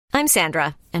I'm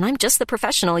Sandra, and I'm just the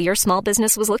professional your small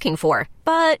business was looking for.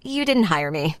 But you didn't hire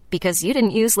me because you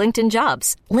didn't use LinkedIn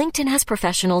Jobs. LinkedIn has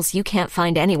professionals you can't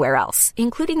find anywhere else,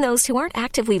 including those who aren't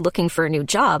actively looking for a new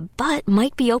job, but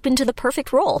might be open to the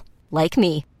perfect role, like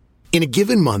me. In a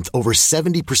given month, over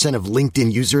 70% of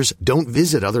LinkedIn users don't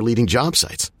visit other leading job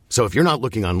sites. So if you're not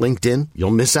looking on LinkedIn,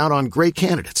 you'll miss out on great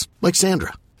candidates like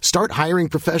Sandra. Start hiring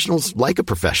professionals like a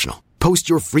professional. Post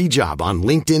your free job on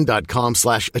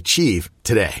linkedin.com/achieve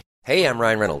today. Hey, I'm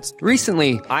Ryan Reynolds.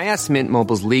 Recently, I asked Mint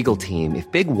Mobile's legal team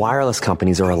if big wireless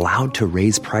companies are allowed to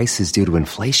raise prices due to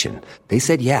inflation. They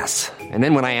said yes. And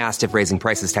then when I asked if raising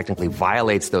prices technically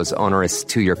violates those onerous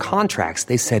two-year contracts,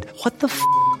 they said, "What the f***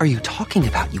 are you talking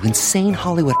about, you insane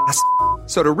Hollywood ass?"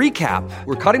 So to recap,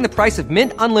 we're cutting the price of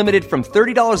Mint Unlimited from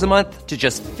 $30 a month to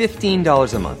just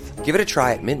 $15 a month. Give it a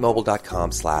try at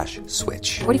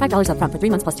mintmobile.com/switch. $45 up front for 3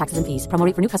 months plus taxes and fees. Promo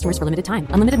rate for new customers for limited time.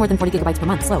 Unlimited more than 40 gigabytes per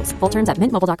month. Slows full terms at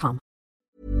mintmobile.com.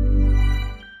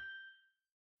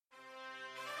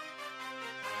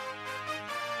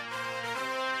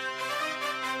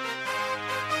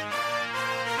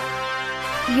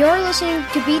 You're listening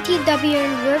to BTW,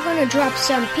 and we're going to drop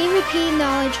some PvP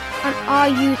knowledge on all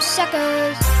you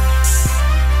suckers.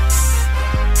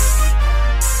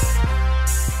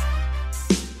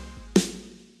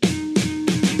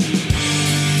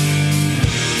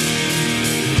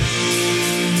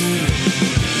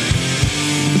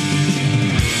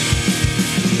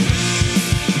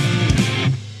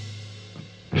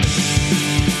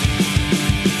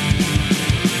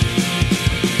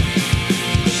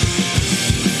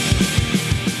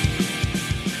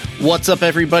 What's up,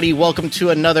 everybody? Welcome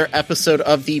to another episode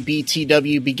of the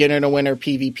BTW Beginner to Winner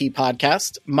PvP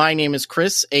podcast. My name is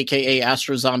Chris, aka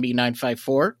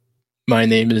AstroZombie954. My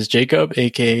name is Jacob,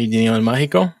 aka Neon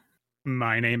Mahiko.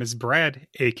 My name is Brad,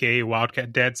 aka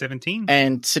Wildcat Dad 17.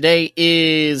 And today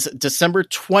is December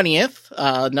 20th.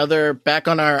 Another back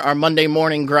on our Monday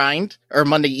morning grind, or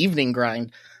Monday evening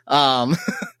grind.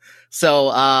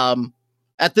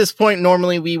 At this point,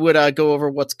 normally we would go over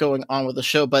what's going on with the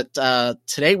show, but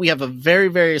today we have a very,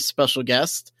 very special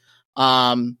guest.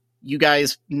 You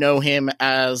guys know him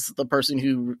as the person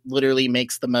who literally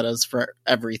makes the metas for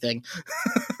everything,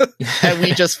 and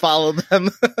we just follow them.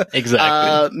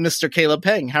 Exactly. Mr. Caleb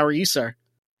Peng, how are you, sir?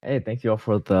 Hey, thank you all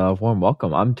for the warm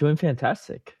welcome. I'm doing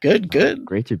fantastic. Good.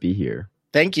 Great to be here.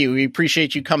 Thank you. We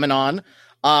appreciate you coming on.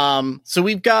 So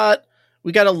we got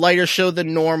a lighter show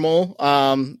than normal,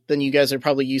 than you guys are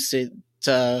probably used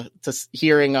to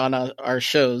hearing on our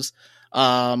shows.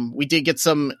 We did get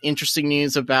some interesting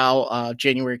news about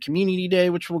January Community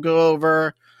Day, which we'll go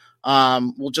over.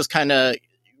 We'll just kind of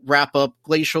wrap up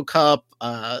Glacial Cup.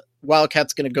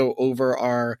 Wildcat's going to go over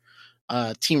our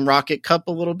Team Rocket Cup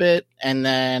a little bit. And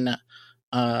then,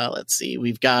 let's see,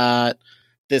 we've got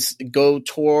this Go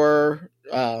Tour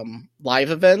live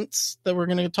events that we're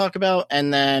going to talk about,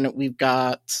 and then we've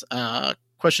got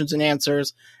questions and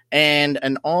answers and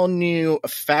an all new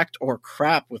fact or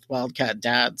crap with Wildcat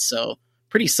Dad, so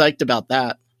pretty psyched about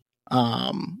that.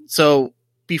 So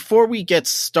before we get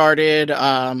started,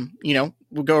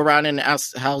 we'll go around and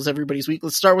ask how's everybody's week.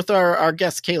 Let's start with our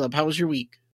guest Caleb. How was your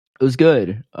week? It was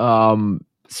good.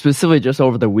 Specifically just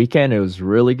over the weekend, it was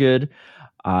really good.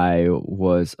 I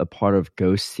was a part of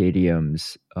Ghost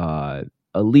Stadium's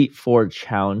Elite Four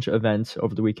Challenge event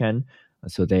over the weekend.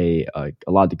 So they, a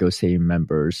lot of the Ghost Stadium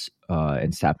members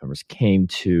and staff members came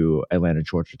to Atlanta,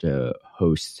 Georgia to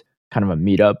host kind of a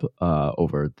meetup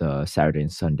over the Saturday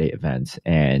and Sunday events.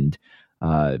 And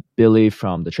Billy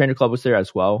from the Trainer Club was there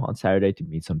as well on Saturday to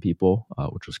meet some people,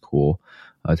 which was cool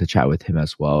to chat with him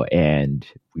as well. And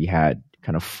we had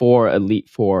kind of four Elite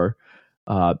Four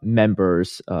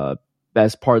members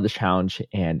as part of the challenge,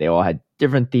 and they all had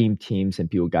different themed teams,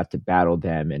 and people got to battle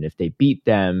them. And if they beat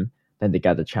them, then they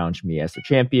got to challenge me as the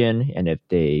champion. And if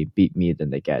they beat me, then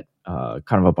they get kind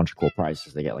of a bunch of cool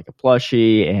prizes. They get like a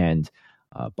plushie and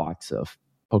a box of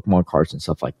Pokemon cards and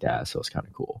stuff like that. So it's kind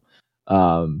of cool.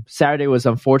 Saturday was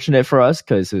unfortunate for us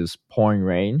because it was pouring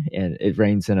rain, and it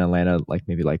rains in Atlanta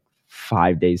maybe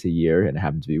 5 days a year, and it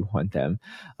happened to be one of them.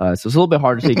 So it's a little bit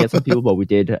harder to get some people, but we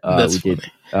did.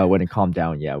 When it calmed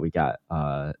down, we got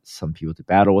some people to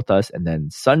battle with us. And then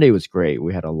Sunday was great.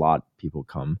 We had a lot of people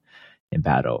come and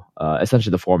battle.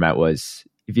 Essentially, the format was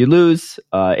if you lose,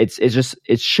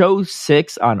 it shows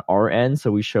 6 on our end,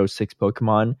 so we show 6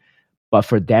 Pokemon. But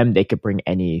for them, they could bring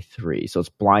any 3, so it's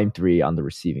blind 3 on the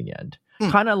receiving end.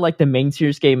 Kind of like the main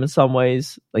series game in some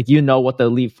ways. Like, you know what the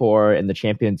Elite Four and the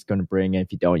champion's going to bring, and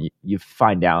if you don't, you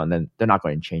find out, and then they're not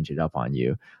going to change it up on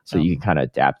you. So you can kind of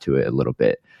adapt to it a little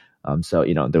bit. So,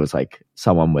 there was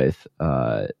someone with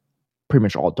pretty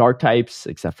much all dark types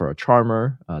except for a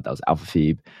Charmer. That was Alpha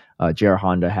Phoebe. JR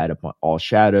Honda had all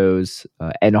shadows.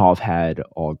 Enhoff had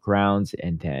all grounds,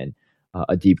 and then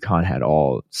Adib Khan had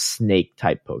all snake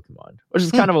type Pokemon, which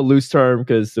is kind of a loose term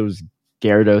because there was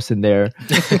Gyarados in there.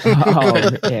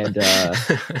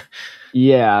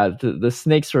 Yeah, the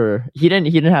snakes were. He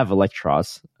didn't have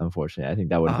Electros, unfortunately. I think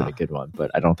that would have been a good one,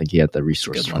 but I don't think he had the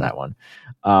resources for that one.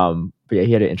 But yeah,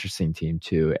 he had an interesting team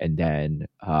too. And then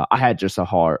I had just a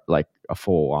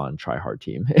full on try hard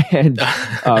team, and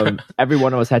every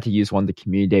one of us had to use one of the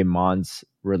community day mons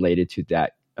related to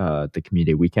that the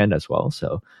community weekend as well.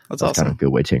 So that's awesome. Kind of a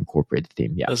good way to incorporate the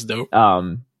theme. Yeah, that's dope.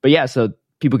 But yeah, so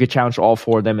people could challenge all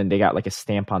 4 of them, and they got like a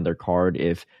stamp on their card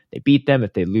if they beat them.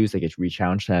 If they lose, they could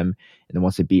re-challenge them. And then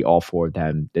once they beat all 4 of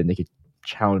them, then they could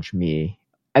challenge me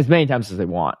as many times as they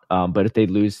want. But if they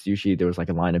lose, usually there was like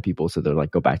a line of people, so they're like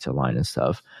go back to the line and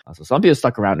stuff. So some people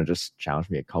stuck around and just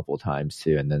challenged me a couple of times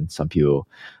too, and then some people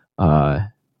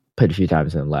played a few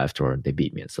times and left, or they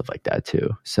beat me and stuff like that too.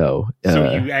 So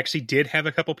you actually did have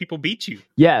a couple people beat you.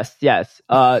 Yes.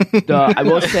 I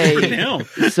will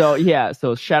say.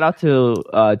 So shout out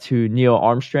to Neil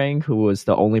Armstrong, who was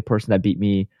the only person that beat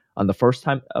me on the first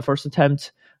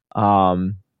attempt.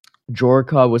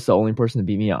 Jorka was the only person to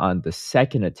beat me on the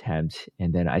second attempt,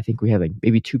 and then I think we had like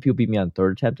maybe 2 people beat me on the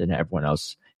third attempt, and everyone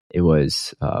else it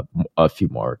was a few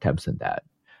more attempts than that.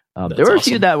 There were a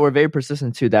few that were very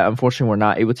persistent too that unfortunately were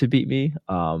not able to beat me.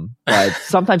 But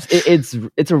sometimes it's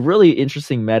a really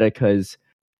interesting meta because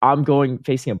I'm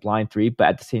facing a blind 3, but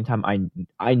at the same time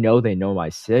I know they know my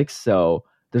 6, so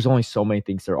there's only so many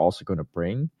things they're also going to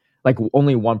bring. Like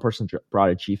only one person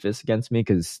brought a Chiefus against me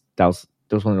because there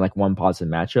was only like one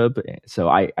positive matchup, so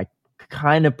I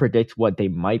kind of predict what they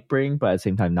might bring, but at the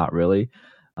same time not really.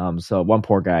 So one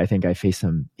poor guy, I think I faced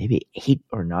him maybe 8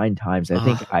 or 9 times. I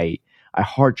think I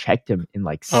hard checked him in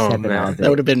like 7 out of that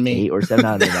would have been me 8 or 7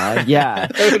 out of 9. Yeah,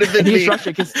 that would have been me. He's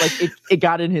frustrated because like it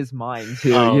got in his mind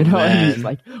too. And he's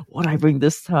like, "What do I bring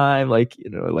this time?" Like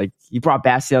like he brought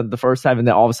Bastion the first time, and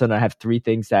then all of a sudden I have 3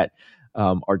 things that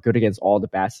are good against all the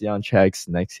Bastion checks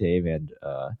next game, and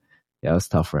yeah, it was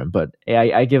tough for him. But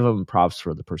I give him props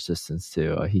for the persistence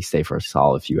too. He stayed for a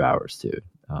solid few hours too.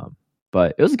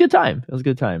 But it was a good time.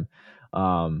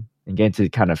 And getting to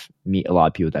kind of meet a lot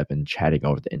of people that have been chatting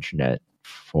over the internet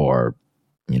for,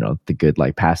 the good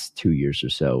like past 2 years or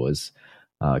so was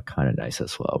kind of nice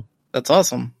as well. That's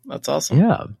awesome.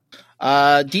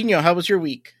 Yeah. Dino, how was your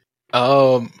week?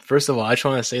 First of all, I just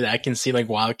want to say that I can see like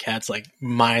Wildcat's like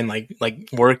mind like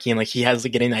working, like he has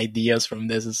like getting ideas from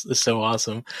this is so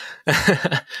awesome.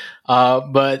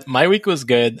 But my week was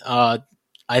good. I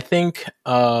think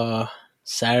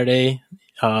Saturday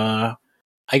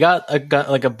I got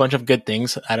like a bunch of good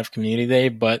things out of Community Day,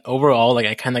 but overall like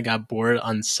I kind of got bored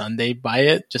on Sunday by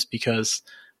it just because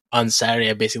on Saturday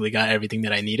I basically got everything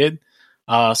that I needed.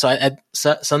 So at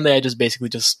Sunday I just basically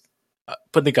just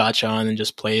put the gacha on and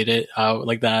just played it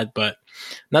like that, but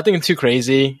nothing too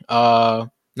crazy.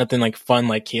 Nothing like fun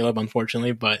like Caleb,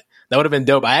 unfortunately, but that would have been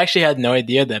dope. I actually had no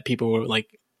idea that people were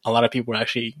like a lot of people were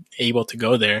actually able to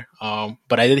go there.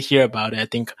 But I did hear about it. I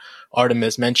think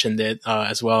Artemis mentioned it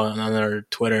as well on our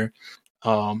Twitter.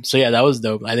 So yeah, that was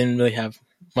dope. I didn't really have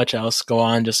much else go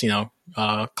on. Just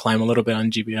climb a little bit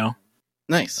on GBL.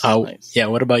 Nice. Nice. Yeah.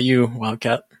 What about you,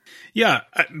 Wildcat? Yeah,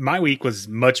 my week was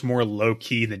much more low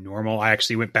key than normal. I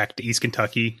actually went back to East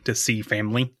Kentucky to see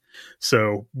family.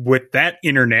 So with that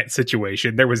internet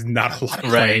situation, there was not a lot of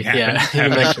playing happening. Yeah, you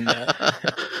mentioned that.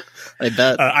 I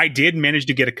bet. I did manage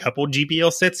to get a couple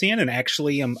GBL sets in, and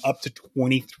actually I'm up to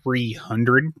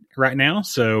 2,300 right now.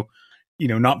 So,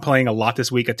 not playing a lot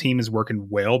this week. A team is working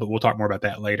well, but we'll talk more about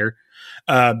that later.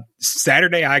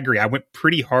 Saturday, I agree. I went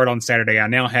pretty hard on Saturday. I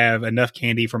now have enough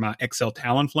candy for my XL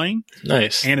Talonflame.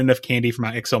 Nice. And enough candy for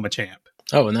my XL Machamp.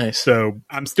 Oh, nice. So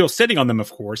I'm still sitting on them, of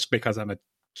course, because I'm a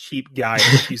cheap guy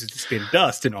that uses to spin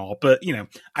dust and all. But,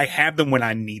 I have them when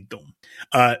I need them.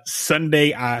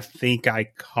 Sunday, I think I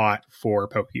caught 4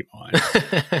 Pokemon.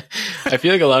 I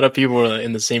feel like a lot of people were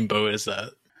in the same boat as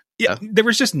that. Yeah, there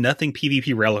was just nothing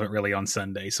PvP relevant really on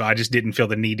Sunday, so I just didn't feel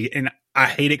the need to, and I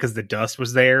hate it because the dust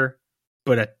was there,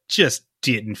 but I just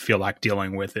didn't feel like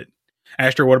dealing with it.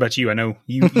 Astor, what about you? I know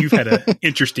you've had an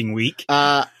interesting week.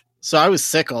 So I was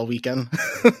sick all weekend.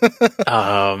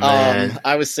 Oh man,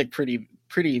 I was sick, pretty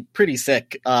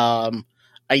sick.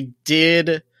 I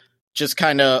did just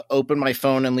kind of open my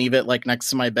phone and leave it like next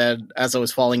to my bed as I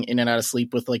was falling in and out of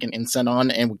sleep with like an incense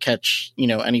on, and would catch,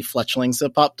 any fletchlings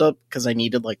that popped up because I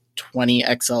needed like 20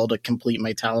 XL to complete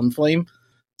my Talonflame.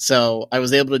 So I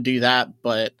was able to do that,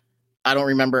 but I don't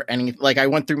remember any. Like, I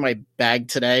went through my bag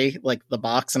today, like the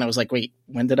box, and I was like, wait,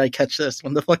 when did I catch this?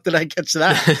 When the fuck did I catch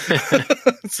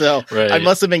that? So I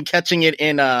must have been catching it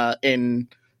in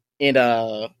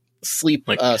sleep,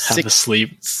 like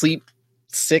sleep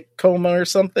sick coma or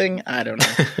something. I don't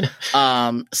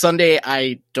know. Sunday,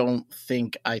 I don't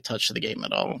think I touched the game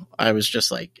at all. I was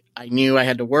just like, I knew I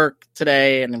had to work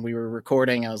today, and then we were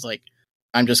recording. I was like,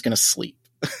 I'm just gonna sleep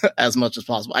as much as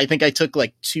possible. I think I took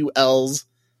like 2 L's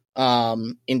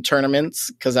in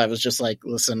tournaments because I was just like,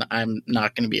 listen, I'm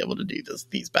not going to be able to do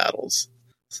these battles.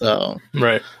 So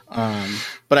right.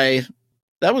 But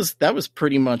that was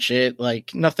pretty much it.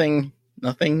 Like nothing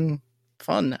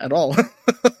fun at all.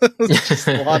 Just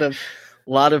a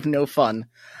lot of no fun.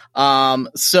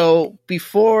 So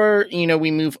before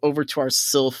we move over to our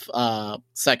Sylph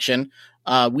section,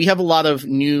 we have a lot of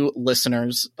new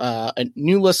listeners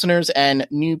and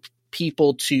new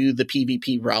people to the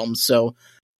PvP realm. So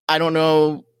I don't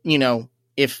know,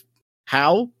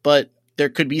 but there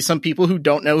could be some people who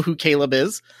don't know who Caleb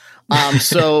is.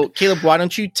 So Caleb, why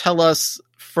don't you tell us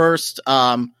first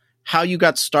how you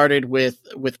got started with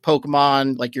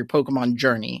Pokemon, like your Pokemon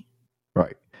journey?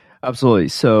 Right. Absolutely.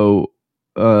 So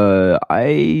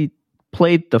I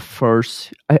played the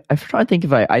first. I'm trying to think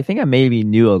if I think I maybe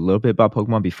knew a little bit about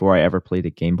Pokemon before I ever played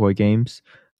the Game Boy games.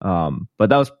 But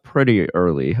that was pretty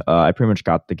early. I pretty much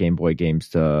got the Game Boy games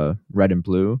to Red and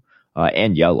Blue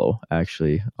and Yellow,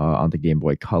 actually, on the Game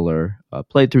Boy Color.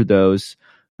 Played through those.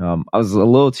 I was a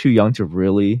little too young to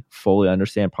really fully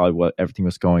understand probably what everything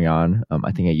was going on.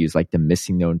 I think I used like the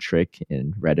missing known trick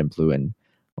in Red and Blue and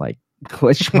like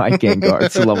glitched my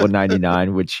Gengar to level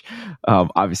 99, which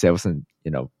obviously I wasn't,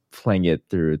 playing it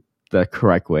through the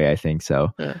correct way, I think.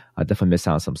 So I definitely missed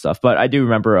out on some stuff. But I do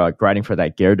remember grinding for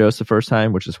that Gyarados the first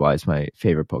time, which is why it's my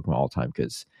favorite Pokemon all time,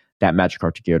 because that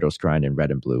Magikarp to Gyarados grind in Red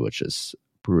and Blue, which is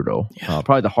brutal. Yeah.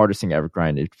 Probably the hardest thing I ever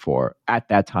grinded for at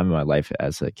that time in my life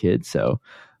as a kid. So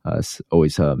it's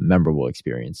always a memorable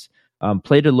experience.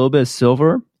 Played a little bit of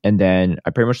Silver, and then I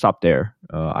pretty much stopped there.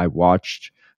 I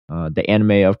watched the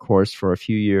anime, of course, for a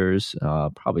few years.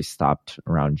 Probably stopped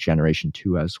around Generation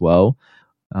 2 as well.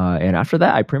 And after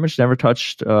that, I pretty much never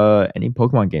touched any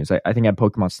Pokemon games. I think I had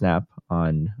Pokemon Snap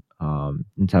on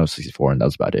Nintendo 64, and that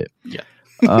was about it. Yeah.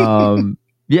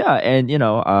 Yeah, and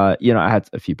I had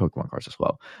a few Pokemon cards as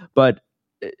well. But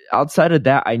outside of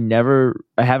that, I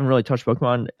haven't really touched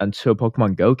Pokemon until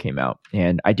Pokemon Go came out.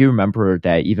 And I do remember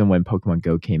that even when Pokemon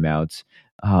Go came out,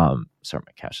 sorry,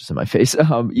 my cash is in my face.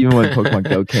 Even when Pokemon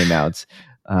Go came out,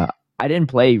 I didn't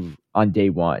play on day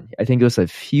one. I think it was a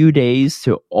few days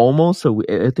to almost a week.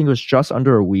 I think it was just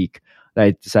under a week that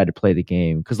I decided to play the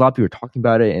game because a lot of people were talking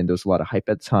about it and there was a lot of hype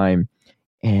at the time.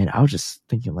 And I was just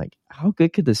thinking, like, how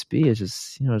good could this be? It's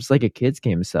just, it's like a kid's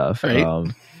game and stuff.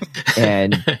 Right.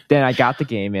 And then I got the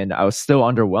game and I was still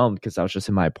underwhelmed because I was just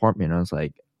in my apartment. And I was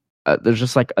like, there's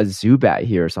just like a Zubat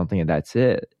here or something, and that's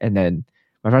it. And then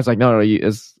my friend's like, no,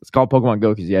 it's called Pokemon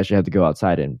Go because you actually have to go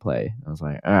outside and play. I was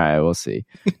like, all right, we'll see.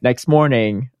 Next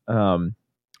morning, I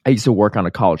used to work on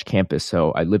a college campus,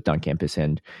 so I lived on campus,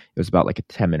 and it was about like a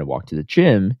 10-minute walk to the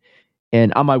gym.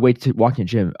 And on my way to walking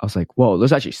to the gym, I was like, whoa,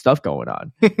 there's actually stuff going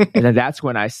on. And then that's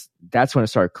when it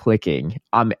started clicking.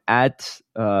 I'm at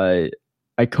I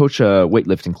coach a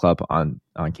weightlifting club on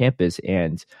campus,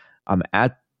 and I'm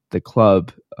at the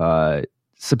club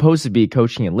supposed to be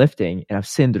coaching and lifting, and I'm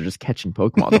sitting there just catching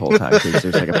Pokemon the whole time because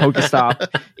there's like a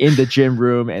Pokestop in the gym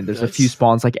room, and there's a few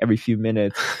spawns like every few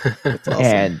minutes. That's awesome.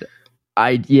 And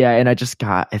I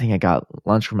think I got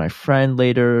lunch from my friend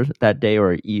later that day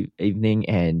or evening,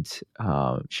 and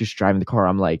she was driving the car.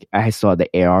 I'm like, I still had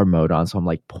the AR mode on, so I'm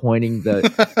like pointing the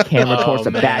camera towards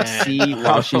the back seat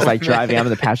while she's like driving. I'm in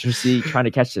the passenger seat trying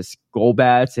to catch this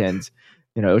Golbat, and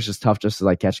it was just tough just to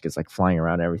like catch because like flying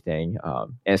around and everything,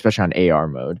 and especially on AR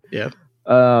mode. Yeah.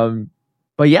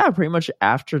 But yeah, pretty much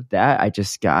after that, I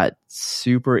just got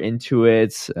super into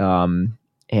it,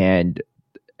 and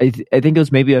I think it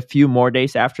was maybe a few more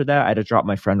days after that, I had to drop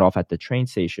my friend off at the train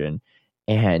station.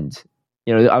 And,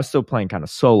 I was still playing kind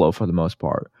of solo for the most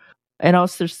part. And I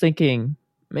was just thinking,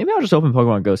 maybe I'll just open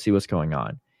Pokemon Go, see what's going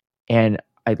on. And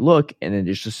I look, and then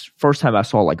it's just first time I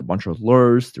saw like a bunch of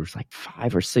lures. There was like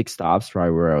 5 or 6 stops right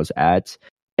where I was at.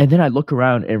 And then I look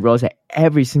around and realize that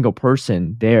every single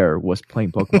person there was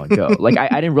playing Pokemon Go. Like I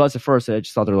didn't realize at first, I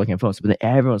just thought they were looking at phones, but then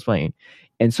everyone was playing.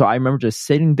 And so I remember just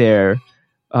sitting there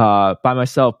by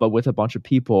myself, but with a bunch of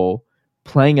people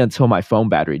playing until my phone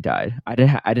battery died.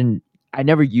 I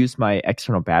never used my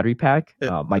external battery pack.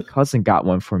 My cousin got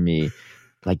one for me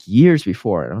like years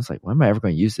before, and I was like, when am I ever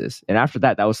going to use this? And after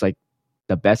that was like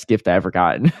the best gift I ever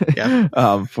gotten.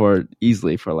 Yeah. For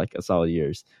like a solid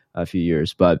years. a few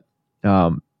years. But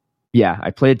yeah,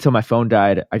 I played till my phone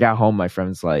died. I got home. My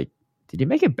friend's like, "Did you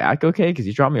make it back okay? Because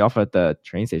you dropped me off at the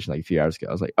train station like a few hours ago."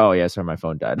 I was like, "Oh yeah, sorry, my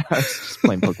phone died." I was just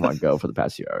playing Pokemon Go for the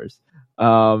past few hours.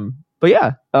 But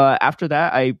yeah, after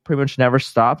that, I pretty much never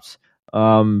stopped.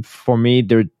 For me,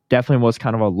 there definitely was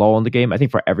kind of a lull in the game. I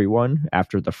think for everyone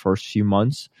after the first few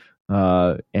months,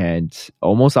 and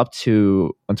almost up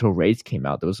to until Raids came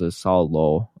out, there was a solid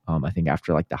lull. I think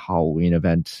after like the Halloween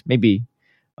event, maybe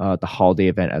the holiday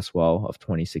event as well of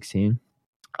 2016.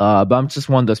 But I'm just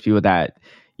one of those people that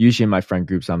usually in my friend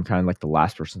groups, I'm kind of like the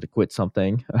last person to quit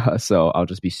something. So I'll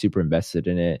just be super invested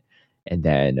in it. And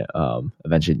then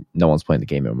eventually no one's playing the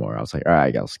game anymore. I was like, all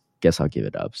right, I guess I'll give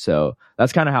it up. So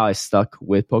that's kind of how I stuck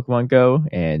with Pokemon Go.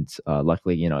 And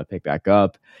luckily, I picked back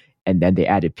up. And then they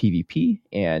added PvP.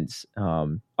 And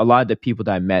a lot of the people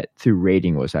that I met through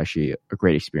raiding was actually a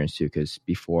great experience too. Because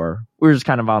before, we were just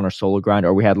kind of on our solo grind,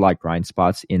 or we had a lot of grind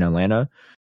spots in Atlanta.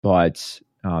 But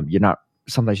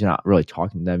sometimes you're not really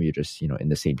talking to them. You're just, in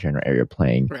the same general area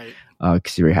playing. Right.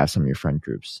 Because you already have some of your friend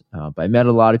groups. But I met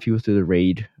a lot of people through the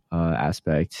raid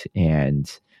aspect. And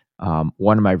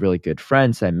one of my really good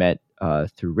friends I met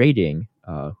through raiding,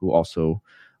 who also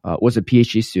was a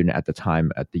PhD student at the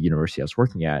time at the university I was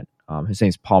working at. His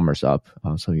name's Palmer Sup.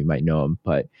 Some of you might know him,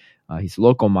 but he's a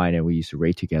local of mine, and we used to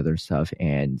raid together and stuff.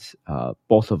 And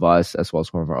both of us, as well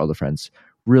as one of our other friends,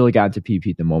 really got into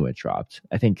PvP the moment it dropped.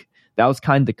 I think that was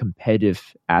kind of the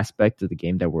competitive aspect of the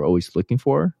game that we're always looking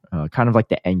for, kind of like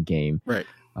the end game. Right.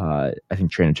 I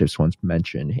think Trainer Chips once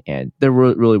mentioned, and there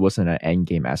really wasn't an end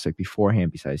game aspect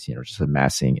beforehand besides, just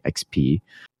amassing XP.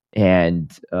 And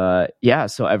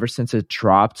so ever since it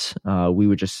dropped, we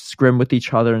would just scrim with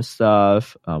each other and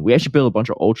stuff. We actually built a bunch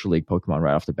of Ultra League Pokemon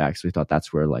right off the bat, so we thought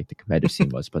that's where like the competitive scene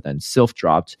was. But then Sylph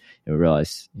dropped, and we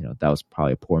realized that was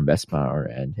probably a poor investment on our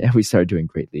end, and we started doing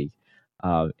Great League.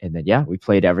 And then we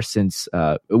played ever since.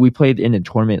 We played in a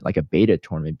tournament, like a beta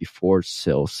tournament before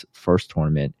Sylph's first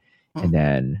tournament, and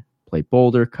then played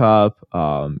Boulder Cup.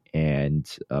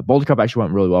 And Boulder Cup actually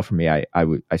went really well for me.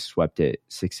 I swept it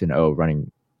 6-0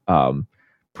 running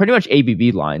pretty much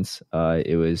ABB lines.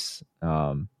 It was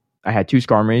I had 2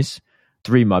 Skarmories,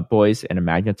 3 Mud Boys, and a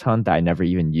Magneton that I never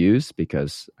even used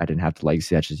because I didn't have the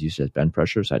legacy. I just used it as bend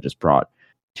pressure. So I just brought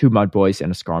 2 Mud Boys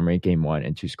and a Skarmory game 1,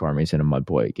 and 2 Skarmories and a Mud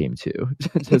Boy game 2,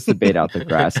 just to bait out the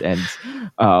grass. And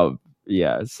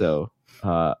so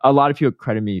a lot of people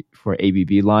credit me for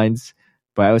ABB lines,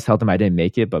 but I always tell them I didn't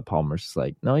make it. But Palmer's just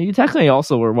like, no, you technically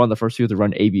also were one of the first people to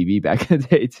run ABB back in the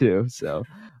day too. So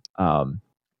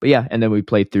but yeah, and then we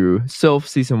played through Sylph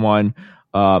Season 1.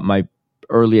 My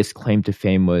earliest claim to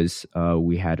fame was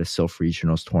we had a Sylph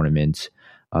Regionals tournament,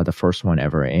 the first one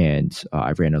ever, and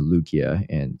I ran a Lugia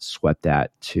and swept that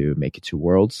to make it to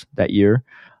Worlds that year.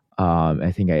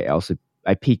 I think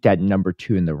I peaked at number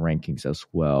 2 in the rankings as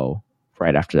well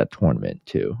right after that tournament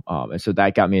too. And so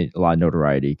that got me a lot of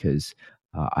notoriety because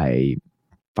I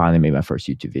finally made my first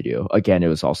YouTube video. Again, it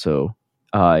was also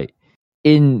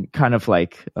in kind of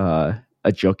like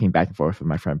a joking back and forth with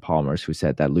my friend Palmer's, who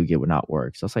said that Lugia would not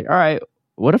work. So I was like, all right,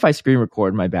 what if I screen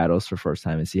record my battles for first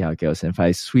time and see how it goes? And if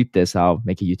I sweep this, I'll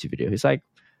make a YouTube video. He's like,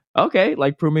 okay,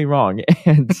 like prove me wrong.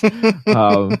 And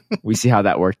we see how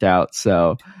that worked out.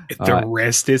 So the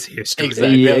rest is history.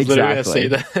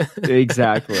 Exactly.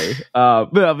 Exactly.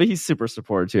 But he's super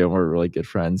supportive too, and we're really good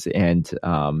friends. And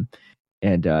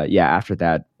after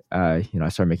that, I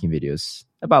started making videos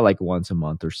about like once a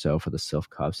month or so for the Sylph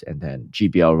Cups, and then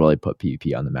GBL really put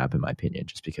PvP on the map, in my opinion,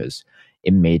 just because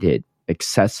it made it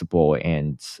accessible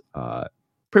and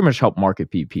pretty much helped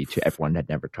market PvP to everyone that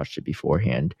never touched it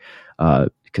beforehand,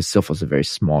 because Sylph was a very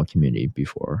small community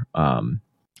before.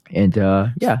 And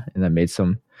I made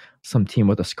some team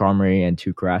with a Skarmory and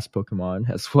 2 grass Pokemon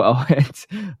as well,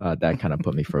 and that kind of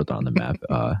put me further on the map.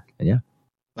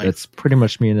 That's pretty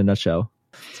much me in a nutshell.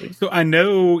 So I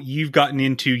know you've gotten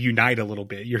into Unite a little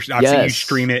bit. You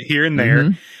stream it here and there.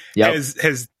 Mm-hmm. Yep.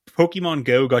 Has Pokemon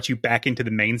Go got you back into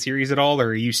the main series at all, or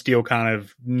are you still kind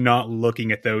of not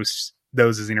looking at those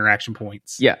as interaction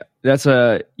points? Yeah, that's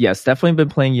definitely been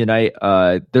playing Unite.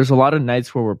 There's a lot of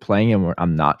nights where we're playing and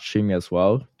I'm not streaming as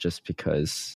well, just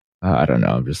because I don't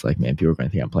know. I'm just like, man, people are going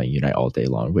to think I'm playing Unite all day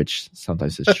long, which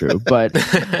sometimes is true. But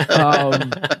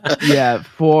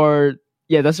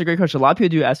that's a great question. A lot of people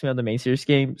do ask me on the main series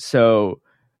game. So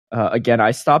again,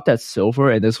 I stopped at Silver,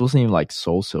 and this wasn't even like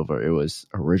Soul Silver. It was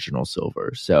original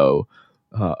Silver. So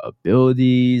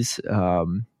abilities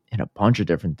and a bunch of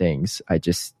different things.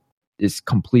 Is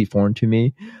complete foreign to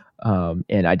me.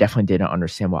 And I definitely didn't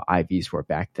understand what IVs were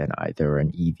back then either,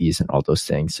 and EVs and all those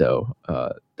things. So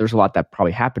there's a lot that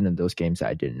probably happened in those games that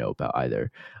I didn't know about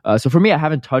either. So for me, I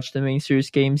haven't touched the main series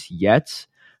games yet.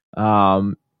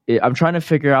 I'm trying to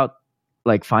figure out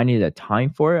like finding the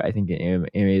time for it. I think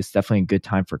it's definitely a good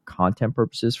time for content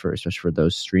purposes, especially for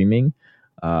those streaming.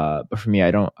 But for me,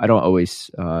 I don't always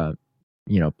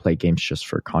play games just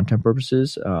for content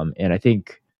purposes. And I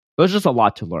think there's just a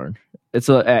lot to learn.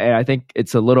 And I think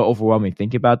it's a little overwhelming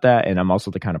thinking about that. And I'm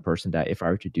also the kind of person that if I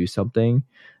were to do something,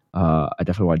 I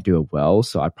definitely want to do it well.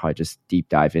 So I'd probably just deep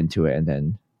dive into it, and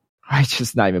then I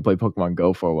just not even play Pokemon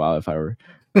Go for a while if I were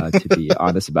to be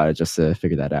honest about it, just to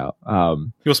figure that out.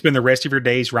 You'll spend the rest of your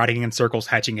days riding in circles,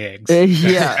 hatching eggs.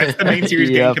 Yeah, that's the main series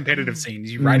game competitive scene.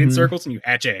 You ride in circles and you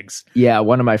hatch eggs. Yeah,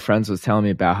 one of my friends was telling me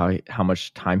about how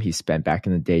much time he spent back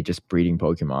in the day just breeding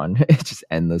Pokemon, just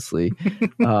endlessly,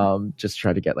 just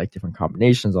try to get like different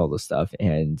combinations, all this stuff.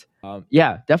 And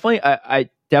yeah, definitely, I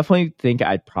definitely think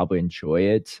I'd probably enjoy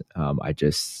it. I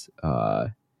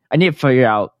need to figure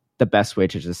out the best way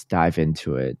to just dive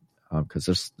into it.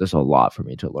 Because there's a lot for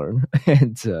me to learn,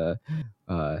 and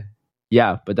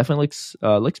yeah, but definitely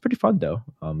looks pretty fun though,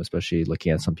 especially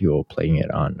looking at some people playing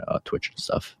it on Twitch and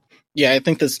stuff. Yeah, I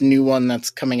think this new one that's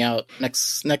coming out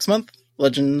next month,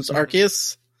 Legends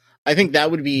Arceus, I think that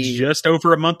would be just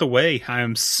over a month away. I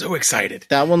am so excited.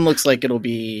 That one looks like it'll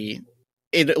be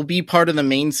part of the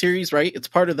main series, right? It's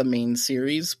part of the main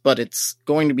series, but it's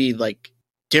going to be like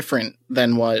different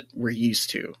than what we're used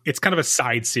to. It's kind of a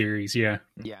side series, yeah.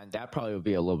 Yeah, and that probably would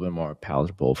be a little bit more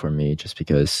palatable for me, just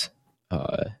because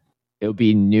it would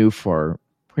be new for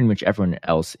pretty much everyone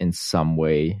else in some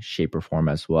way, shape, or form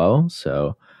as well.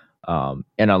 So, and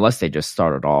unless they just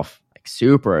started off like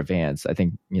super advanced, I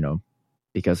think,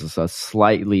 because it's a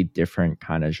slightly different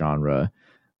kind of genre,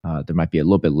 there might be a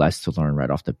little bit less to learn right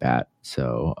off the bat.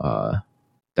 So,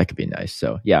 that could be nice.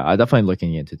 So yeah, I'm definitely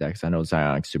looking into that because I know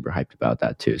Zionic's super hyped about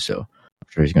that too. So I'm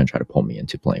sure he's going to try to pull me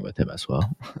into playing with him as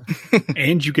well.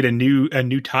 And you get a new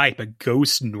type, a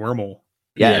ghost normal.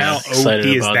 Yeah, how OP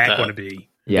is that going to be?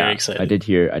 Yeah, very excited. I did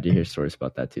hear stories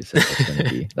about that too. So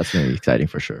that's going to be exciting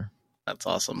for sure. That's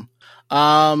awesome.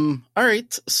 All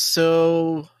right,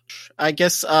 so I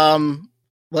guess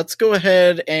let's go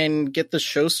ahead and get the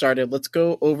show started. Let's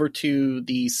go over to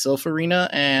the Silph Arena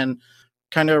and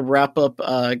kind of wrap up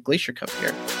Glacier Cup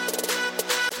here.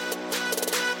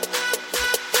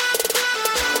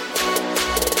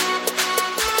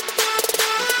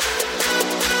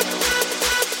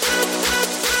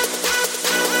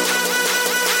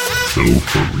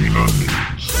 Silph Arena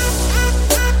News.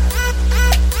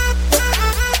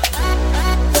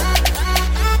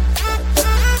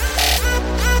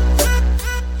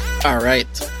 All right.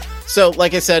 So,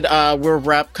 like I said,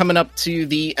 we're coming up to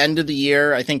the end of the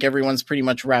year. I think everyone's pretty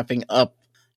much wrapping up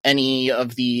any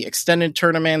of the extended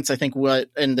tournaments. I think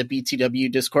in the BTW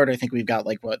Discord, I think we've got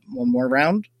one more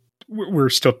round. We're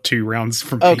still 2 rounds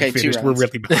from being finished. 2 rounds. We're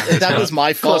really behind. That was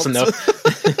my fault. Close enough.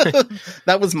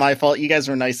 That was my fault. You guys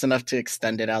were nice enough to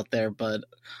extend it out there, but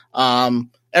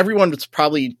everyone was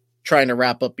probably trying to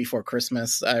wrap up before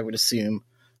Christmas, I would assume.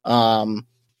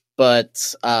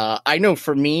 But I know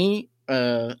for me,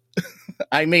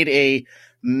 I made a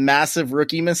massive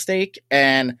rookie mistake,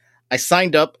 and I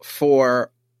signed up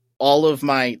for all of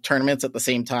my tournaments at the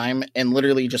same time and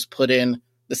literally just put in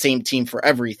the same team for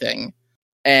everything,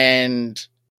 and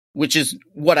which is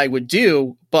what I would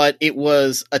do, but it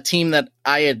was a team that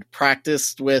I had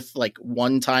practiced with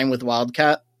one time with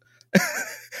Wildcat,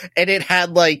 and it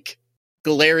had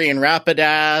Galarian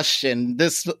Rapidash and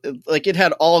this, it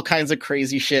had all kinds of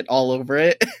crazy shit all over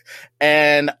it,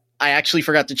 and I actually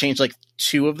forgot to change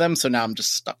 2 of them, so now I'm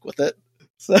just stuck with it.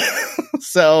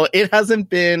 So it's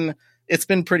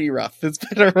been pretty rough. It's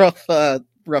been a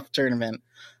rough tournament.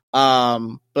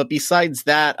 But besides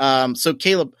that, so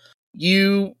Caleb,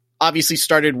 you obviously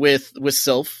started with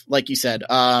Silph, like you said.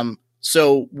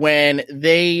 So when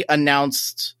they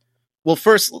announced, well,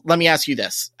 first let me ask you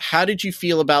this: how did you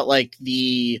feel about what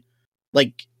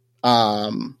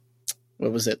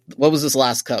was it? What was this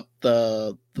last cup?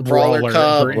 The Brawler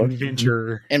Cup,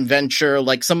 Adventure,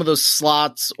 some of those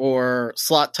slots or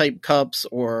slot type cups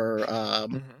or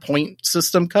point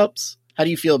system cups. How do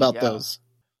you feel about those?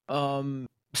 Some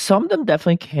of them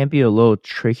definitely can be a little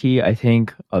tricky. I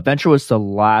think Adventure was the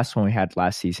last one we had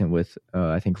last season with,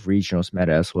 I think, regionals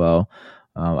meta as well.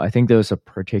 I think there was a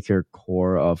particular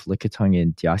core of Lickitung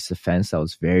and Deoxys Defense that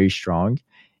was very strong.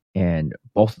 And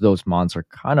both of those mons are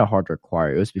kind of hard to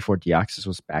acquire. It was before Deoxys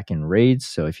was back in raids,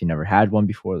 so if you never had one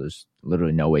before, there's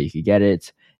literally no way you could get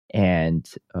it. And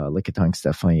Lickitung's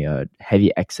definitely a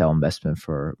heavy XL investment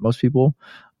for most people.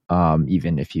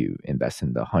 even if you invest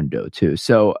in the hundo too.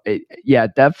 So yeah,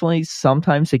 definitely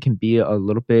sometimes it can be a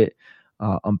little bit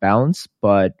unbalanced,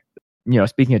 but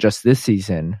speaking of just this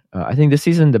season, I think this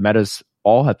season the metas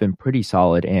all have been pretty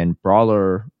solid, and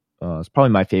Brawler is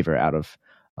probably my favorite out of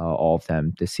all of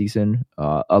them this season.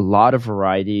 A lot of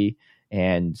variety,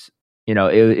 and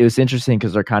it was interesting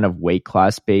because they're kind of weight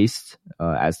class based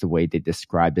as the way they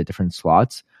describe the different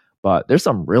slots, but there's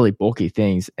some really bulky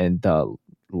things in the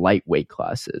lightweight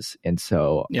classes, and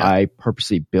so I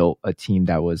purposely built a team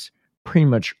that was pretty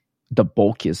much the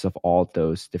bulkiest of all of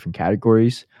those different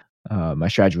categories. My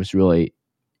strategy was really,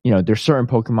 there's certain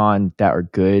Pokemon that are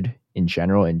good in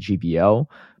general in GBL,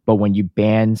 but when you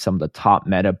ban some of the top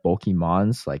meta bulky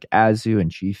mons like Azu and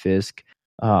G-Fisk,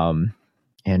 and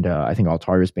I think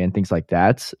Altar's ban, things like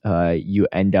that, you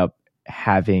end up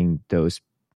having those,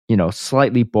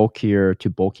 slightly bulkier to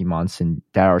bulky mons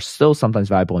that are still sometimes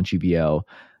viable in GBL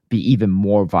be even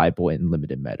more viable in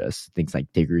limited metas. Things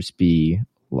like Diggersby,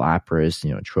 Lapras,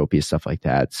 Tropius, stuff like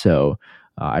that. So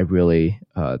I really,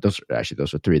 those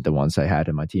are three of the ones I had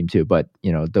in my team too. But,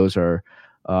 those are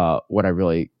what I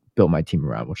really built my team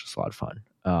around, which was a lot of fun.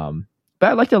 But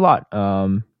I liked it a lot.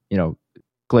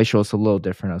 Glacial is a little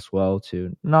different as well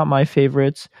too. Not my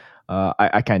favorites.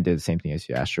 I kind of did the same thing as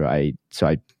you, Astro. I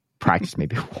practiced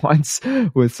maybe once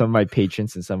with some of my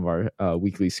patrons in some of our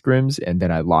weekly scrims, and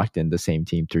then I locked in the same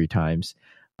team 3 times.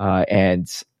 And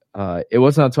it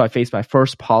wasn't until I faced my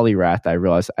first Poliwrath that I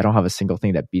realized I don't have a single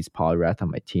thing that beats Poliwrath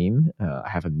on my team. I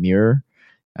have a Mirror,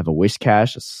 I have a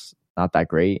Whiscash, it's not that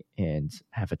great, and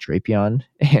I have a Drapion,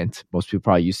 and most people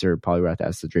probably use their Poliwrath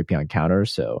as the Drapion counter,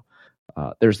 so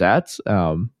there's that.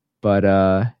 But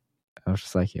I was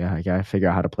just like, I gotta figure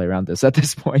out how to play around this at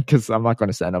this point, because I'm not going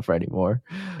to sign up for anymore.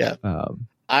 Yeah.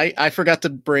 I forgot to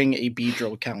bring a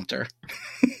Beedrill counter.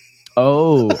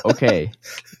 Oh, okay.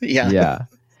 Yeah.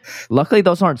 Luckily,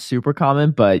 those aren't super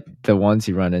common, but the ones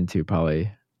you run into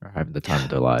probably are having the time of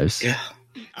their lives. Yeah.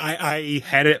 I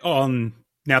had it on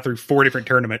now through 4 different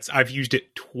tournaments. I've used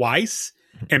it twice,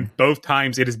 and both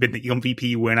times it has been the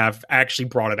MVP when I've actually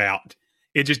brought it out.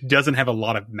 It just doesn't have a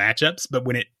lot of matchups, but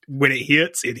when it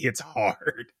hits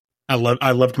hard. I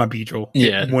loved my Beedrill.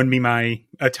 Yeah. It won me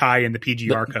a tie in the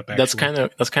PGR Cup. Actually.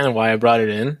 That's kind of why I brought it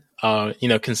in.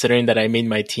 Considering that I made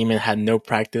my team and had no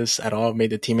practice at all,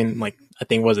 made the team in I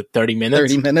think was it 30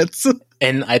 minutes. 30 minutes.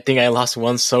 And I think I lost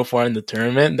once so far in the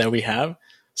tournament that we have.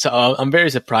 So I'm very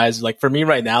surprised. For me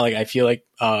right now, I feel like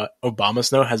Obama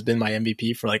Snow has been my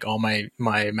MVP for all my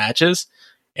matches.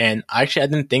 And actually, I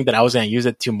didn't think that I was going to use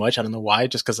it too much. I don't know why,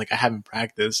 just because I haven't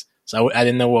practiced. So I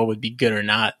didn't know what would be good or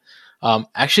not.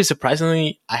 Actually,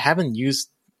 surprisingly, I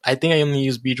think I only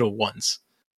used Beedrill once.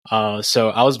 So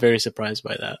I was very surprised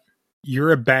by that.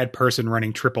 You're a bad person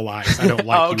running triple ice. I don't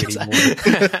like you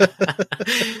anymore.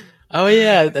 Oh,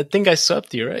 yeah. I think I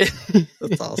swept you, right?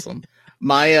 That's awesome.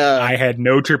 I had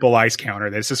no triple ice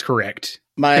counter. This is correct.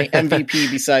 My MVP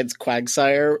besides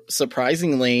Quagsire,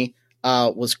 surprisingly,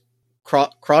 was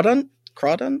Crawdont.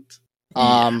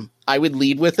 I would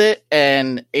lead with it,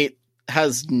 and it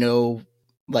has no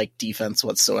defense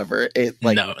whatsoever. It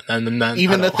no,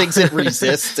 even the things it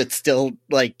resists, it still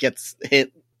gets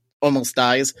hit, almost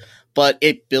dies. But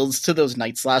it builds to those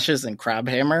Night Slashes and Crab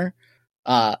Hammer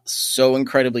so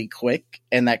incredibly quick,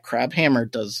 and that Crab Hammer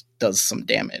does some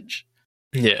damage.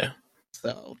 Yeah.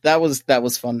 So that was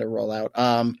fun to roll out.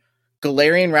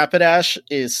 Galarian Rapidash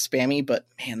is spammy, but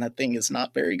man, that thing is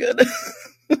not very good.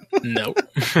 No.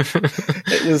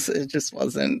 It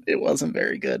wasn't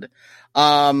very good.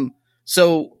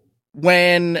 So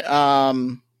we've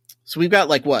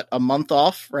got a month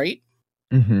off, right?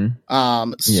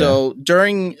 Mm-hmm. So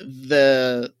during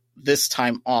this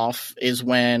time off is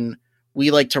when we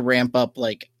like to ramp up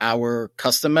our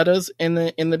custom metas in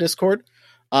the Discord.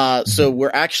 So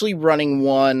we're actually running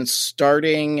one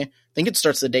starting, I think it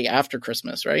starts the day after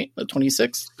Christmas, right? The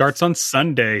 26th? Starts on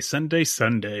Sunday.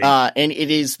 And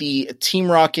it is the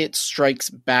Team Rocket Strikes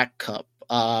Back Cup.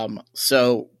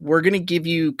 So we're going to give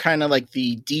you kind of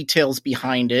the details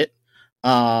behind it.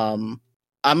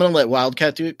 I'm going to let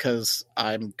Wildcat do it because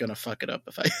I'm going to fuck it up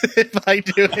if I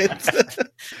do it.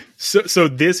 So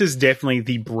this is definitely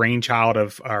the brainchild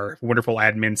of our wonderful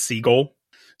admin Seagull.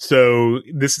 So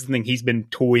this is the thing he's been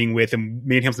toying with, and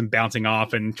me and him's been bouncing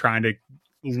off and trying to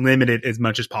limit it as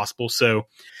much as possible. So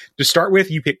to start with,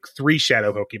 you pick 3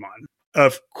 Shadow Pokemon.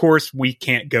 Of course, we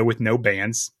can't go with no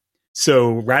bans.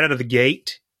 So right out of the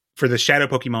gate, for the Shadow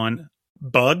Pokemon,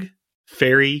 Bug,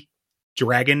 Fairy,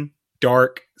 Dragon,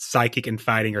 Dark, Psychic, and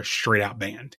Fighting are straight out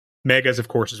banned. Megas, of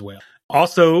course, as well.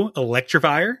 Also,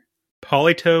 Electivire,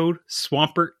 Politoed,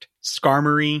 Swampert,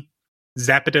 Skarmory,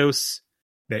 Zapdos,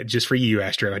 That just for you,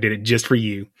 Astro. I did it just for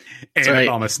you. And right.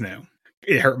 Obama Snow.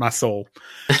 It hurt my soul.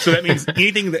 So that means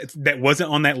anything that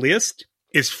wasn't on that list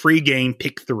is free game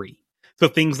pick 3. So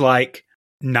things like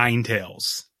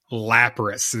Ninetales,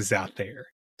 Lapras is out there.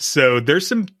 So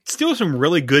there's still some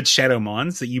really good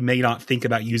Shadowmons that you may not think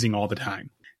about using all the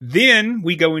time. Then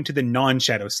we go into the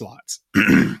non-Shadow slots.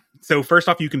 So first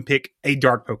off, you can pick a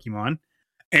Dark Pokemon.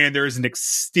 And there's an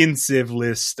extensive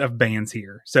list of bans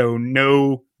here. So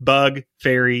no Bug,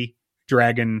 Fairy,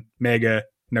 Dragon, Mega,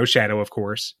 no Shadow, of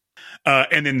course.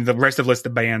 And then the rest of the list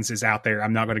of bans is out there.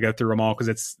 I'm not going to go through them all because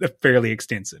it's fairly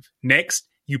extensive. Next,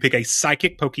 you pick a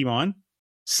Psychic Pokemon.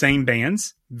 Same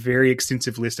bans. Very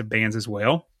extensive list of bans as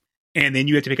well. And then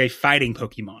you have to pick a Fighting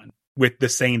Pokemon with the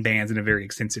same bans in a very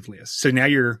extensive list. So now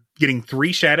you're getting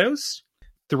 3 Shadows,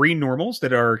 3 Normals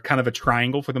that are kind of a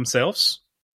triangle for themselves.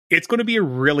 It's going to be a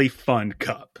really fun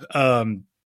cup.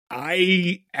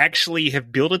 I actually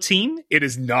have built a team. It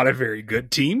is not a very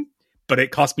good team, but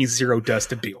it cost me 0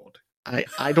 dust to build.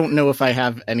 I don't know if I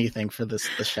have anything for the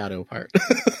Shadow part.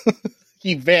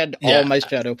 You banned all my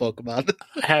Shadow Pokemon.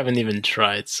 I haven't even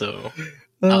tried, so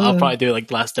I'll probably do it like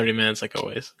the last 30 minutes like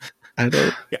always. I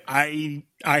don't. Yeah,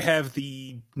 I have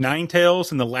the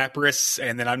Ninetales and the Lapras,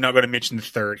 and then I'm not going to mention the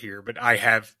third here, but I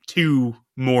have 2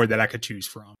 more that I could choose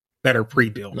from that are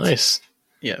pre-built. Nice.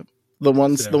 Yeah. The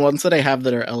ones that I have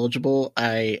that are eligible,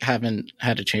 I haven't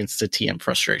had a chance to TM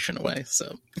frustration away,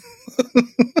 so.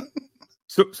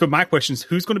 So my question is,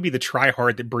 who's going to be the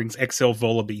tryhard that brings XL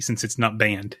Volibee since it's not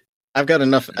banned? I've got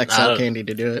enough XL candy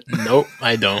to do it. Nope,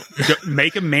 I don't.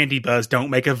 Make a Mandibuzz, don't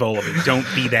make a Volibee. Don't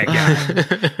be that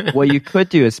guy. What you could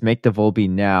do is make the Volibee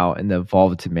now and then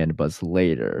evolve it to Mandibuzz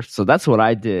later. So that's what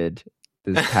I did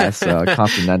this past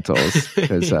Continentals.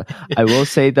 Because I will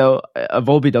say, though,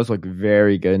 Volibee does look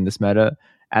very good in this meta.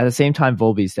 At the same time,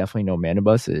 Volibee is definitely no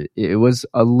Mandibuzz. It was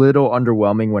a little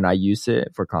underwhelming when I used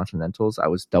it for Continentals. I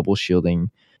was double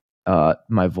shielding my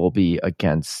Volibee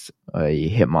against a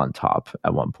Hitmontop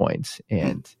at one point,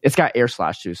 and it's got Air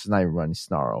Slash too, so it's not even running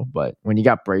Snarl. But when you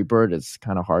got Brave Bird, it's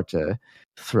kind of hard to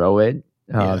throw it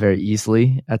very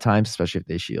easily at times, especially if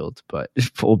they shield. But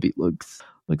Volibee looks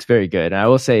very good. And I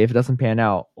will say, if it doesn't pan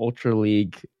out, Ultra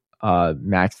League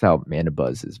maxed out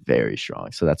Mandibuzz is very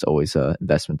strong, so that's always an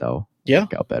investment that'll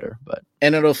work out better.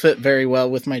 And it'll fit very well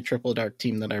with my Triple Dark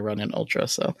team that I run in Ultra.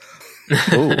 So,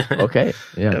 okay,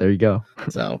 there you go.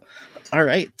 So, all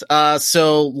right.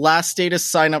 So last day to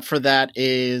sign up for that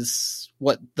is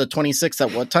the 26th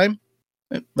at what time?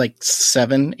 Like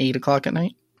 7, 8 o'clock at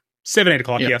night. 7, 8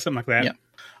 o'clock, something like that. Yeah.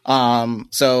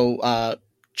 So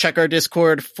check our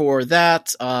Discord for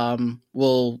that.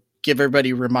 We'll give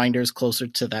everybody reminders closer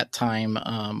to that time.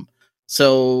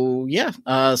 So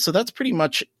that's pretty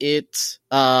much it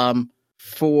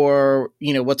for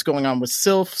what's going on with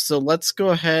Silph. So let's go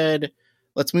ahead.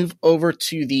 Let's move over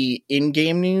to the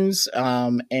in-game news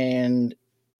and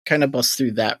kind of bust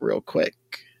through that real quick.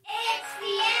 It's the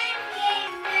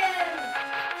in-game news.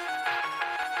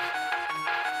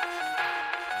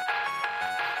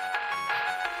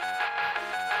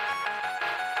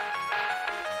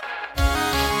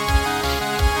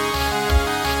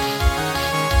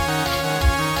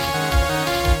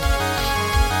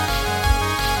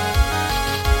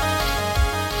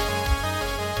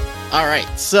 All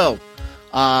right, so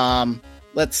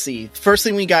let's see. First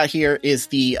thing we got here is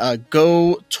the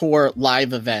Go Tour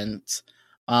live event.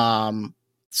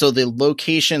 So the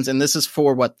locations, and this is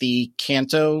for the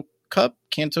Kanto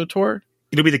Tour?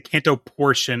 It'll be the Kanto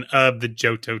portion of the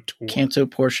Johto Tour. Kanto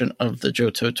portion of the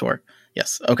Johto Tour.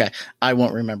 Yes. Okay. I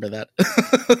won't remember that.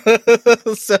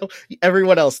 So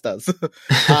everyone else does.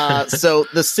 So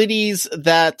the cities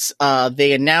that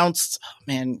they announced,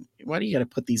 man, why do you got to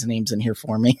put these names in here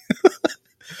for me?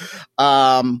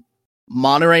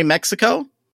 Monterrey, Mexico,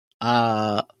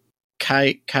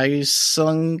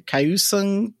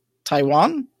 Kaohsiung,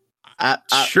 Taiwan,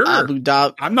 sure. Abu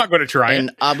Dhabi. I'm not going to try it.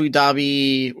 Abu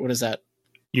Dhabi, what is that?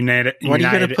 Why do you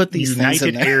got to put these things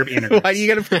in there? Arab Emirates. Why do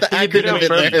you got to put the acronym in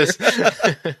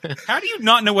there? How do you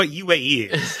not know what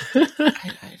UAE is?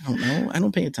 I don't know. I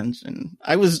don't pay attention.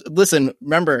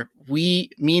 Remember, me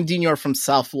and Dino are from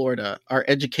South Florida. Our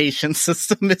education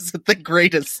system isn't the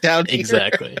greatest down here.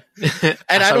 Exactly.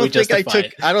 And I don't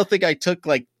think I took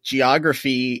like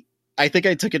geography. I think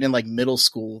I took it in like middle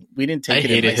school. We didn't take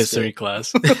it in high history school.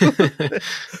 class.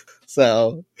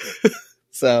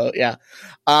 So yeah.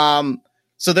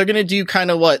 So they're going to do kind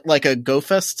of like a Go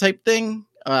Fest type thing,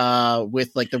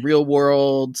 with like the real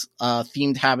world,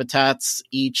 themed habitats,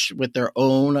 each with their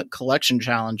own collection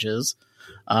challenges.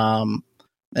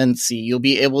 And see, you'll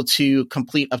be able to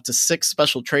complete up to 6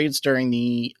 special trades during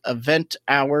the event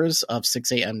hours of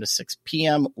 6 a.m. to 6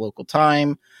 p.m. local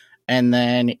time. And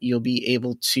then you'll be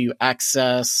able to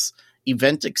access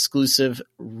event exclusive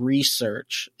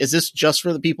research. Is this just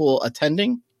for the people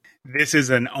attending? This is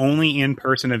an only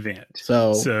in-person event.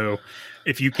 So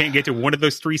if you can't get to one of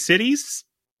those 3 cities,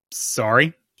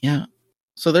 sorry. Yeah.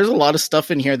 So there's a lot of stuff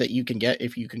in here that you can get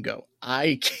if you can go.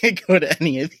 I can't go to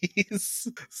any of these.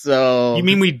 So you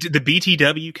mean the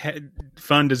BTW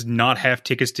fund does not have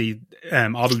tickets to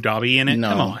Abu Dhabi in it? No,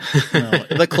 come on.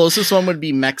 No. The closest one would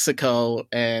be Mexico,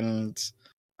 and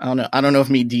I don't know. I don't know if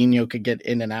Medino could get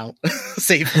in and out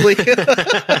safely.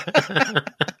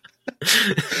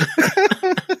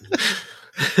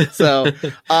 So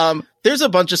there's a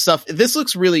bunch of stuff. This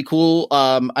looks really cool.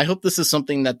 I hope this is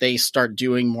something that they start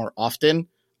doing more often,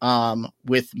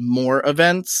 with more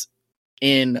events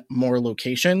in more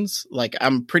locations. Like,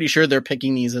 I'm pretty sure they're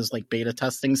picking these as like beta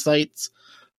testing sites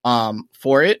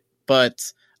for it,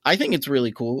 but I think it's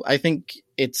really cool. I think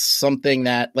it's something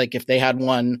that, like, if they had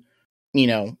one, you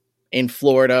know, in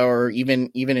Florida or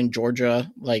even in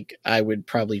Georgia, like, I would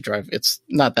probably drive. It's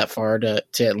not that far to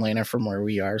Atlanta from where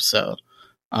we are. So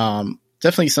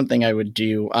definitely something I would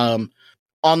do. On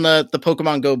the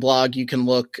Pokemon Go blog, you can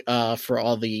look for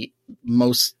all the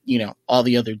all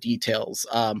the other details.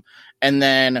 And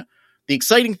then the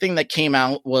exciting thing that came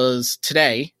out was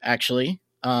today, actually,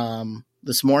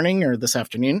 this morning or this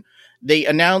afternoon, they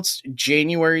announced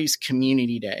January's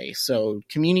Community Day. So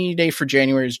Community Day for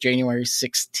January is January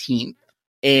 16th.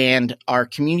 And our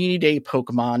Community Day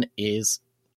Pokemon is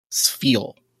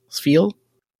Spheal. Spheal?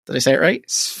 Did I say it right?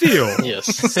 Spheal. Yes.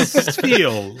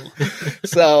 Spheal.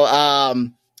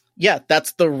 So, yeah,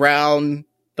 that's the round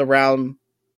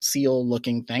seal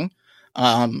looking thing.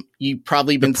 You've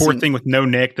probably been the poor thing with no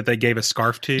neck that they gave a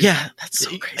scarf to. Yeah, that's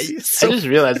so crazy. I just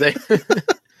realized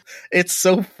that. It's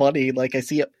so funny. Like, I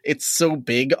see it. It's so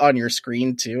big on your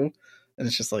screen too, and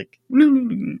it's just like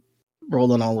rolling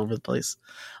all over the place.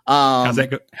 How's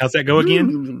that go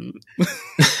again?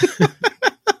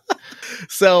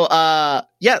 So,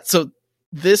 yeah. So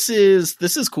this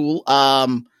is cool.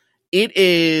 It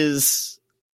is.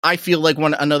 I feel like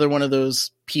another one of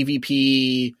those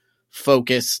PvP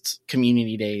focused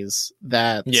community days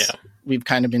that we've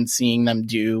kind of been seeing them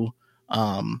do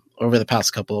over the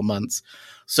past couple of months.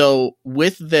 So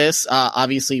with this,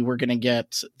 obviously we're going to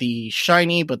get the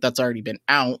shiny, but that's already been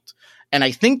out. And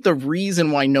I think the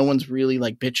reason why no one's really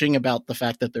like bitching about the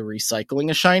fact that they're recycling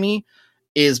a shiny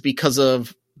is because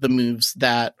of the moves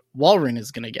that Walrein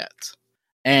is going to get.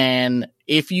 And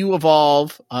if you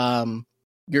evolve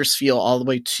your Spheal all the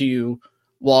way to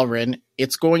Walrein,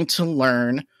 it's going to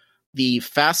learn the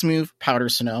fast move Powder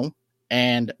Snow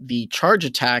and the charge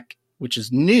attack, which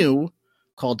is new,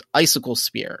 called Icicle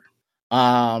Spear.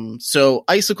 So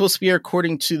Icicle Spear,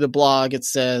 according to the blog, it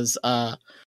says,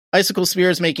 Icicle Spear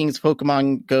is making its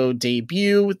Pokemon Go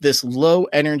debut. This low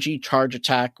energy charge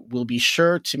attack will be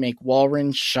sure to make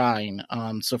Walrein shine.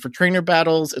 So for trainer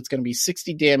battles, it's going to be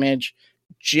 60 damage,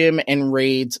 gym and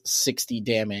raids 60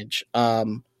 damage.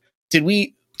 So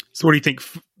what do you think?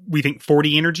 We think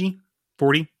 40 energy?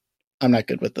 40? I'm not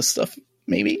good with this stuff.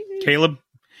 Maybe. Caleb,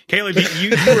 you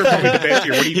were probably the best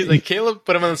here. What do you think? Like, Caleb,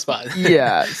 put him on the spot.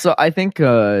 Yeah, so I think,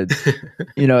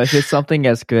 if it's something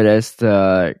as good as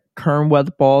the current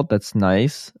Weather Ball, that's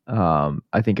nice.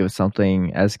 I think it was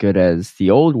something as good as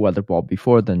the old Weather Ball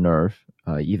before the nerf,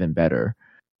 even better.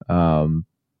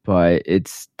 But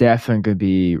it's definitely going to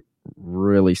be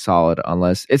really solid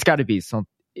unless it's got to be something,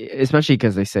 especially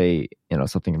because they say,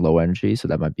 something low energy, so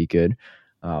that might be good.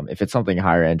 If it's something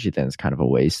higher energy, then it's kind of a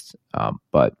waste.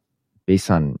 But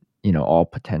based on, all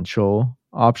potential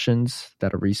options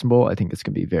that are reasonable, I think it's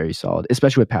going to be very solid,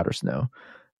 especially with Powder Snow.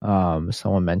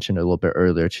 Someone mentioned a little bit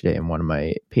earlier today in one of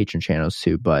my Patreon channels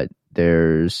too, but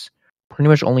there's pretty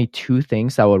much only 2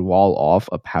 things that would wall off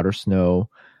a Powder Snow,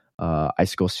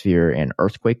 Icicle Sphere, and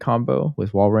Earthquake combo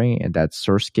with Walrein, and that's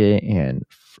Surskit and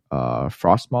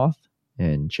Frostmoth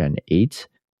in Gen 8.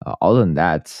 Other than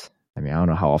that, I don't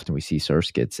know how often we see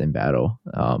Surskits in battle.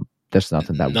 There's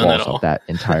nothing that walls off that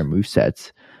entire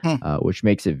moveset, which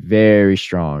makes it very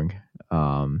strong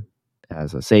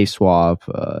as a safe swap,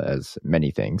 as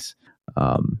many things.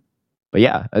 But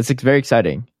yeah, it's very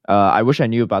exciting. I wish I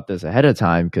knew about this ahead of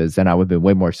time, because then I would have been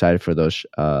way more excited for those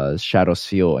Shadow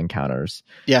Seal encounters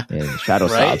and Shadow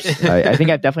Stops. I think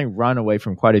I've definitely run away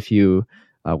from quite a few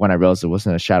when I realized it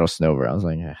wasn't a Shadow Snover. I was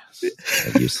like,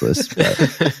 it's useless.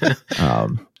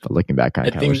 But looking back,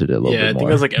 I kind of wish it did a little bit more. Yeah, I think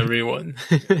it was like everyone.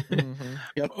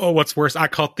 Yep. Oh, what's worse, I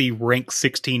caught the rank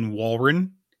 16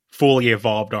 Walrein fully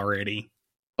evolved already.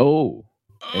 Oh.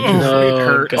 it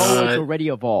hurts. Oh, it's already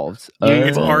evolved.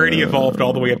 It's already evolved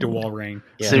all the way up to Walrein.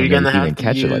 Yeah. So you're gonna have to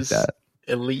catch use it like that.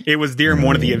 Elite. It was during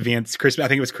one of the events. I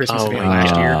think it was Christmas event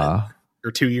last year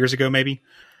or 2 years ago, maybe.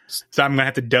 So I'm gonna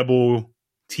have to double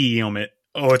TM it.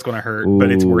 Oh, it's gonna hurt, but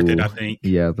it's worth it. I think.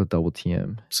 Yeah, the double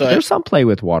TM. So there's some play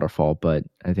with Waterfall, but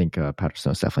I think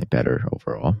Patterson is definitely better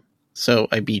overall. So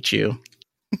I beat you.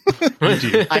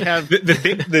 I have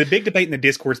the big debate in the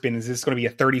Discord's been: is this going to be a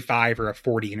 35 or a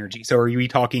 40 energy? So are we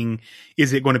talking?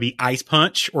 Is it going to be Ice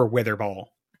Punch or Weather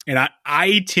Ball? And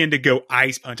I tend to go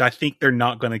Ice Punch. I think they're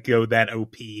not going to go that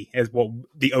OP as what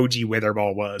the OG Weather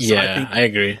Ball was. Yeah, so I think I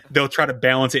agree. They'll try to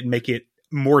balance it and make it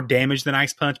more damage than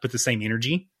Ice Punch, but the same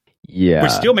energy. Yeah,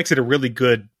 which still makes it a really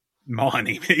good Mon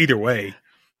either way.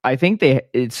 I think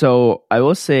so I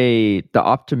will say the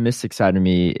optimistic side of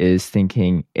me is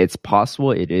thinking it's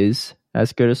possible it is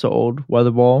as good as the old Weather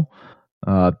Ball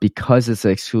because it's an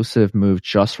exclusive move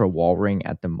just for Walrein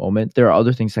at the moment. There are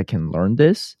other things that can learn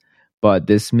this, but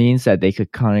this means that they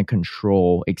could kind of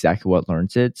control exactly what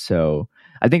learns it. So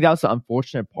I think that's the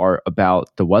unfortunate part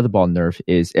about the Weather Ball nerf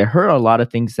is it hurt a lot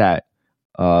of things that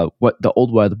what the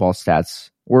old Weather Ball stats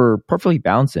were perfectly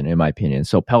balanced in my opinion.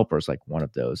 So Pelipper is like one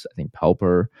of those. I think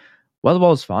Pelipper, Weather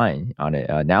Ball is fine on it.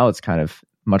 Now it's kind of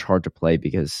much hard to play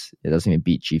because it doesn't even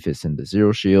beat G-Fist in the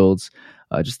zero shields.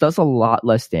 Just does a lot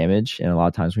less damage, and a lot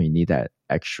of times when you need that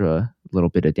extra little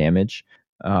bit of damage.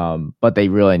 But they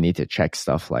really need to check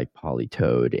stuff like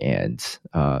Politoed and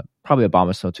probably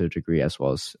Abomasnow to a degree, as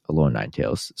well as Alolan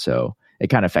Ninetales. So it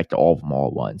kind of affected all of them all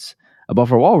at once. But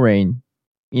for Walrein,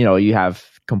 you have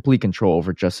complete control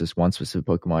over just this one specific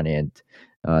Pokemon, and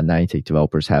Niantic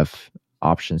developers have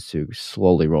options to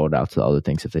slowly roll it out to the other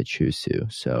things if they choose to.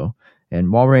 So, and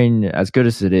Walrein, as good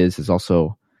as it is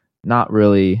also not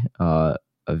really a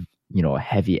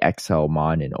heavy XL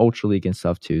Mon in Ultra League and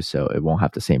stuff too. So it won't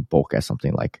have the same bulk as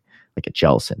something like a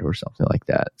Jellicent or something like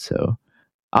that. So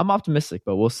I'm optimistic,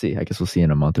 but we'll see. I guess we'll see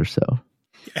in a month or so.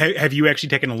 Have you actually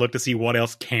taken a look to see what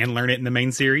else can learn it in the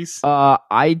main series?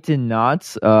 I did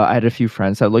not. I had a few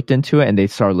friends that looked into it, and they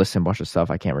started listing a bunch of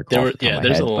stuff. I can't recall.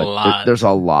 There's a lot. There's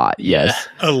a lot. Yes.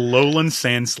 Alolan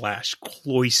Sandslash,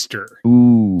 Cloyster.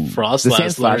 Ooh,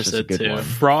 Frostlash learns it too. One.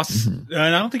 Frost. I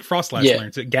don't think Frostlash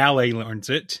learns it. Galley learns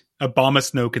it.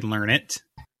 Abomasnow can learn it.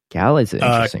 Galley's an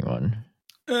interesting one.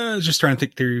 Just trying to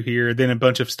think through here. Then a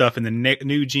bunch of stuff in the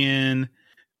new gen.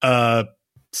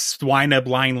 Swinub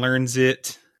learns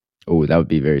it. Oh, that would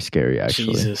be very scary,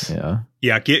 actually. Jesus.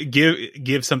 Yeah.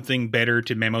 Give something better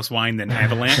to Mamoswine than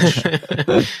Avalanche.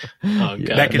 Oh, God,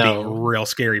 that could be real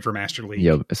scary for Master League.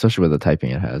 Yeah, especially with the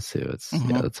typing it has too. It's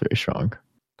that's very strong.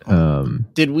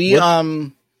 Did we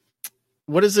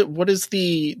what is it? What is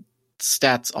the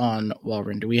stats on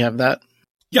Walrein? Do we have that?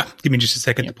 Yeah, give me just a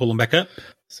second to pull them back up.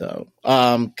 So,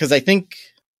 because I think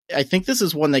this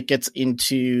is one that gets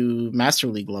into Master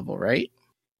League level, right?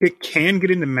 It can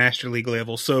get into Master League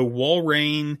level. So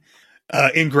Walrein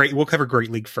we'll cover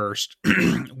Great League first.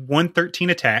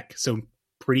 113 attack, so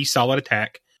pretty solid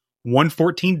attack.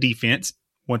 114 defense,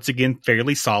 once again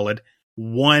fairly solid.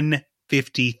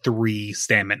 153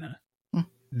 stamina.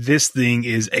 This thing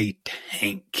is a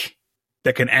tank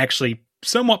that can actually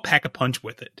somewhat pack a punch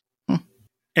with it.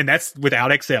 And that's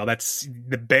without XL. That's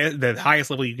the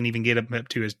highest level you can even get up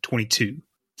to is 22.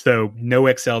 So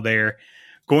no XL there.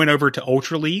 Going over to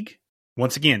Ultra League,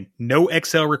 once again, no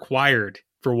XL required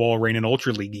for Walrein and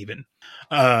Ultra League even.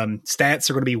 Stats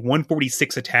are going to be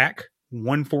 146 attack,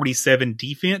 147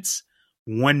 defense,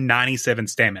 197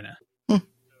 stamina.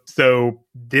 So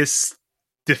this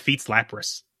defeats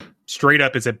Lapras. Straight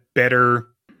up is a better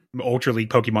Ultra League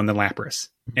Pokemon than Lapras.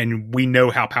 And we know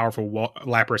how powerful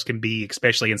Lapras can be,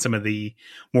 especially in some of the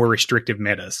more restrictive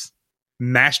metas.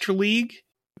 Master League,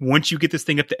 once you get this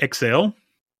thing up to XL,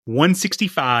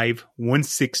 165,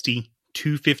 160,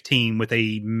 215 with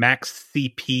a max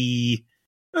CP.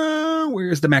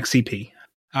 Where's the max CP?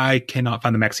 I cannot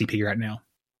find the max CP right now.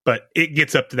 But it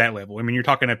gets up to that level. I mean, you're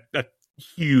talking a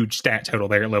huge stat total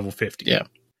there at level 50. Yeah.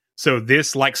 So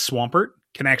this, like Swampert,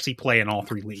 can actually play in all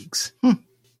three leagues.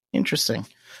 Interesting.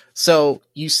 So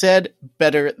you said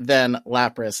better than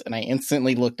Lapras, and I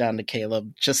instantly looked down to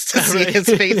Caleb just to see his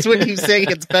face when you say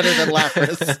it's better than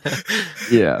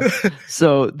Lapras. Yeah.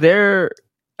 So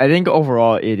I think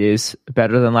overall it is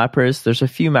better than Lapras. There's a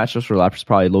few matchups where Lapras is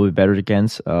probably a little bit better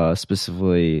against,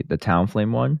 specifically the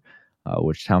Talonflame one,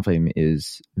 which Talonflame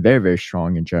is very, very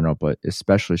strong in general, but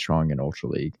especially strong in Ultra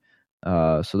League.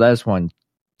 So that is one.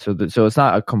 So it's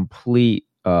not a complete.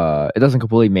 It doesn't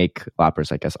completely make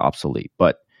Lapras, I guess, obsolete,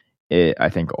 but I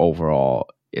think overall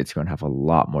it's going to have a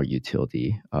lot more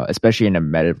utility, especially in a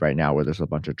meta right now where there's a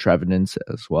bunch of Trevenants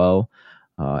as well.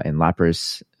 and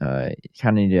Lapras kind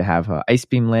of need to have Ice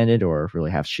Beam landed or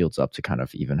really have shields up to kind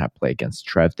of even have play against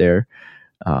Trev there.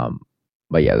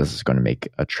 But yeah, this is going to make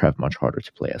a Trev much harder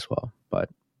to play as well. But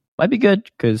might be good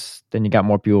because then you got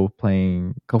more people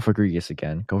playing Cofagrigus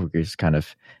again. Cofagrigus kind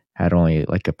of had only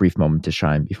like a brief moment to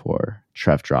shine before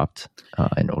Trev dropped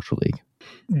in Ultra League.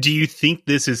 Do you think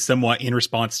this is somewhat in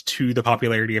response to the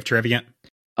popularity of Trevenant?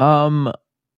 I'm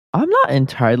not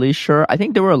entirely sure. I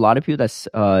think there were a lot of people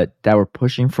that were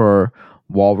pushing for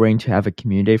Walrein to have a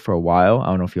community day for a while. I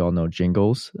don't know if you all know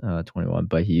Jingles 21,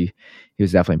 but he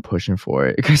was definitely pushing for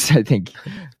it because I think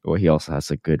he also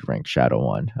has a good ranked Shadow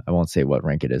one. I won't say what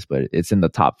rank it is, but it's in the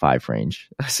top 5 range,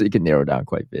 so you can narrow down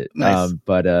quite a bit. Nice.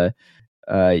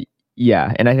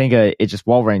 Yeah, and I think it just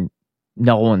Walrein.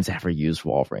 No one's ever used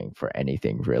Walrein for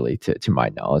anything really, to my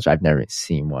knowledge. I've never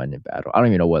seen one in battle. I don't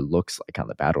even know what it looks like on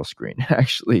the battle screen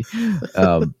actually.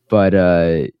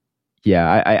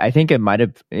 Yeah, I think it might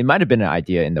have been an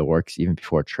idea in the works even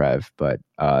before Trev, but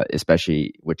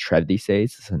especially with Trev these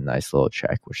days, it's a nice little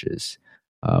check, which is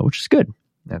good.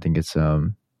 I think it's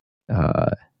a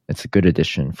good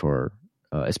addition for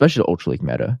especially the Ultra League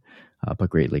meta, but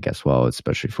Great League as well,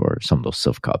 especially for some of those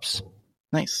Sylph Cups.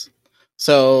 Nice.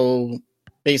 So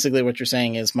basically, what you're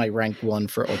saying is my rank 1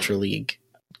 for Ultra League.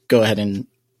 Go ahead and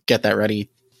get that ready.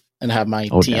 And have my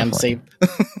TM saved.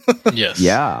 Yes.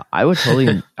 Yeah, I would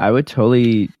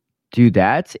totally do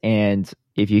that. And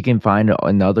if you can find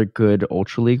another good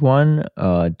Ultra League one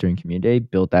during Community Day,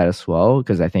 build that as well.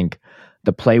 Because I think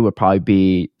the play would probably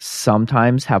be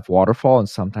sometimes have Waterfall and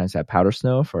sometimes have Powder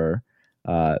Snow for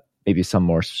maybe some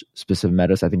more specific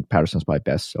metas. I think Powder Snow is probably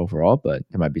best overall, but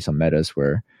there might be some metas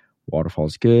where Waterfall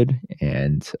is good,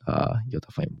 and you'll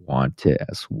definitely want it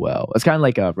as well. It's kind of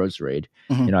like a Roserade.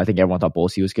 Mm-hmm. I think everyone thought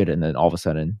Bolsey was good, and then all of a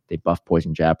sudden they buffed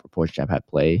Poison Jab, or Poison Jab had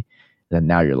play. And then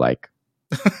now you're like,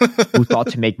 who thought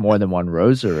to make more than one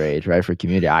Roserade, right? For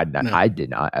community, I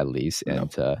did not, at least,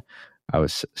 and I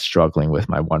was struggling with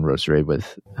my one Roserade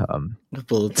with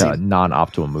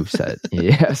non-optimal moveset.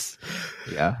 Yes,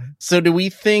 yeah. So do we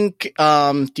think?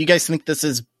 Do you guys think this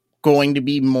is going to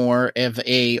be more of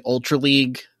a Ultra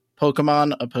League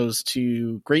Pokemon opposed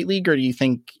to Great League, or do you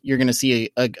think you're going to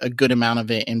see a good amount of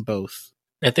it in both?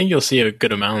 I think you'll see a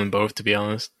good amount in both, to be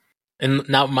honest. And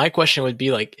now my question would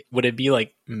be like, would it be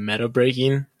like meta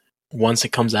breaking once it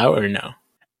comes out, or no?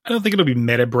 I don't think it'll be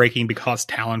meta breaking because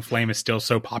Talonflame is still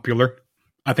so popular.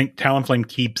 I think Talonflame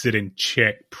keeps it in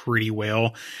check pretty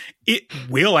well. It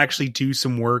will actually do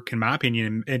some work, in my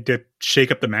opinion, and to shake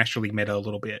up the Master League meta a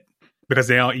little bit, because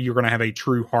now you're going to have a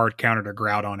true hard counter to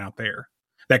Groudon out there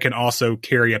that can also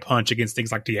carry a punch against things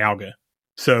like Dialga.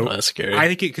 So that's scary. I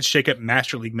think it could shake up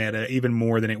Master League meta even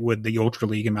more than it would the Ultra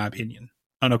League, in my opinion.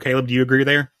 I don't know, Caleb, do you agree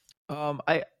there?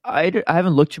 I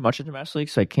haven't looked too much into Master League,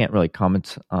 so I can't really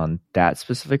comment on that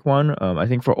specific one. I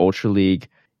think for Ultra League,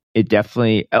 it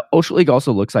definitely... Ultra League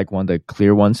also looks like one of the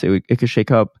clear ones it could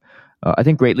shake up. I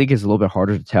think Great League is a little bit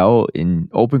harder to tell. In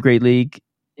Open Great League,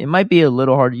 it might be a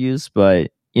little hard to use,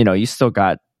 but you still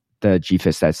got the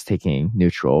G-Fist that's taking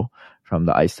neutral from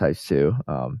the ice types too.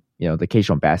 The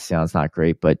occasional Bastion is not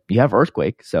great, but you have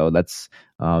Earthquake, so that's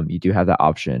you do have that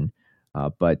option.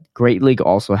 But Great League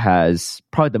also has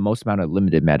probably the most amount of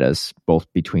limited metas,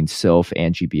 both between Sylph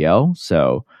and GBL.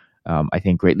 So I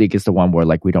think Great League is the one where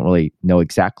we don't really know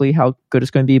exactly how good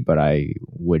it's going to be, but I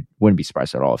wouldn't be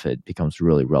surprised at all if it becomes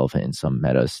really relevant in some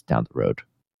metas down the road.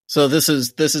 So this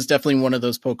is definitely one of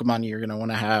those Pokemon you're going to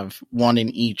want to have one in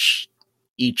each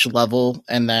level,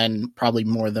 and then probably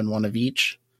more than one of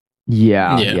each.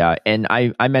 Yeah. And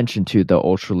I mentioned too the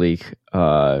Ultra League.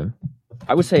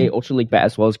 I would say Ultra League, but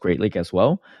as well as Great League as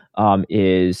well.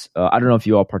 Is I don't know if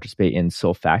you all participate in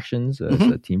Sylph Factions as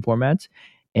a team format,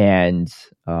 and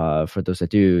for those that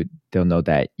do, they'll know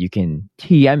that you can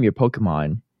TM your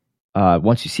Pokemon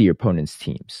once you see your opponent's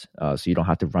teams. So you don't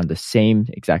have to run the same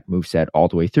exact moveset all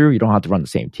the way through. You don't have to run the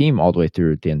same team all the way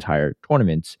through the entire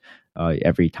tournament.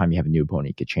 Every time you have a new opponent,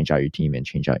 you could change out your team and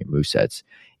change out your movesets.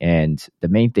 And the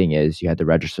main thing is you had to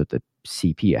register the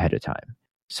CP ahead of time.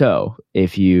 So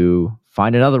if you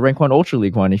find another rank 1 Ultra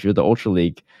League one, if you're the Ultra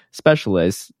League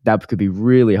specialist, that could be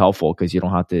really helpful because you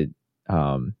don't have to...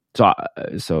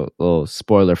 So a little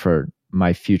spoiler for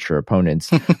my future opponents.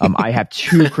 I have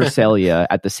 2 Cresselia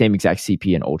at the same exact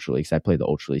CP in Ultra League, because I play the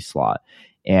Ultra League slot.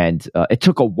 And it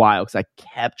took a while because I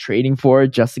kept trading for it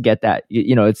just to get that.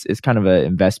 It's kind of an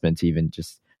investment to even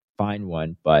just find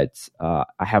one. But I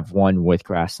have one with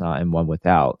Grass Knot and one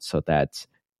without, so that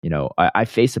I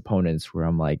face opponents where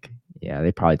I'm like, yeah,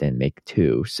 they probably didn't make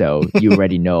 2. So you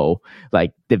already know,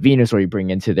 like, the Venusaur you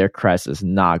bring into their crest is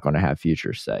not going to have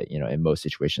future sight, in most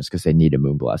situations, because they need a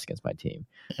Moonblast against my team.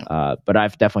 Yeah. But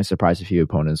I've definitely surprised a few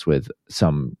opponents with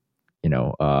some,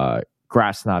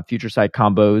 Grass Knot future sight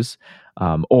combos,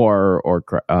 or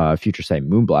future sight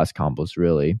Moonblast combos,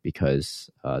 really,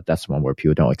 because that's one where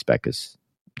people don't expect, because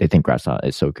they think Grass Knot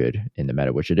is so good in the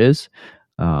meta, which it is.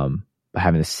 But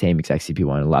having the same exact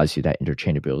CP1 allows you that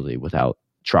interchangeability without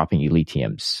dropping elite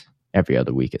TMs every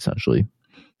other week, essentially.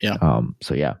 Yeah.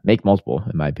 So yeah, make multiple,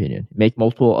 in my opinion. Make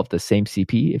multiple of the same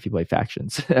CP if you play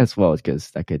factions as well, because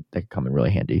that could come in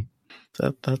really handy.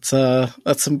 That's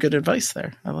some good advice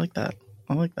there. I like that.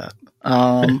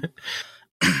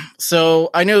 So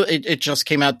I know it just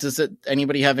came out. Does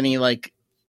anybody have any, like,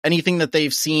 anything that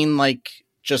they've seen, like,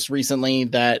 just recently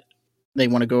that they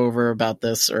want to go over about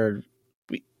this, or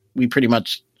we pretty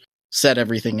much said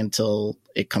everything until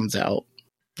it comes out?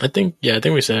 I think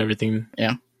we said everything.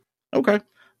 Yeah. Okay.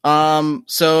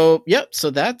 So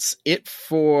that's it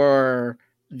for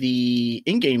the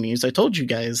in-game news. I told you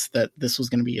guys that this was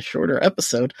going to be a shorter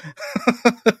episode.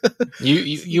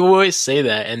 you always say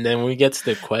that, and then when we get to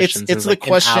the questions, it's the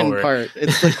question part.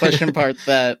 It's the question part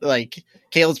that, like,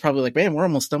 Caleb's probably like, man, we're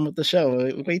almost done with the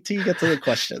show. Wait till you get to the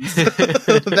questions.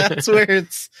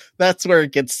 That's where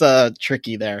it gets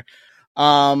tricky there.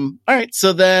 All right,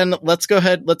 so then let's go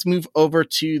ahead. Let's move over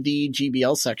to the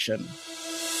GBL section.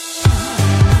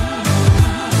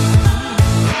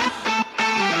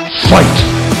 Fight!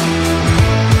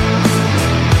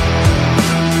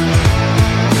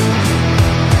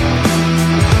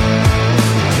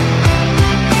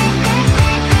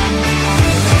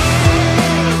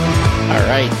 All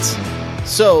right.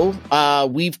 So,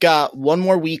 we've got one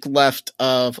more week left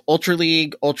of Ultra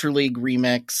League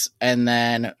Remix, and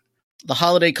then the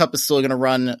Holiday Cup is still going to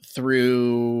run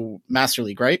through Master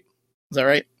League, right? Is that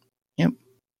right? Yep.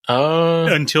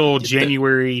 Until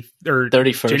January or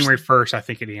 31st. January 1st, I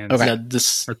think it ends. Okay. Or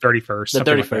 31st. The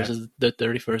 31st like is the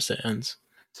 31st it ends.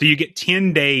 So you get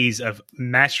 10 days of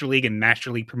Master League and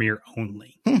Master League Premier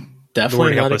only. Definitely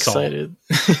Lord not help us all. excited.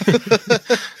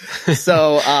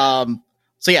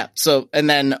 So and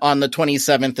then on the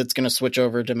 27th, it's going to switch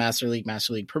over to Master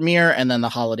League Premier, and then the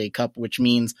Holiday Cup, which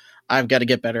means I've got to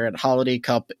get better at Holiday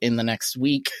Cup in the next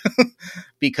week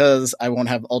because I won't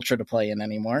have Ultra to play in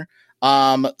anymore.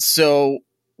 So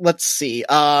let's see.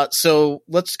 So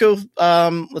let's go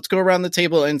around the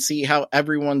table and see how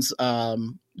everyone's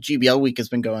GBL week has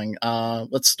been going.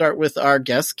 Let's start with our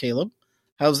guest, Caleb.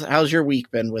 How's your week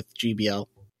been with GBL?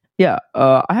 Yeah,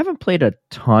 I haven't played a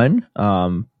ton,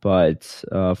 but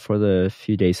for the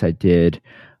few days I did,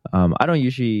 I don't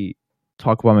usually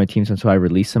talk about my teams until I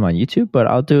release them on YouTube, but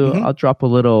I'll drop a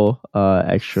little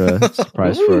extra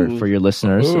surprise for your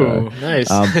listeners. Ooh, nice.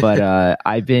 But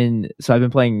I've been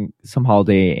playing some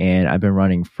Holiday, and I've been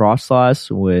running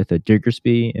Frostlass with a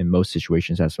Diggersby in most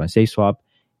situations. That's my safe swap,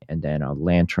 and then a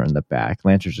Lantern in the back.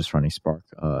 Lantern's just running Spark,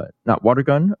 not Water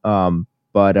Gun.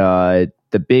 But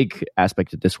the big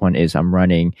aspect of this one is I'm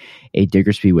running a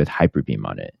Diggersby with Hyper Beam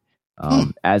on it.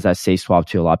 As I say swap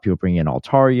to, a lot of people bring in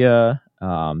Altaria,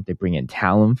 they bring in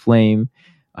Talonflame,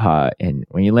 and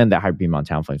when you land that Hyper Beam on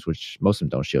Talonflames, which most of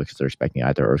them don't shield because they're expecting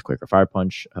either Earthquake or Fire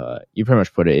Punch, you pretty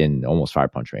much put it in almost Fire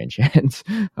Punch range, and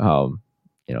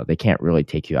they can't really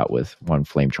take you out with one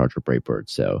Flame Charge or Brave Bird,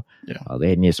 so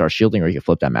they need to start shielding, or you can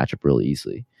flip that matchup really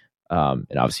easily. And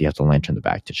obviously you have to Lantern the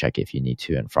back to check if you need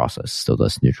to, and Frostlass still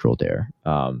does neutral there.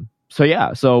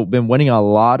 So been winning a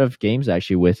lot of games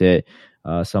actually with it.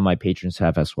 Some of my patrons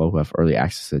have as well, who have early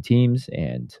access to the teams,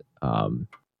 and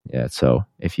so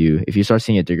if you start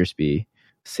seeing a Diggersby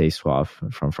safe swap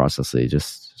from Frostlass,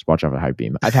 just watch out for Hyper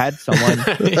Beam. I've had someone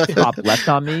top left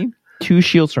on me, 2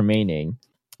 shields remaining,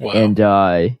 Wow.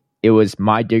 and it was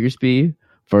my Diggersby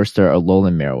versus their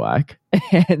Alolan Marowak,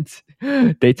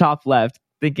 and they top left,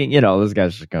 thinking, this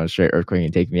guy's just going straight Earthquake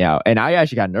and take me out. And I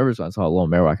actually got nervous when I saw Alolan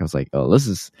Marowak. I was like, oh,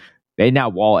 they now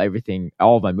wall everything,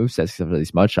 all of my movesets except for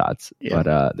these mud shots. Yeah.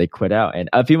 But they quit out. And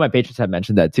a few of my patrons have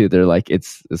mentioned that too. They're like,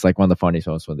 it's like one of the funniest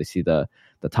moments when they see the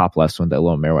top left when the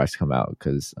Alolan Marowaks come out.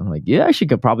 Because I'm like, you actually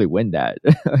could probably win that,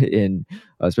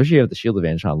 especially if you have the shield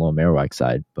advantage on Alolan Marowak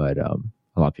side. But a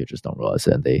lot of people just don't realize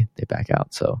it, and they back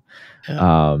out. So,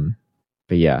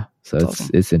 but yeah, so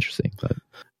it's interesting. But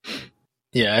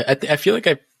yeah, I feel like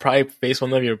I probably faced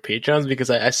one of your patrons because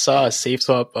I saw a safe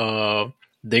swap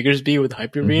Diggersby with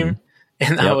Hyper Beam,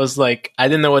 and I was like, I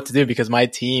didn't know what to do because my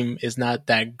team is not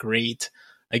that great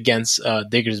against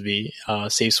Diggersby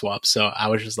safe swap, so I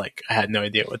was just like, I had no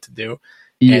idea what to do.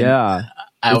 Yeah,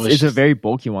 was it's a very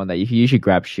bulky one that you can usually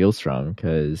grab shields from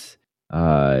because,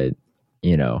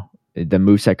 you know, the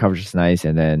moveset coverage is nice,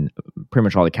 and then pretty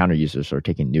much all the counter users are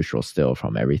taking neutral still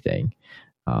from everything,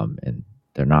 and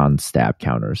they're non-stab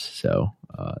counters, so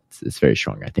it's very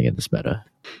strong, I think, in this meta.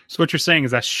 So what you're saying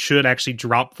is I should actually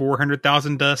drop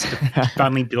 400,000 dust to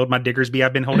finally build my Diggersby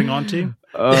I've been holding on to?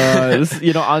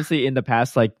 You know, honestly, in the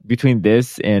past, like between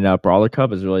this and Brawler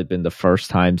Cup has really been the first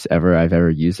times I've ever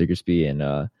used Diggersby in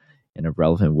a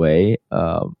relevant way.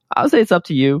 I would say it's up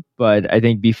to you, but I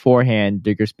think beforehand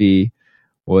Diggersby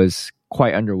was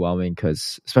quite underwhelming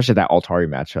because especially that Altari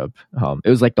matchup, it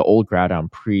was like the old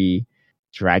Groudon pre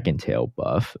Dragon Tail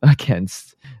buff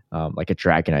against like a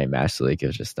Dragonite Master League.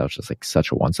 That was just like such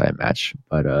a one-sided match.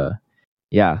 But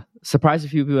yeah, surprised a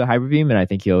few people with Hyper Beam, and I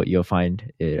think you'll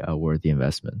find it a worthy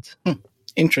investment.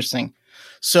 Interesting.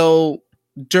 So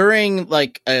during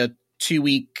like a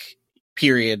 2-week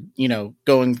period, you know,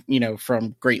 going, you know,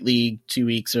 from Great League 2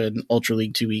 weeks and Ultra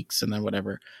League 2 weeks and then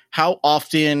whatever, how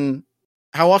often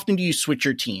do you switch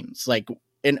your teams? Like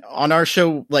on our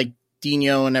show, like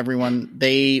Dino and everyone,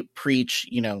 they preach,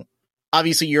 you know,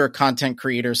 obviously you're a content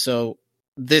creator, so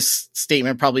this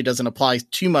statement probably doesn't apply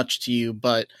too much to you,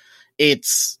 but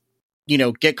it's, you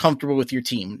know, get comfortable with your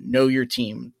team, know your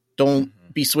team, don't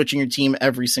be switching your team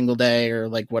every single day or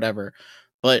like whatever.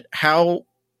 But how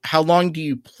long do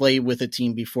you play with a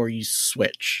team before you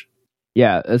switch?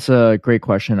 Yeah, that's a great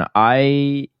question.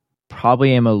 I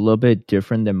probably am a little bit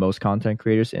different than most content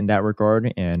creators in that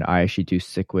regard, and I actually do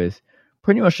stick with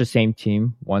pretty much the same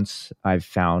team once I've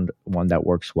found one that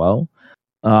works well.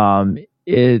 The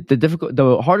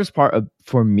hardest part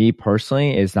for me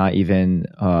personally is not even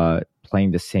playing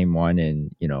the same one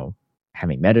and, you know,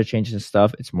 having meta changes and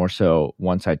stuff. It's more so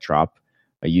once I drop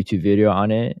a YouTube video on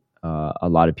it, a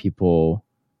lot of people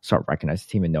start recognizing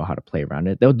the team and know how to play around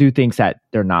it. They'll do things that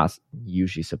they're not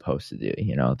usually supposed to do.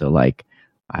 You know, they'll like,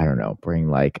 I don't know, bring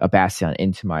like a Bastion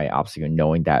into my obstacle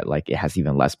knowing that like it has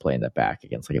even less play in the back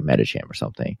against like a Metacham or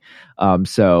something.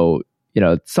 So, you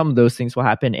know, some of those things will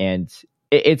happen, and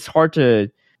it's hard to,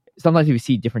 sometimes you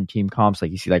see different team comps,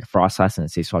 like you see like Frost Assassin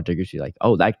and Say Swap Diggers, you're like,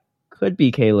 oh, that could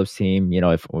be Caleb's team, you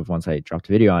know, if once I dropped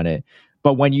a video on it.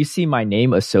 But when you see my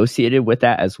name associated with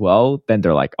that as well, then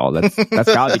they're like, oh, that's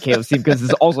gotta be Caleb's team, because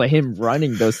it's also him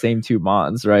running those same two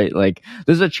mons, right? Like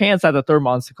there's a chance that the third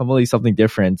mon's completely something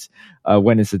different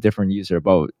when it's a different user.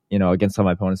 But, you know, against some of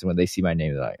my opponents, when they see my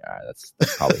name, they're like, all right,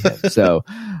 that's probably him. So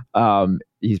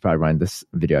he's probably running this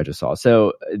video I just saw.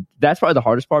 So that's probably the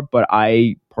hardest part, but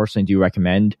I personally do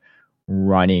recommend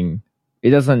running. It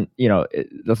doesn't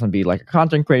be like a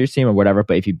content creator team or whatever,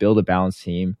 but if you build a balanced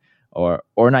team, or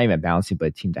not even balancing, but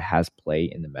a team that has play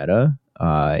in the meta.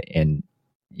 And,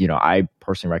 you know, I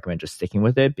personally recommend just sticking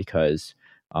with it, because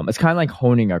it's kind of like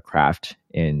honing a craft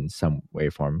in some way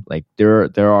or form. Like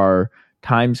there are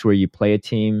times where you play a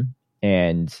team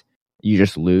and you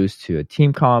just lose to a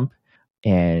team comp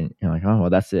and you're like, oh, well,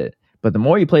 that's it. But the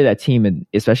more you play that team, and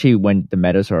especially when the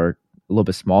metas are a little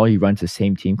bit smaller, you run to the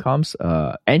same team comps.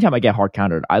 Anytime I get hard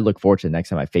countered, I look forward to the next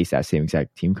time I face that same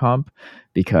exact team comp,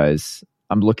 because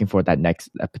I'm looking for that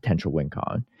potential win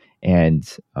con. And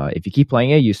if you keep playing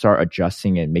it, you start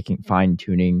adjusting and fine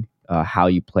tuning how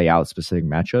you play out specific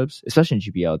matchups. Especially in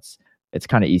GBL, it's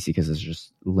kind of easy because it's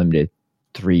just limited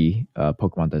 3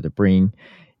 Pokemon that they're bringing,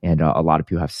 and a lot of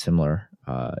people have similar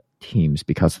teams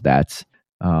because of that.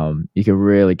 You can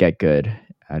really get good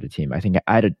at a team. I think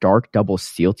I had a Dark Double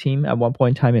Steel team at one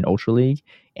point in time in Ultra League,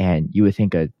 and you would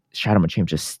think a Shadow Machamp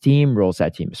just steamrolls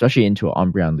that team, especially into an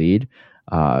Umbreon lead.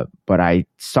 But I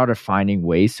started finding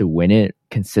ways to win it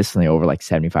consistently over like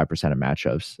 75% of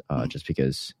matchups, just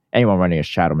because anyone running a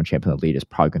Shadow Machamp in the lead is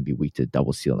probably going to be weak to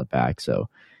Double Steel in the back. So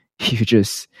you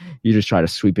just try to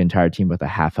sweep the entire team with a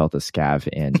half health of Scav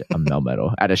and a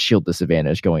Melmetal at a shield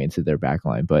disadvantage going into their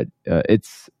backline. But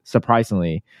it's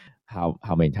surprisingly how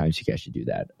many times you can actually do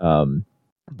that.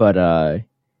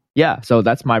 Yeah, so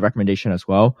that's my recommendation as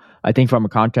well. I think from a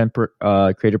content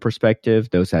creator perspective,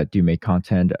 those that do make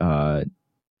content,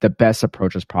 the best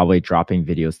approach is probably dropping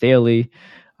videos daily,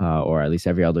 or at least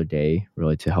every other day,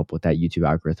 really to help with that YouTube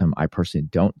algorithm. I personally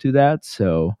don't do that,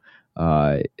 so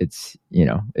it's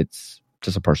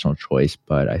just a personal choice.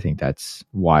 But I think that's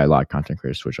why a lot of content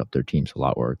creators switch up their teams a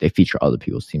lot, or they feature other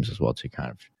people's teams as well to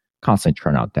kind of constantly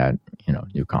churn out that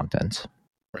new content.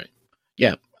 Right.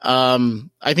 Yeah.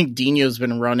 I think Dino's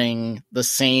been running the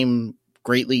same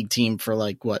Great League team for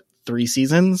like what, 3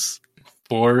 seasons?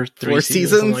 4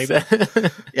 seasons, something like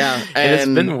that. Yeah, and it's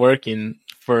been working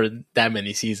for that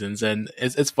many seasons, and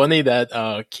it's funny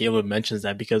that Caleb mentions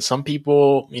that, because some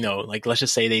people, like let's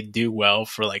just say they do well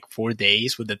for like 4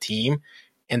 days with the team,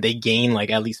 and they gain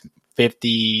like at least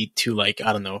 50 to like,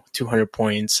 I don't know, 200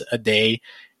 points a day.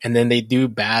 And then they do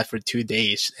bad for 2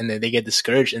 days, and then they get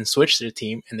discouraged and switch their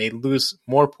team, and they lose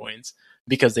more points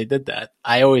because they did that.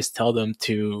 I always tell them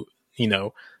to,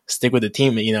 stick with the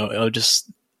team.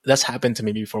 That's happened to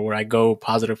me before, where I go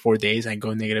positive 4 days, I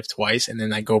go negative twice, and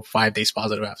then I go 5 days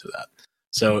positive after that.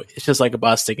 So it's just like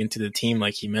about sticking to the team,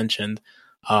 like he mentioned.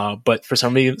 But for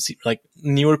some reason, like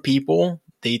newer people,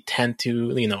 they tend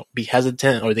to, be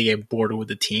hesitant, or they get bored with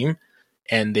the team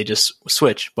and they just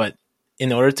switch. But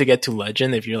in order to get to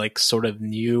legend, if you're like sort of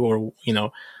new or,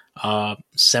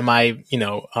 semi,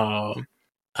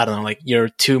 I don't know, like you're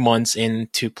 2 months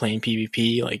into playing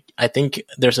PvP, like I think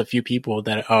there's a few people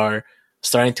that are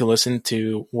starting to listen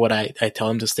to what I tell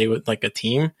them to stay with like a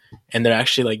team, and they're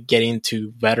actually like getting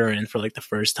to veteran for like the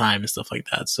first time and stuff like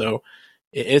that. So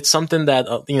it's something that,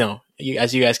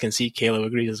 as you guys can see, Caleb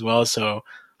agrees as well. So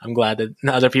I'm glad that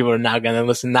other people are now going to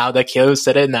listen. Now that Caleb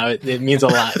said it, now it means a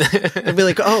lot. They'll be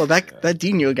like, oh, that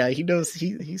Dino guy, he knows,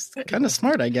 he's kind of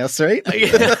smart, I guess, right?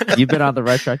 You've been on the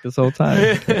right track this whole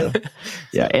time.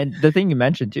 Yeah, and the thing you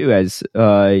mentioned too, as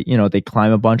they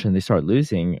climb a bunch and they start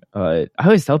losing. I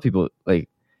always tell people, like,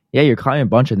 yeah, you're climbing a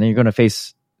bunch, and then you're going to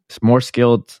face more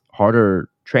skilled, harder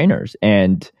trainers,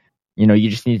 and you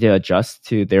just need to adjust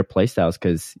to their playstyles,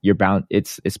 because you're bound.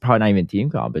 It's probably not even team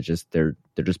comp, but just they're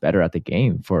just better at the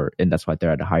game and that's why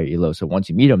they're at a higher elo. So once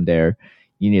you meet them there,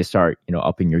 you need to start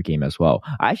upping your game as well.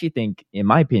 I actually think, in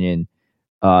my opinion,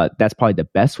 that's probably the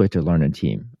best way to learn a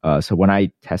team. So when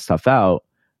I test stuff out,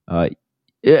 I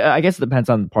guess it depends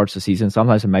on parts of the season.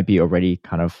 Sometimes it might be already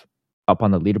kind of up on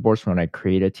the leaderboards when I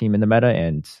create a team in the meta,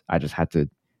 and I just had to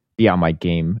be on my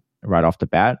game right off the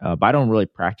bat. But I don't really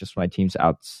practice my teams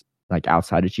outside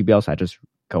of GBL, so I just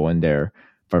go in there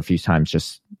for a few times,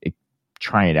 just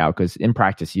trying it out, because in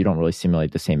practice you don't really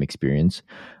simulate the same experience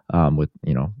with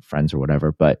friends or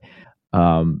whatever. But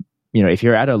if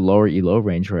you're at a lower elo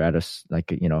range, or at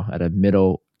a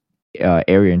middle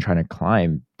area and trying to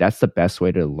climb, that's the best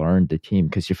way to learn the team,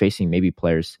 because you're facing maybe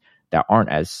players that aren't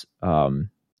as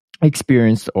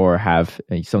experienced or have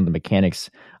some of the mechanics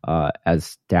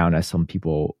as down as some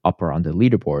people upper on the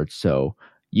leaderboard. So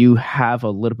you have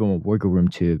a little bit more wiggle room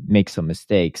to make some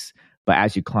mistakes. But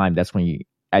as you climb, that's when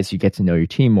as you get to know your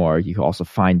team more, you can also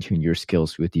fine tune your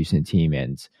skills with using the team.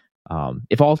 And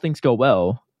if all things go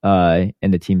well, and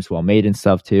the team's well made and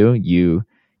stuff too, you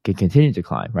can continue to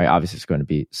climb, right? Obviously it's going to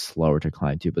be slower to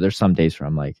climb too, but there's some days where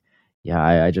I'm like, yeah,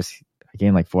 I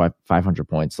gained like 500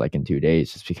 points like in 2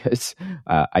 days, just because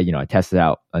I tested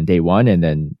out on day one, and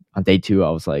then on day two I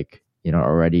was like,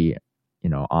 already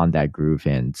on that groove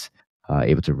and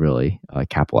able to really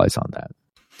capitalize on that.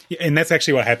 Yeah, and that's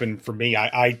actually what happened for me.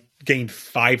 I gained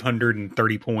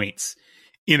 530 points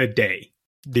in a day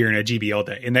during a GBL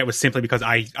day, and that was simply because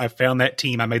I found that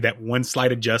team. I made that one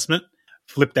slight adjustment,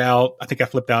 flipped out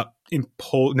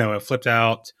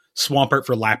Swampert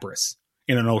for Lapras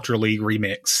in an Ultra League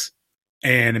remix,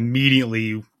 and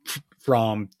immediately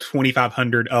from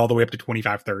 2,500 all the way up to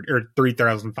 2,530 or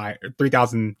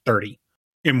 3,030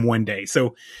 in one day.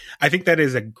 So I think that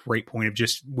is a great point of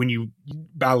just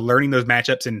by learning those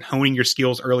matchups and honing your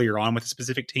skills earlier on with a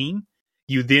specific team,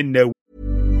 you then know.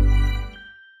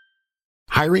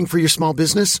 Hiring for your small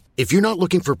business? If you're not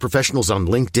looking for professionals on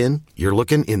LinkedIn, you're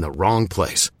looking in the wrong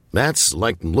place. That's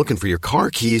like looking for your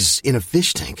car keys in a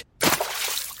fish tank.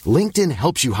 LinkedIn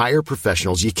helps you hire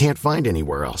professionals you can't find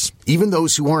anywhere else, even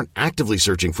those who aren't actively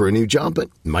searching for a new job but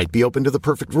might be open to the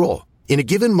perfect role. In a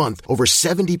given month, over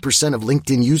 70% of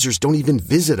LinkedIn users don't even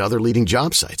visit other leading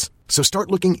job sites. So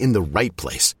start looking in the right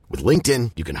place. With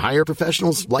LinkedIn, you can hire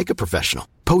professionals like a professional.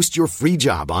 Post your free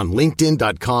job on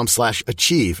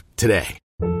linkedin.com/achieve today.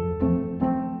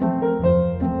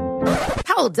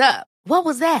 Hold up. What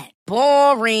was that?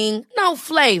 Boring. No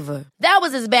flavor. That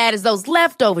was as bad as those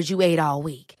leftovers you ate all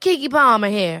week. Keke Palmer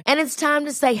here. And it's time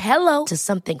to say hello to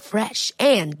something fresh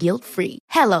and guilt-free.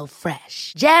 Hello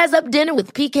Fresh. Jazz up dinner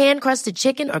with pecan-crusted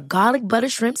chicken or garlic butter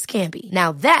shrimp scampi.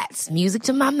 Now that's music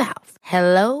to my mouth.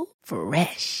 Hello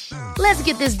Fresh. Let's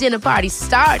get this dinner party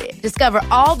started. Discover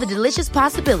all the delicious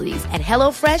possibilities at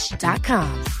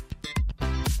HelloFresh.com.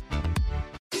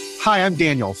 Hi, I'm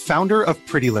Daniel, founder of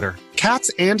Pretty Litter.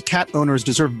 Cats and cat owners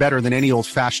deserve better than any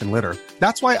old-fashioned litter.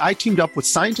 That's why I teamed up with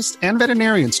scientists and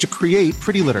veterinarians to create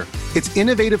Pretty Litter. Its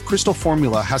innovative crystal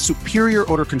formula has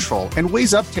superior odor control and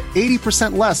weighs up to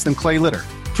 80% less than clay litter.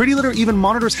 Pretty Litter even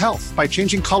monitors health by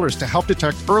changing colors to help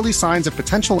detect early signs of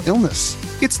potential illness.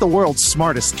 It's the world's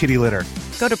smartest kitty litter.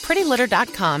 Go to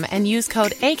prettylitter.com and use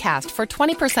code ACAST for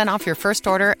 20% off your first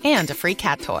order and a free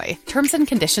cat toy. Terms and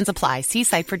conditions apply. See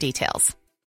site for details.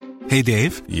 Hey,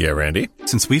 Dave. Yeah, Randy.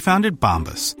 Since we founded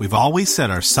Bombas, we've always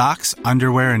said our socks,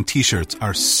 underwear, and T-shirts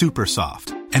are super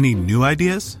soft. Any new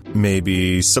ideas?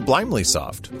 Maybe sublimely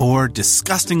soft. Or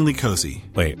disgustingly cozy.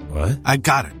 Wait, what? I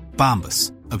got it.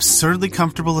 Bombas. Absurdly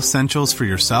comfortable essentials for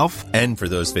yourself and for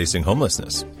those facing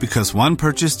homelessness. Because one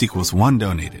purchased equals one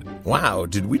donated. Wow,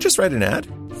 did we just write an ad?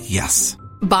 Yes.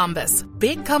 Bombas.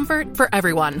 Big comfort for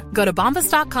everyone. Go to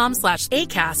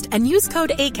bombas.com/ACAST and use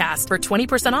code ACAST for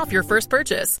 20% off your first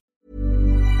purchase.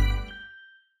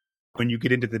 When you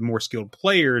get into the more skilled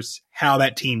players, how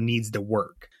that team needs to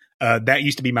work. That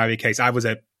used to be my big case. I was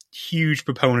a huge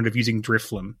proponent of using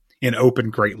Drifloon in Open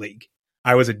Great League.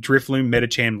 I was a Drifloon,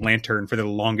 Metacham, Lantern for the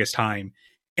longest time.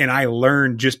 And I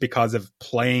learned just because of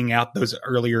playing out those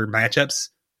earlier matchups,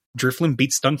 Drifloon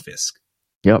beats Stunfisk.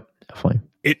 Yep, definitely.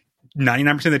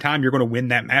 99% of the time, you're going to win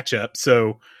that matchup.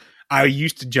 So I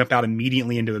used to jump out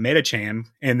immediately into a Metacham,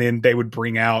 and then they would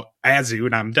bring out Azu,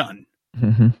 and I'm done.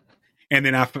 Mm-hmm. And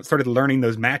then I started learning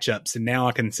those matchups, and now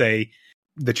I can say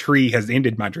the tree has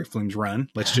ended my Drifloon's run.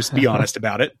 Let's just be honest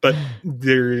about it. But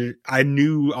I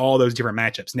knew all those different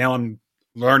matchups. Now I'm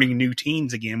learning new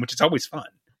teams again, which is always fun.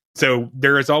 So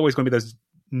there is always going to be those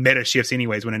meta shifts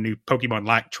anyways when a new Pokemon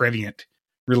like Trevenant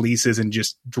releases and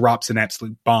just drops an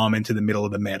absolute bomb into the middle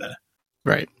of the meta.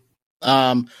 Right.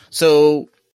 So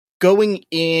going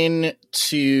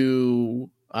into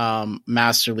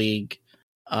Master League,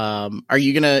 Caleb, are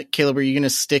you gonna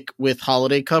stick with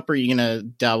Holiday Cup, or are you gonna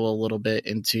dabble a little bit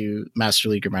into Master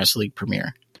League or Master League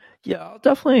Premier? Yeah, I'll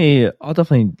definitely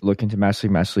look into Master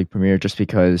League Premier, just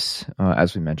because,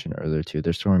 as we mentioned earlier too,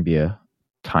 there's going to be a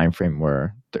time frame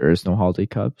where there is no Holiday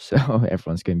Cup, so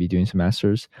everyone's going to be doing some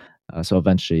Masters. So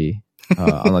eventually,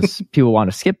 unless people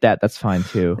want to skip that, that's fine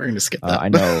too. We're going to skip that. I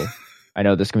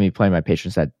know there's going to be plenty of my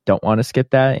patrons that don't want to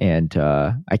skip that, and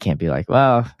I can't be like,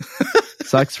 well,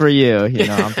 sucks for you. You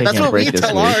know, I'm taking a break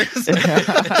this week.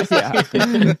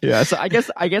 Yeah. So I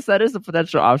guess that is a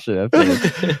potential option.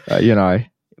 If,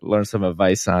 I learn some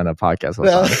advice on a podcast.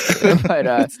 But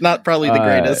it's not probably the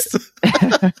greatest.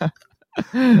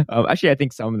 Actually, I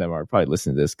think some of them are probably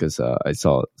listening to this because I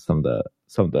saw some of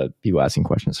the people asking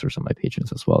questions for some of my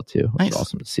patrons as well too, which is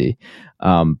awesome to see.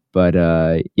 So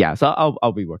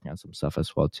I'll be working on some stuff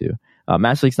as well too.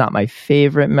 Master League's not my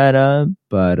favorite meta,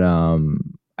 but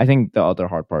I think the other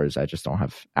hard part is I just don't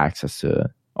have access to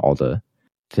all the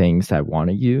things I want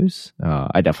to use.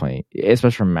 I definitely,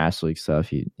 especially from Master League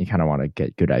stuff, you kind of want to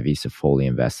get good IVs to fully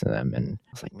invest in them. And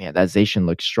I was like, man, that Zacian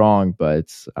looks strong,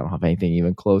 but I don't have anything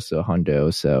even close to a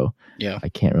hundo, so yeah, I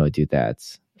can't really do that.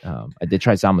 I did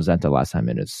try Zamazenta last time,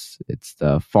 and it's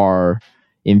the far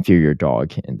inferior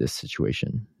dog in this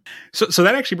situation. So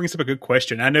that actually brings up a good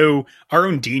question. I know our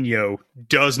own Dino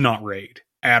does not raid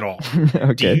at all.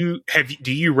 Okay.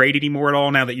 Do you raid anymore at all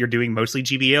now that you're doing mostly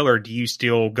GBL, or do you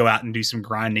still go out and do some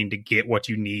grinding to get what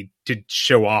you need to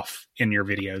show off in your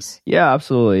videos? Yeah,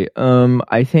 absolutely.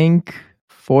 I think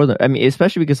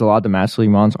especially because a lot of the Master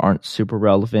League mons aren't super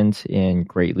relevant in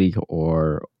Great League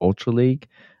or Ultra League.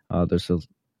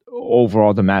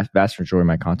 Overall, the vast majority of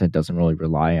my content doesn't really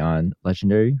rely on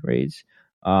legendary raids.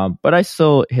 But I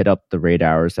still hit up the raid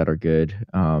hours that are good.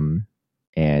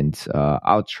 And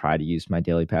I'll try to use my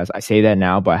daily pass. I say that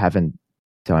now, but I haven't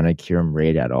done a Kyurem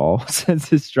raid at all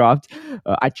since it's dropped.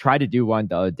 I tried to do one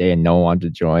the other day and no one wanted to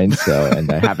join,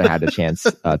 and I haven't had a chance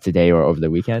today or over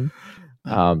the weekend.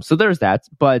 So there's that.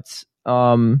 But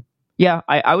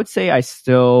I would say I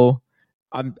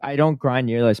don't grind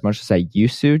nearly as much as I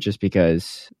used to, just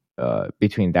because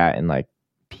between that and like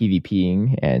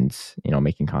PvPing and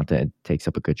making content, it takes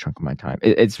up a good chunk of my time.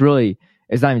 It's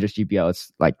not even just GBL.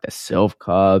 It's like the Sylph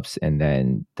Cups and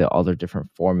then the other different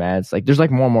formats. Like there's like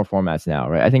more and more formats now,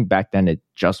 right? I think back then it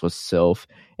just was Sylph,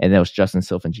 and then it was just in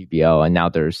Sylph and GBL. And now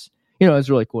there's, it's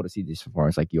really cool to see these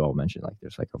formats like you all mentioned. Like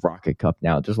there's like a Rocket Cup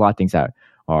now. There's a lot of things that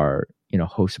are,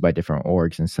 hosted by different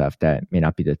orgs and stuff that may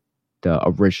not be the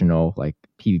original like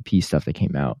PvP stuff that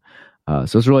came out.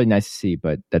 So it's really nice to see,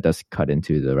 but that does cut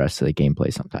into the rest of the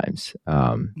gameplay sometimes.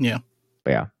 Yeah.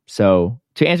 But yeah. So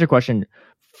to answer your question,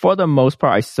 for the most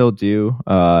part, I still do.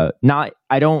 I'll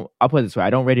put it this way. I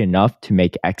don't raid enough to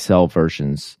make XL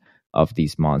versions of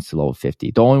these mons to level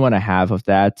 50. The only one I have of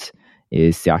that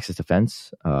is Deoxys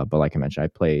Defense. But like I mentioned, I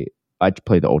play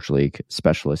the Ultra League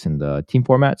Specialist in the team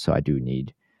format, so I do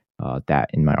need that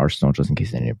in my arsenal just in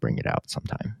case I need to bring it out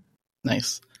sometime.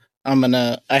 Nice. I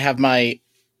have my,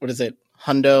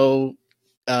 Hundo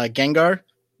Gengar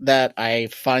that I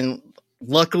find.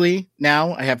 Luckily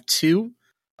now I have two.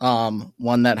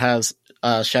 One that has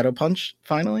Shadow Punch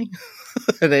finally.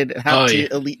 They didn't have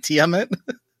to Elite TM it.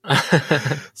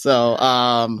 So,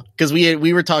 because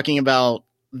we were talking about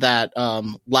that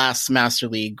last Master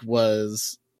League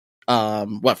was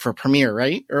for Premier,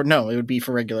 right? Or no, it would be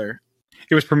for regular.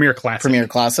 It was Premier Classic. Premier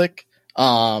Classic.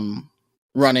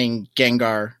 Running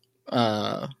Gengar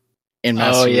in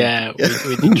Master League. Yeah,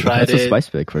 we tried that's it. a spice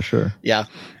pick for sure. Yeah.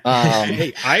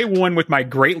 Hey, I won with my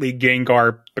Great League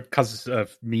Gengar because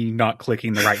of me not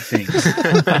clicking the right things.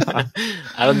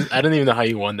 I don't even know how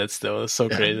you won that still. It's so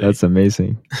crazy. That's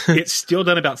amazing. It's still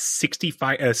done about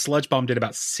 65. Sludge Bomb did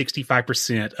about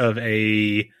 65% of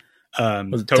a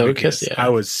Togekiss. Yeah. I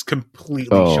was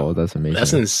completely shocked. That's amazing.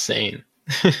 That's insane.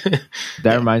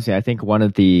 That reminds me, I think one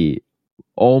of the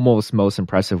almost most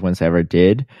impressive ones I ever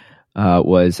did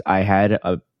was I had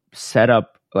a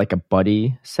setup, like a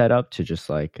buddy setup to just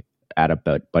like add up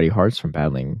buddy hearts from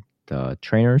battling the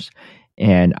trainers.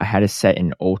 And I had a set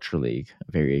in Ultra League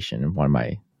variation in one of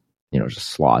my, just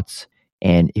slots.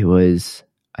 And it was,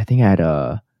 I think I had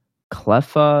a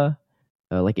Cleffa,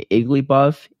 like an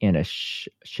Igglybuff and a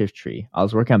Shift Tree. I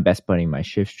was working on best budding my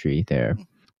Shift Tree there.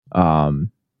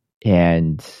 And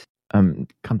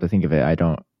come to think of it, I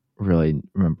don't really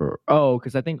remember. Oh,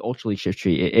 because I think Ultra League Shift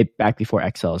Tree, it back before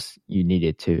XLs, you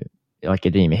needed to, like,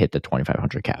 it didn't even hit the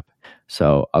 2,500 cap.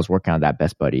 So I was working on that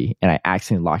best buddy, and I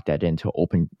accidentally locked that into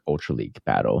open Ultra League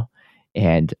battle,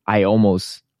 and I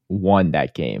almost won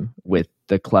that game with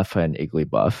the Cleffa and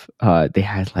Igglybuff. They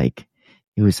had I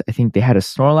think they had a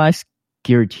Snorlax,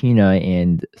 Giratina,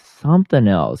 and something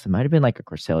else. It might have been like a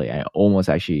Cresselia.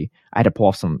 I had to pull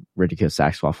off some ridiculous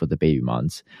sack swap with the baby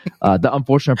mons. The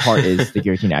unfortunate part is the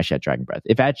Giratina actually had Dragon Breath.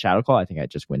 If I had Shadow Claw, I think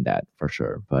I'd just win that for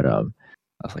sure. But I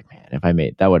was like, man, if I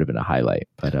made that would have been a highlight.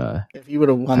 But if you would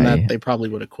have won that, they probably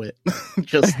would have quit.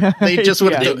 They just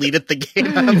would have deleted the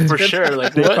game for sure.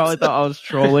 Like, they probably thought I was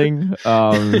trolling.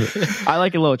 I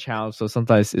like a little challenge, so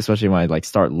sometimes, especially when I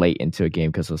start late into a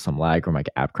game because of some lag or my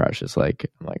app crashes, I'm like,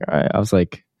 all right. I was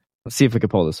like, let's see if we can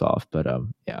pull this off. But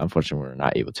unfortunately, we're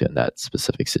not able to in that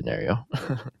specific scenario.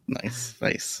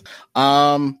 Nice.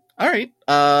 All right.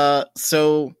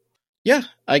 So. Yeah,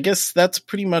 I guess that's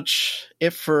pretty much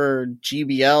it for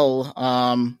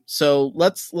GBL. So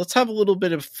let's have a little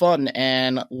bit of fun,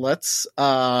 and let's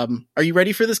are you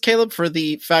ready for this, Caleb, for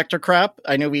the fact or crap?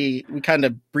 I know we kind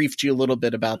of briefed you a little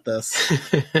bit about this.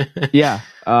 Yeah,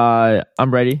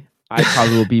 I'm ready. I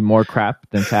probably will be more crap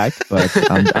than fact, but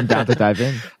I'm down to dive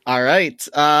in. All right.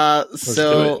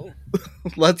 So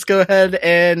let's go ahead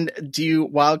and do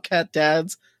Wildcat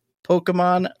Dad's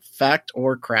Pokemon fact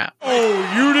or crap.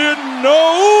 Oh, you didn't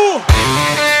know?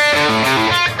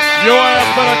 Your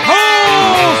ass better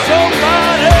call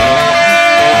somebody!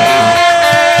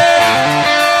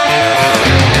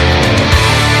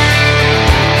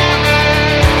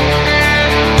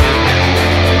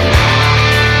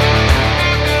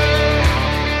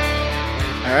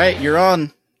 All right, you're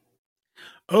on.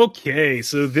 Okay,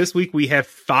 so this week we have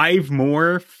 5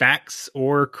 more facts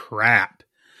or crap.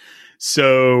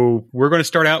 So we're going to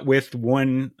start out with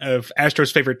one of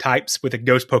Astro's favorite types with a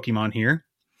ghost Pokemon here.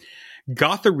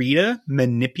 Gothorita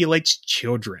manipulates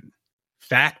children.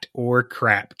 Fact or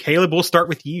crap? Caleb, we'll start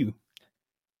with you.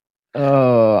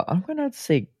 I'm going to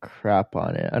say crap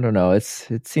on it. I don't know.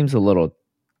 It seems a little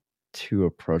too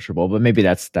approachable, but maybe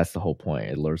that's the whole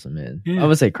point. It lures them in. Yeah. I'm going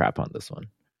to say crap on this one.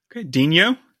 Okay,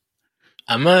 Dino?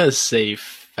 I'm going to say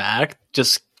fact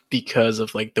just because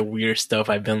of the weird stuff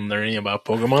I've been learning about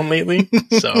Pokemon lately.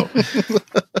 So,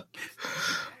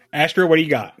 Astro, what do you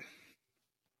got?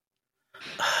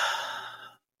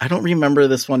 I don't remember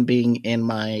this one being in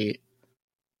my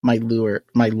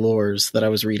lures that I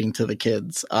was reading to the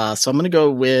kids. So I'm going to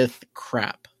go with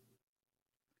crap.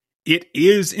 It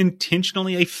is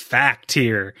intentionally a fact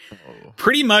here. Oh.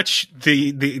 Pretty much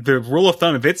the rule of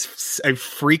thumb, if it's a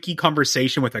freaky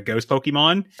conversation with a ghost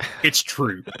Pokemon, it's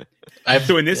true.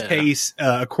 So in this case,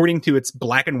 according to its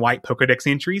black and white Pokedex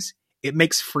entries, it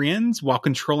makes friends while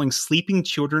controlling sleeping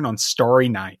children on starry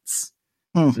nights.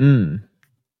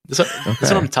 That's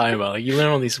what I'm talking about. You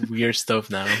learn all these weird stuff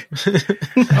now.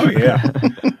 Oh, yeah.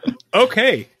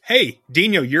 Okay. Hey,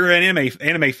 Dino, you're an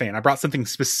anime fan. I brought something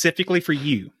specifically for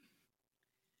you.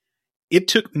 It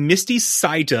took Misty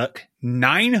Psyduck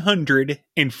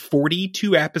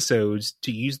 942 episodes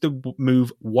to use the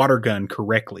move Water Gun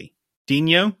correctly.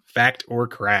 Dino, fact or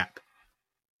crap?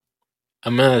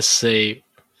 I'm going to say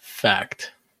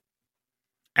fact.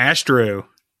 Astro.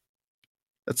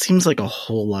 That seems like a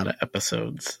whole lot of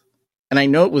episodes. And I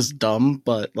know it was dumb,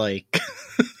 but I'm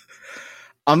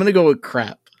going to go with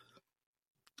crap.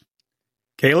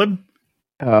 Caleb?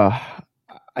 I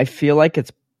feel like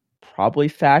it's probably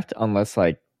fact, unless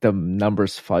the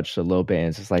numbers fudged a little bit and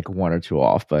it's just 1 or 2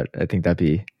 off, but I think that'd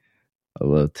be a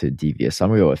little too devious. So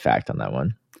I'm gonna go with fact on that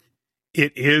one.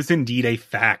 It is indeed a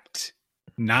fact.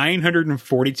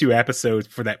 942 episodes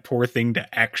for that poor thing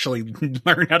to actually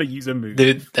learn how to use a move.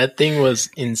 Dude, that thing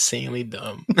was insanely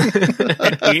dumb.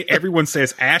 Everyone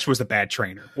says Ash was a bad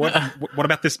trainer. What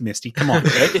about this Misty? Come on.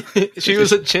 She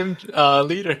was a gym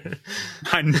leader.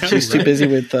 I know. She's too busy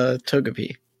with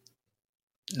Togepi.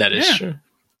 That is true.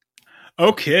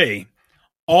 Okay.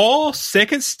 All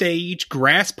second stage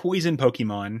grass poison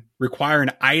Pokemon require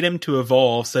an item to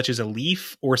evolve, such as a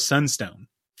leaf or sunstone.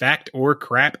 Fact or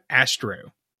crap,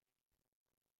 Astro?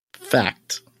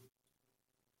 Fact.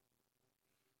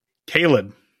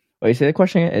 Caleb. Wait, say the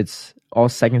question again? It's all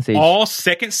second stage. All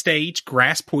second stage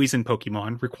grass poison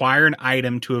Pokemon require an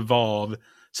item to evolve,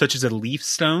 such as a leaf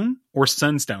stone or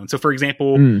sunstone. So, for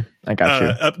example, I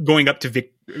got you. Going up to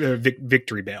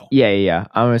Victory Bell. Yeah.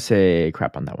 I'm going to say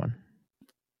crap on that one.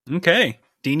 Okay.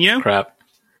 Dino? Crap.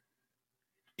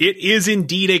 It is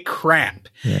indeed a crap.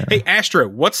 Yeah. Hey, Astro,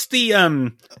 what's the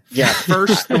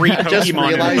first three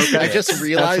Pokemon? I just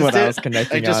realized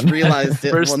it. I just realized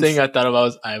it. First thing I thought about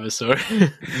was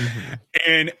Ivysaur.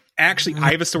 And actually,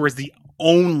 Ivysaur is the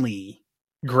only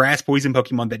grass poison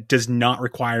Pokemon that does not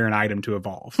require an item to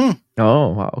evolve. Oh,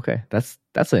 wow. Okay. That's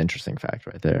an interesting fact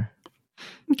right there.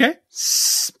 Okay.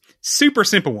 Super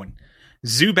simple one.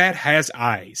 Zubat has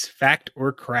eyes. Fact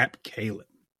or crap, Caleb?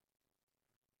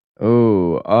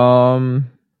 Oh,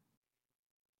 I'm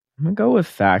gonna go with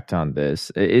fact on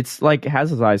this. It's like it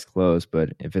has his eyes closed,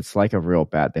 but if it's like a real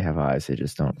bat, they have eyes. They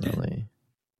just don't really.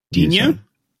 Dino?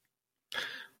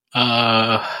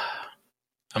 I'm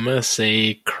gonna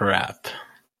say crap.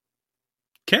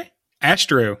 Okay,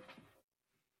 Astro. I'm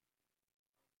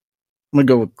gonna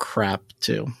go with crap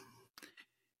too.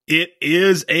 It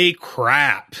is a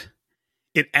crap.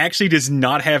 It actually does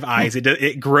not have eyes.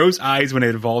 It grows eyes when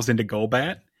it evolves into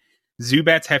Golbat.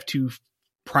 Zubats have to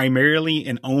primarily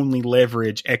and only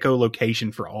leverage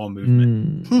echolocation for all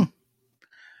movement.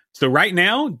 So right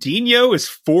now, Dino is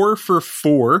 4 for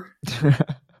 4.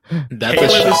 That's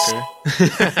a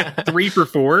shocker. 3 for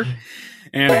 4.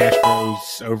 And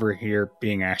Astro's over here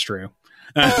being Astro.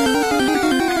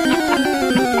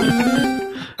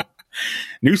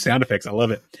 New sound effects. I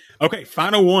love it. Okay,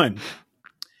 final one.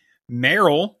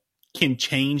 Meryl can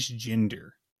change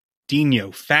gender.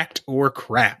 Dino, fact or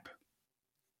crap?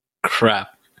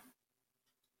 Crap.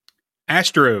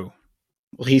 Astro.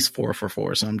 Well, he's 4 for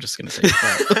 4, so I'm just going to say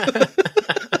crap.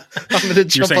 I'm going to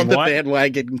jump on the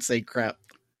bandwagon and say crap.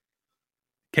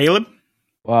 Caleb?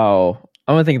 Wow.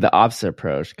 I'm going to think the opposite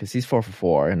approach because he's 4 for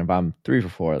 4, and if I'm 3 for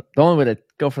 4, the only way to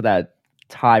go for that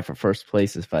tie for first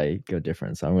place is if I go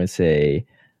different. So I'm going to say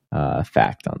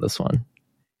fact on this one.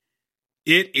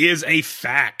 It is a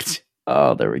fact.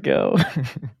 Oh, there we go.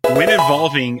 When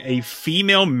evolving, a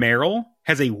female Meryl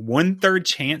has a 1/3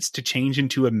 chance to change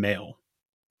into a male.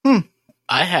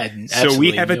 I had so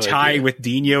we have a tie with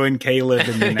Dino and Caleb,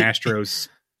 and then Astros.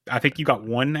 I think you got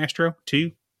 1, Astro,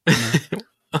 2.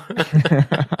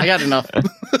 I got enough.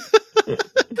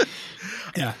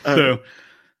 Yeah. So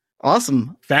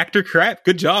awesome. Fact or crap?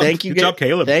 Good job. Thank you. Good job,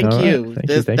 Caleb. Thank you. Right.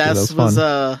 Thank you. That was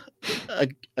a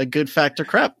good fact or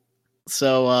crap.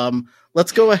 So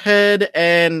let's go ahead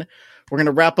and we're going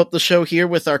to wrap up the show here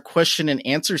with our question and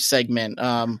answer segment.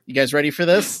 You guys ready for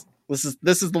this?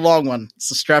 This is the long one.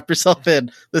 So strap yourself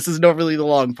in. This is normally the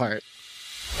long part.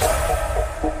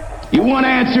 You want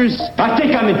answers? I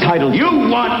think I'm entitled. You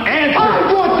want answers?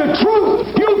 I want the truth.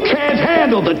 You can't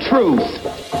handle the truth.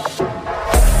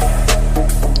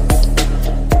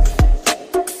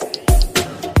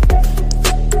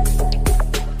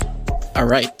 All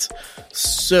right.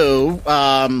 So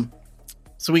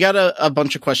we got a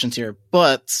bunch of questions here,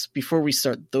 but before we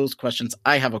start those questions,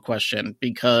 I have a question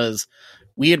because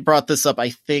we had brought this up, I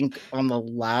think, on the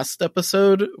last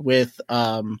episode with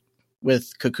Kakuna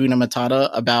Matata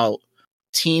about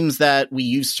teams that we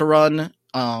used to run,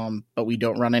 but we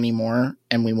don't run anymore,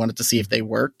 and we wanted to see if they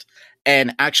worked.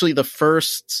 And actually, the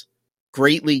first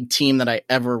Great League team that I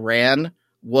ever ran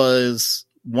was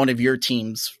one of your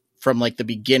teams from like the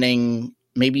beginning,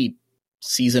 maybe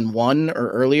season 1 or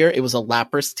earlier. It was a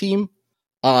Lapras team.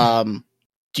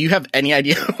 Do you have any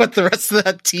idea what the rest of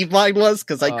that team line was?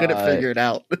 Because I couldn't figure it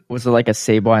out. Was it like a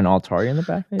Sableye and Altaria in the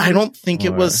back? Maybe? I don't think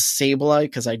it was Sableye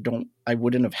because I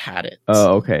wouldn't have had it.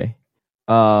 Oh, okay.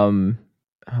 A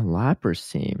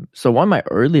Lapras team. So one of my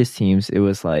earliest teams, it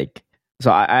was like,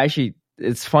 so I actually,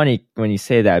 it's funny when you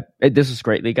say that. This was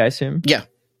Great League, I assume? Yeah.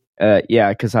 Yeah,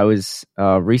 because I was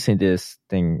recently did this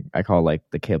thing I call like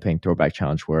the Campaign Throwback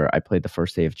Challenge, where I played the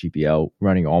first day of GPL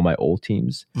running all my old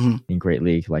teams in Great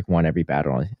League, like won every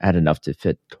battle. I had enough to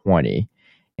fit 20,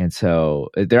 And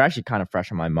so they're actually kind of fresh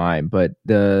in my mind. But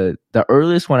the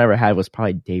earliest one I ever had was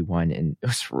probably day one, and it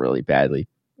was really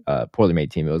poorly made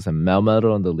team. It was a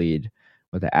Melmetal in the lead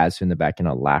with the Azu in the back and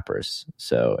a Lapras.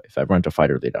 So if I run to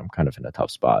fighter lead, I'm kind of in a tough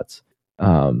spot.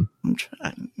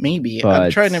 Maybe. But,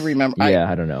 I'm trying to remember.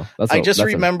 I don't know. I just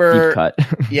remember. Cut.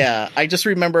 Yeah, I just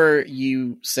remember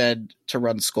you said to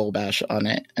run Skull Bash on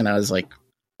it, and I was like,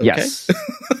 okay. Yes.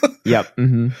 Yep.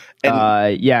 Mm-hmm.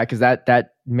 Because that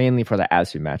mainly for the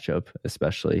Azu matchup,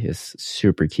 especially, is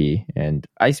super key. And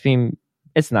Ice Beam,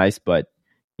 it's nice, but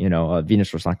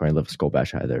Venusaur's not going to live with Skull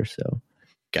Bash either. So,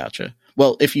 gotcha.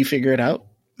 Well, if you figure it out,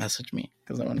 message me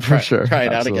because I want to try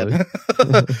it out again.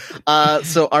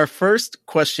 So our first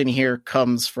question here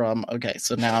comes from. Okay,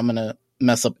 so now I'm gonna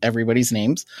mess up everybody's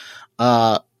names.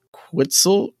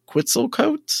 Quetzalcoat.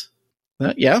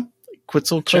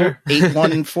 Quetzalcoat Sure.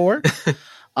 814.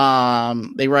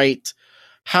 They write,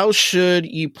 how should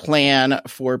you plan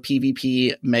for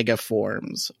PvP mega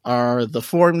forms? Are the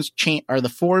forms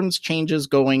changes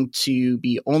going to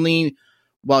be only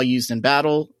while used in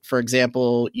battle? For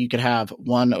example, you could have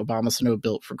one Abomasnow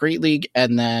built for Great League,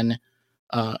 and then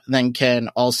can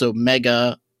also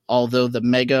mega, although the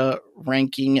mega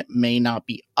ranking may not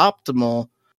be optimal.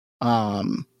 I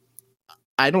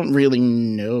don't really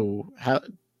know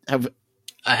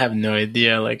I have no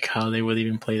idea how they would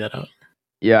even play that out.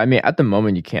 Yeah, I mean, at the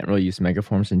moment, you can't really use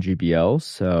Megaforms in GBL,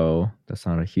 so that's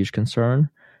not a huge concern.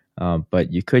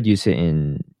 But you could use it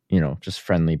in, just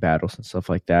friendly battles and stuff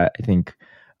like that. I think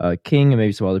King and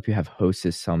maybe some other people have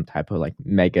hosted some type of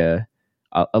mega,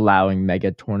 allowing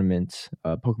mega tournaments,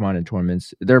 Pokemon in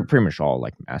tournaments. They're pretty much all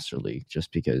Master League,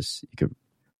 just because you could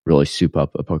really soup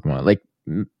up a Pokemon.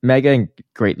 Mega and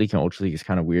Great League and Ultra League is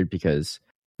kind of weird because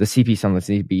the CP sometimes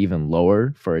needs to be even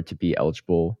lower for it to be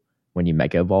eligible when you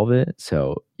mega evolve it.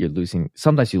 So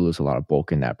sometimes you lose a lot of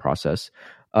bulk in that process.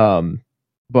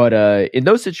 But in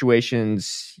those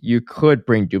situations, you could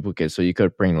bring duplicates. So you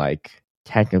could bring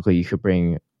technically you could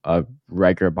bring a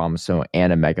regular Abomasnow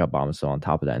and a mega Abomasnow on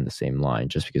top of that in the same line,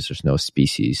 just because there's no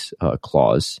species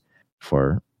clause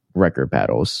for regular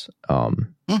battles.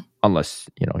 Unless,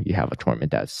 you have a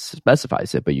tournament that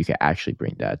specifies it, but you can actually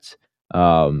bring that.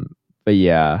 But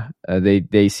yeah,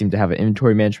 they seem to have an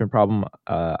inventory management problem.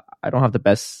 I don't have the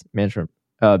best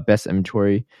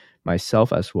inventory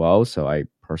myself as well, so I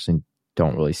personally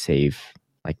don't really save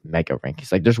mega rankings.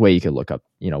 There's a way you could look up,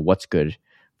 what's good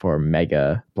for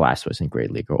mega Blastoise in Great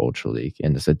League or Ultra League,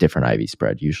 and it's a different IV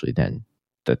spread usually than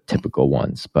the typical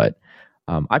ones. But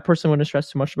I personally wouldn't stress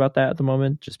too much about that at the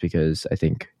moment, just because I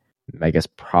think megas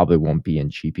probably won't be in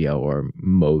GPL or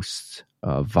most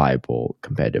viable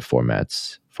competitive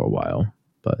formats for a while.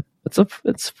 But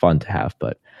it's fun to have,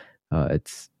 but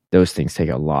those things take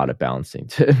a lot of balancing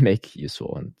to make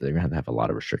useful, and they're going to have a lot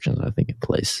of restrictions, I think, in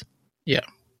place. Yeah.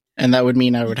 And that would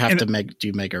mean I would have to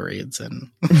do mega raids and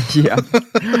yeah.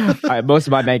 Most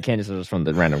of my mega candies are from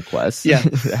the random quests. Yeah.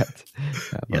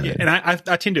 And I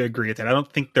tend to agree with that. I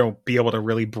don't think they'll be able to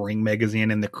really bring megas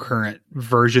in the current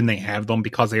version they have them,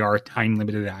 because they are a time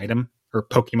limited item or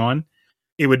Pokemon.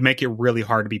 It would make it really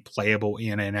hard to be playable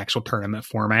in an actual tournament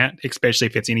format, especially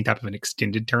if it's any type of an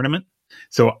extended tournament.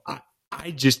 So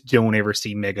I just don't ever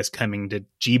see megas coming to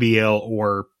GBL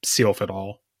or Sylph at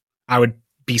all. I would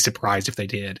be surprised if they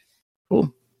did.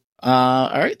 Cool. All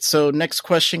right. So next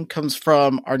question comes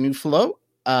from Arnuflo.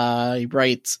 He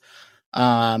writes,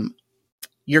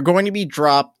 you're going to be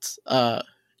dropped.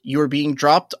 You're being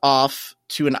dropped off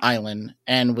to an island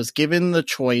and was given the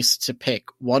choice to pick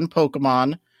one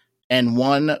Pokemon and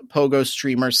one Pogo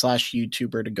streamer /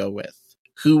 YouTuber to go with.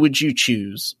 Who would you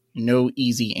choose? No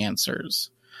easy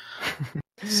answers.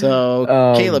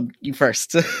 So Caleb, you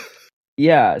first.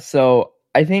 Yeah. So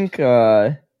I think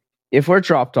if we're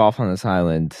dropped off on this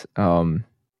island,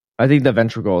 I think the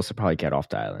eventual goal is to probably get off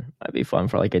the island. That'd be fun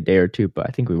for a day or two, but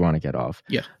I think we want to get off.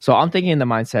 Yeah. So I'm thinking in the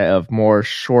mindset of more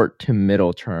short to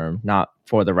middle term, not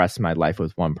for the rest of my life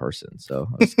with one person. So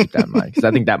let's keep that in mind, because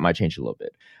I think that might change a little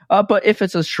bit. But if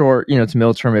it's a short, to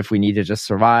middle term, if we need to just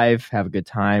survive, have a good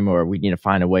time, or we need to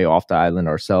find a way off the island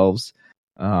ourselves,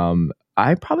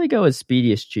 I'd probably go with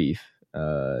Speediest Chief.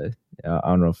 I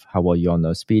don't know how well you all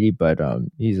know Speedy, but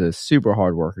he's a super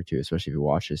hard worker too, especially if you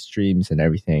watch his streams and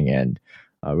everything, and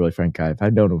a really friendly guy.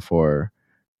 I've known him for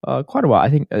quite a while. I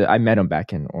think I met him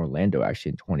back in Orlando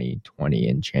actually in 2020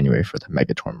 in January for the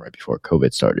Mega Tournament right before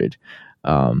COVID started.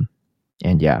 And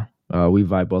yeah, we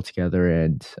vibe well together,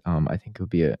 and I think it would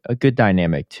be a good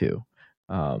dynamic too.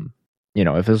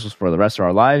 If this was for the rest of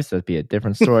our lives, that'd be a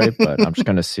different story, but I'm just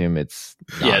going to assume it's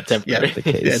not temporary. the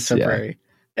case. Yeah, temporary. Yeah.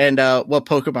 And what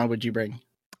Pokemon would you bring?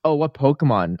 Oh, what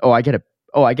Pokemon? Oh, I get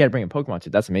Oh, I get to bring a Pokemon too.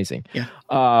 That's amazing. Yeah.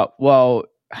 Well,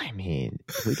 I mean,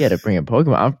 if we get to bring a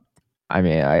Pokemon,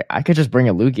 I could just bring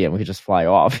a Lugia and we could just fly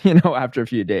off, after a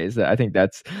few days. I think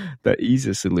that's the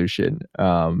easiest solution.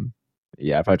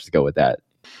 Yeah, if I just go with that.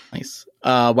 Nice.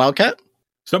 Wildcat?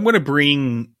 So I'm going to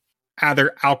bring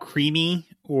either Alcremie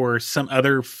or some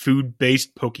other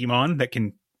food-based Pokemon that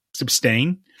can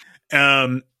sustain.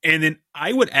 And then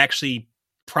I would actually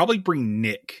probably bring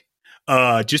Nick.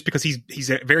 Just because he's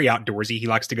very outdoorsy. He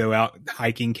likes to go out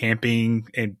hiking, camping,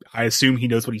 and I assume he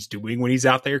knows what he's doing when he's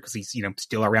out there because he's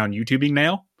still around YouTubing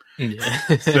now.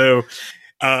 Yeah. So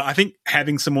I think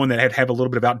having someone that have a little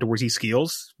bit of outdoorsy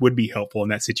skills would be helpful in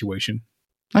that situation.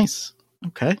 Nice.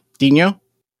 Okay. Dino?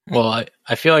 Well,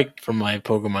 I feel like for my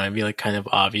Pokemon, it'd be like kind of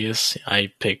obvious.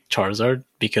 I picked Charizard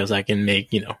because I can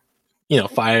make,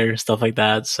 fire, stuff like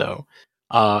that. So,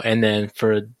 and then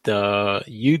for the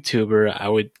YouTuber, I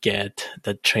would get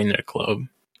the Trainer Club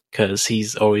because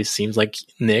he's always seems like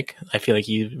Nick. I feel like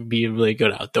he'd be really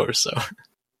good outdoors. So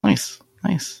nice.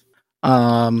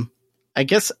 I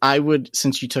guess I would,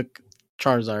 since you took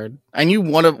Charizard, I knew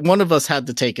one of us had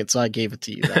to take it, so I gave it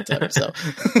to you that time. So,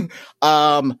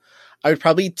 I would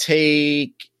probably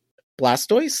take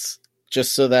Blastoise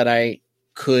just so that I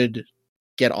could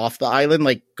get off the island,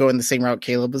 like go in the same route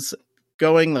Caleb was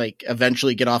going, like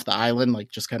eventually get off the island, like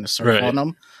just kind of surf on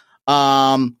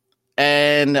them.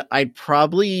 And I'd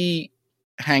probably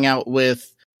hang out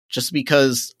with, just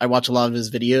because I watch a lot of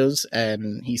his videos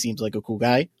and he seems like a cool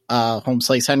guy, Home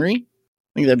Slice Henry.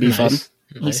 I think that'd be fun. Nice.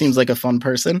 He seems like a fun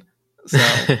person. So,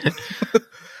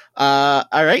 all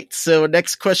right. So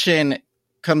next question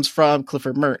comes from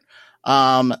Clifford Mert.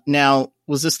 Now,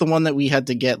 was this the one that we had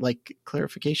to get like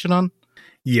clarification on?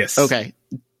 Yes. Okay.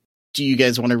 Do you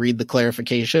guys want to read the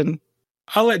clarification?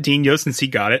 I'll let Dean go since he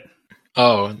got it.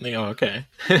 Oh, okay.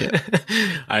 Yeah.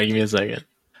 All right, give me a second.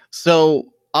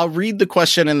 So I'll read the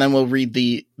question and then we'll read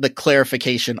the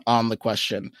clarification on the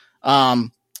question.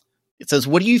 It says,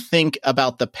 what do you think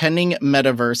about the pending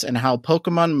metaverse and how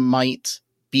Pokemon might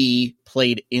be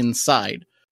played inside?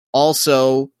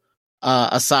 Also,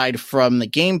 aside from the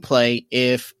gameplay,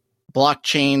 if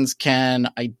blockchains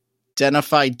can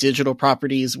identify digital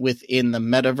properties within the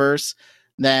metaverse,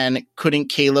 then couldn't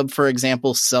Caleb, for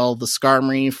example, sell the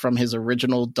Skarmory from his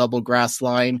original Double Grass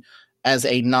line as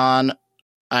a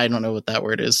I don't know what that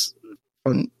word is.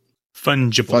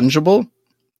 Fungible?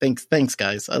 Thanks,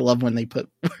 guys. I love when they put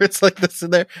words like this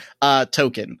in there.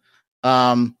 Token.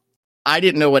 I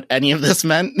didn't know what any of this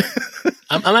meant.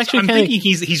 I'm actually thinking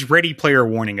he's Ready Player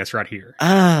warning us right here.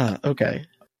 Okay.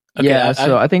 Yeah,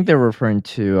 so I think they're referring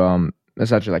to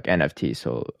essentially like NFT.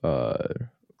 So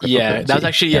yeah, that's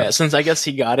actually since I guess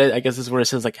he got it, I guess this is where it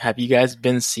says like, have you guys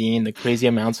been seeing the crazy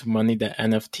amounts of money that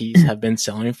NFTs have been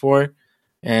selling for?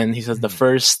 And he says the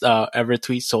first ever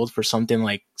tweet sold for something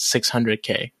like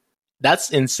 600K.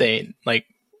 That's insane. Like,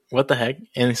 what the heck?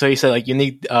 And so he said like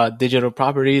unique digital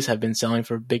properties have been selling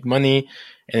for big money,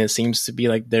 and it seems to be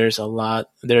like there's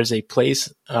a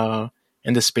place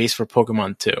in the space for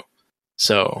Pokemon too.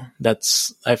 So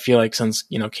I feel like since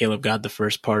Caleb got the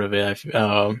first part of it,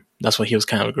 that's what he was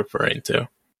kind of referring to.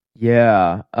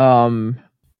 Yeah,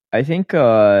 I think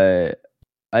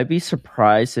I'd be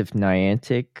surprised if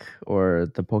Niantic or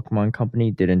the Pokemon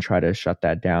Company didn't try to shut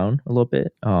that down a little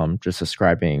bit. Just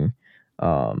ascribing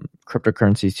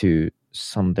cryptocurrencies to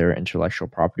some of their intellectual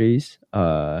properties.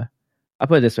 I'll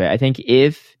put it this way: I think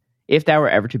if that were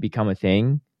ever to become a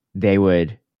thing, they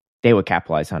would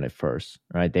capitalize on it first,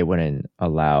 right? They wouldn't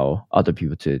allow other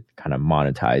people to kind of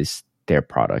monetize their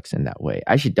products in that way.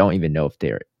 I actually don't even know if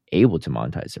they're able to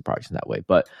monetize their products in that way,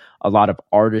 but a lot of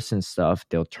artists and stuff,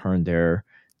 they'll turn their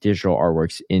digital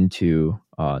artworks into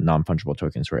non-fungible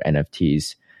tokens or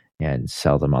NFTs and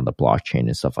sell them on the blockchain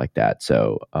and stuff like that.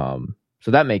 So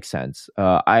that makes sense.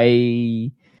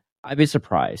 I'd be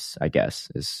surprised, I guess,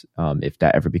 if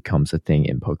that ever becomes a thing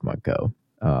in Pokemon Go.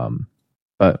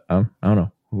 But I don't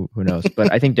know. Who knows?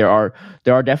 But I think there are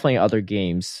definitely other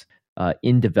games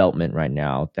in development right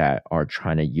now that are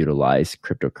trying to utilize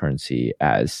cryptocurrency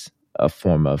as a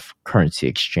form of currency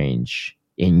exchange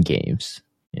in games.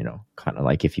 Kind of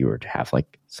like if you were to have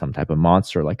like some type of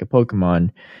monster like a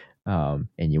Pokemon, and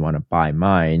you want to buy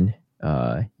mine,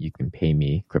 you can pay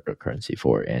me cryptocurrency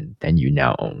for it, and then you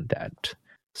now own that.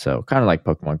 So kind of like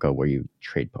Pokemon Go, where you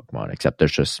trade Pokemon, except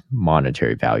there's just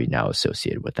monetary value now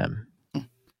associated with them.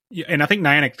 Yeah, and I think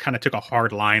Niantic kind of took a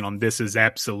hard line on this is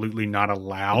absolutely not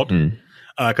allowed.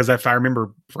 Because if I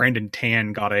remember, Brandon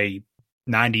Tan got a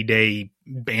 90-day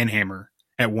ban hammer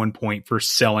at one point for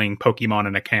selling Pokemon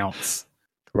and accounts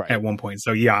at one point.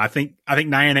 So yeah, I think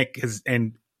Niantic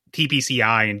and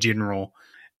TPCI in general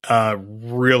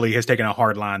really has taken a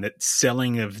hard line that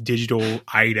selling of digital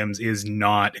items is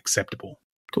not acceptable.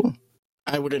 Cool.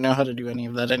 I wouldn't know how to do any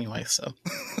of that anyway, so.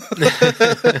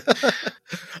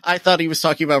 I thought he was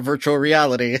talking about virtual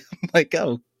reality. I'm like,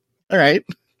 oh, all right,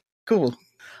 cool.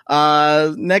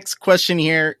 Next question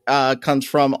here comes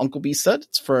from Uncle B Stud.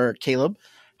 It's for Caleb.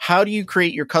 How do you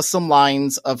create your custom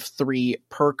lines of 3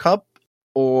 per cup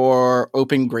or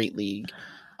open Great League?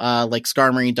 Like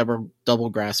Skarmory, Double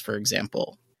Grass, for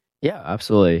example. Yeah,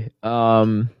 absolutely.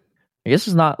 I guess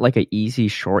it's not like an easy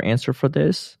short answer for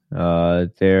this.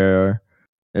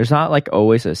 There's not like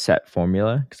always a set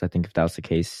formula, because I think if that was the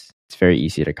case, it's very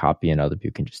easy to copy and other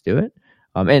people can just do it.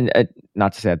 And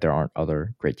not to say that there aren't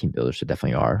other great team builders, there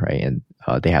definitely are, right? And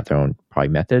they have their own probably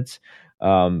methods.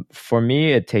 For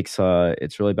me,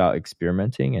 it's really about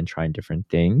experimenting and trying different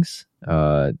things.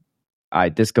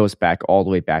 This goes back all the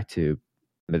way back to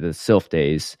the Sylph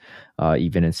days,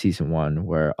 even in season 1,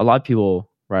 where a lot of people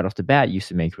right off the bat used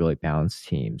to make really balanced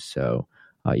teams. So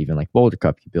even like Boulder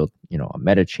Cup, you build, a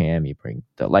Metacham, you bring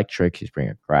the Electrics, you bring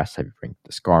a Grass type, you bring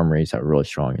the Skarmories that are really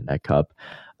strong in that cup.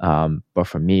 But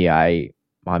for me,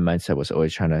 my mindset was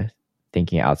always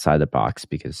thinking outside the box,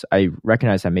 because I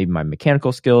recognize that maybe my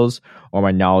mechanical skills or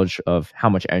my knowledge of how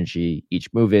much energy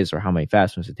each move is or how many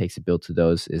fast moves it takes to build to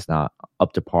those is not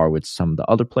up to par with some of the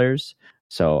other players.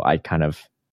 So I kind of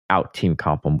out team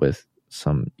comp them with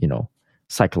some,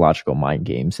 psychological mind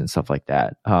games and stuff like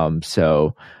that.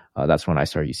 So that's when I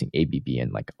started using ABB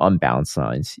and like unbalanced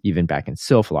lines. Even back in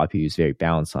Sylph, a lot of people use very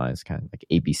balanced lines, kind of like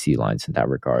ABC lines in that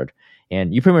regard.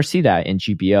 And you pretty much see that in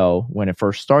GBL when it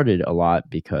first started a lot,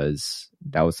 because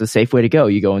that was the safe way to go.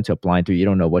 You go into a blind 3, you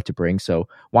don't know what to bring. So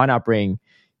why not bring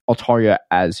Altaria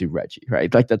as your Reggie,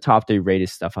 right? Like the top 3 rated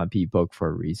stuff on PvPoke for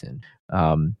a reason.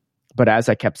 But as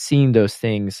I kept seeing those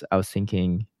things, I was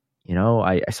thinking,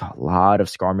 I saw a lot of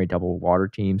Skarmory double water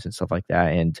teams and stuff like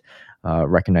that. And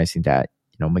recognizing that,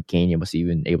 Meganium was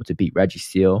even able to beat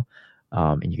Registeel.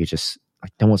 And you could just,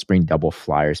 no one's bring double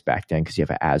flyers back then, because you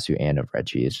have an Azu and a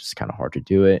Reggie. It's just kind of hard to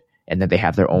do it. And then they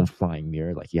have their own flying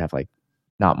mirror. Like you have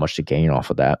not much to gain off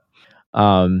of that.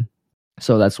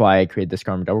 So that's why I created this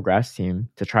Skarmory Double Grass team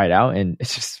to try it out. And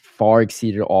it's just far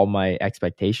exceeded all my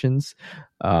expectations.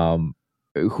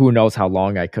 Who knows how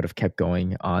long I could have kept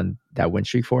going on that win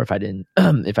streak for if I didn't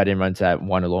run into that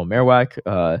one alone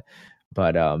Marowak.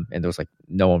 But and there was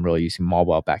no one really using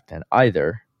Mobile back then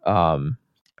either.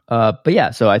 But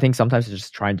yeah, so I think sometimes it's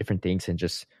just trying different things and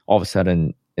just all of a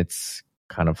sudden it's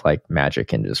kind of like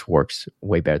magic and it just works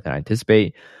way better than I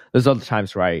anticipate. There's other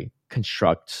times where I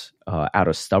construct out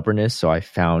of stubbornness. So I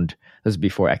found, this is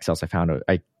before XLs,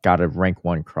 I got a rank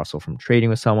 1 Crustle from trading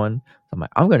with someone. I'm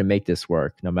like, I'm going to make this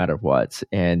work no matter what.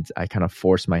 And I kind of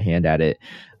forced my hand at it.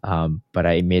 But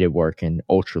I made it work in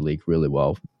Ultra League really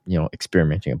well,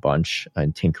 experimenting a bunch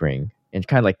and tinkering. And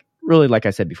kind of really, like I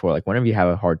said before, whenever you have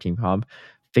a hard team comp,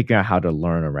 figuring out how to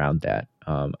learn around that.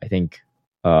 I think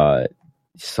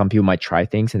some people might try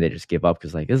things and they just give up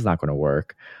because this is not going to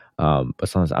work. But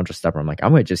sometimes I'm just stubborn. I'm like,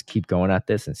 I'm going to just keep going at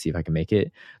this and see if I can make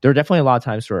it. There are definitely a lot of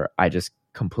times where I just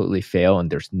completely fail and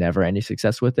there's never any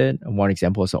success with it. And one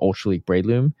example is the Ultra League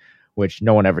Breloom, which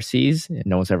no one ever sees. And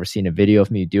no one's ever seen a video of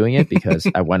me doing it because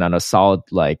I went on a solid,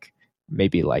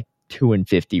 maybe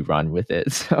 2-50 run with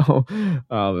it. So it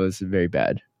was very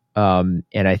bad. And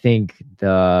I think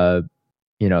the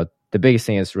biggest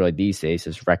thing is really these days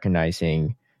is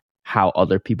recognizing how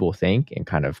other people think and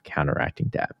kind of counteracting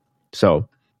that. So,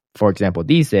 for example,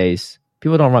 these days,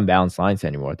 people don't run balanced lines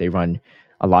anymore. They run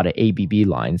a lot of ABB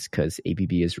lines because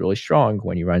ABB is really strong.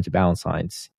 When you run into balanced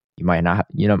lines, you might not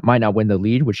win the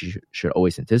lead, which you should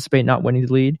always anticipate not winning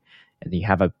the lead. And then you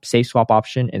have a safe swap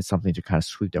option and something to kind of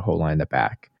sweep the whole line in the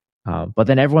back. But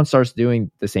then everyone starts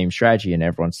doing the same strategy and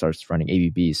everyone starts running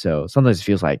ABB. So sometimes it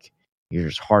feels like you're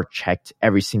just hard checked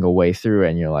every single way through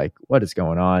and you're like, what is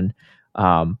going on?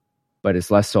 But it's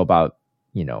less so about,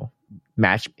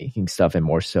 matchmaking stuff and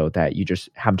more so that you just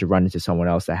happen to run into someone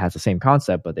else that has the same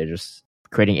concept, but they're just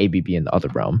creating ABB in the other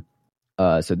realm.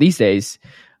 So these days,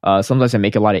 sometimes I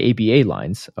make a lot of ABA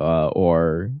lines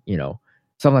or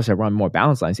sometimes I run more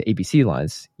balanced lines, ABC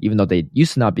lines, even though they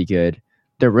used to not be good.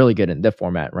 They're really good in the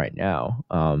format right now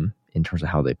in terms of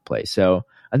how they play. So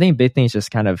I think big thing is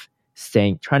just kind of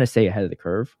trying to stay ahead of the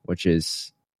curve, which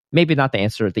is maybe not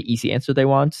the easy answer they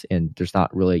want. And there's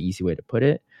not really an easy way to put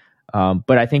it.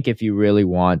 But I think if you really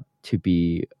want to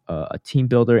be a team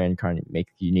builder and kind of make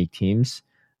unique teams,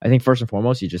 I think first and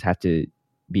foremost, you just have to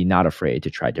be not afraid to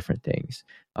try different things.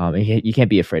 And you can't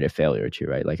be afraid of failure too,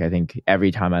 right? I think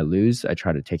every time I lose, I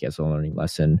try to take it as a learning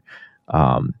lesson.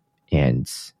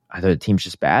 And either the team's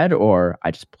just bad, or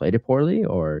I just played it poorly,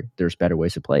 or there's better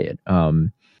ways to play it.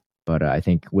 But I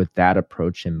think with that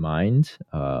approach in mind,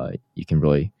 you can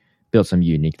really build some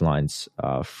unique lines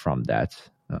from that.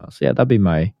 So yeah, that'd be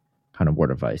my kind of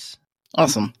word of advice.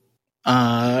 Awesome.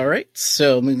 All right.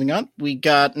 So moving on, we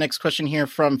got next question here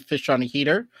from Fish on a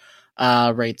Heater.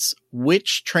 Writes,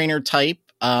 which trainer type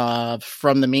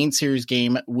from the main series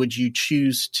game would you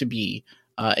choose to be?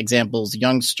 Examples: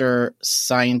 youngster,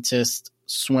 scientist,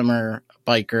 swimmer,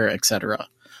 biker, etc.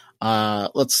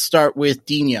 Let's start with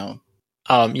Dino.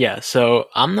 Yeah, so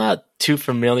I'm not too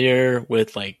familiar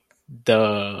with like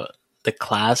the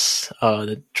class,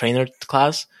 the trainer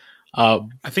class. I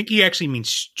think he actually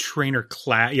means trainer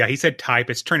class. Yeah, he said type.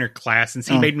 It's trainer class. Since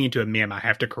he made me into a meme, I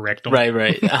have to correct him.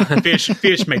 Right. Fish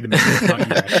made the mistake. Not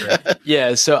you, actually.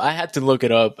 Yeah, so I had to look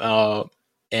it up.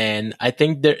 And I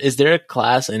think is there a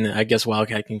class, and I guess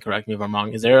Wildcat can correct me if I'm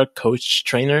wrong. Is there a coach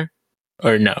trainer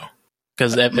or no?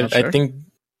 Because Sure. I think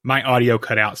my audio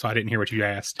cut out, so I didn't hear what you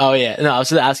asked. Oh yeah, no, I was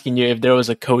just asking you if there was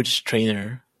a coach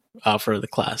trainer for the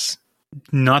class.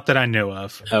 Not that I know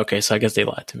of. Okay, so I guess they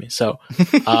lied to me. So,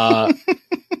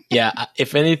 yeah,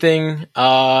 if anything,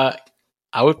 I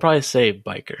would probably say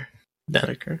biker.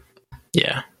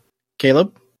 Yeah.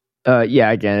 Caleb? Yeah,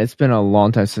 again, it's been a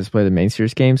long time since I played the main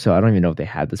series game, so I don't even know if they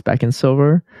had this back in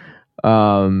silver.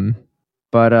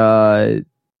 But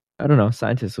I don't know.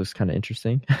 Scientist looks kind of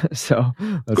interesting, so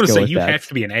let's go say with you that. have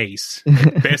to be an ace,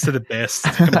 best of the best.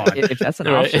 Come on, if that's an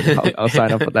option, I'll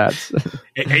sign up for that.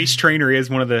 Ace trainer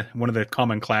is one of the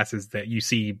common classes that you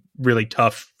see really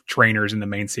tough trainers in the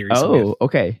main series. Oh,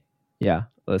 okay, yeah,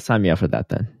 let's sign me up for that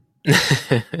then.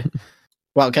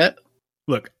 Wildcat?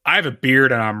 Look, I have a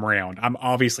beard and I'm round. I'm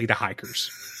obviously the hikers.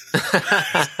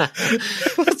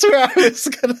 That's where I was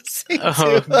gonna say.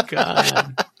 Oh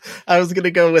God. I was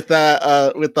gonna go with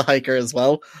that with the hiker as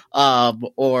well.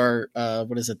 Or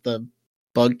what is it, the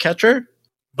bug catcher?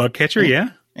 Bug catcher, yeah.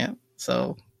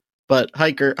 So, but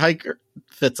hiker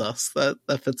fits us. That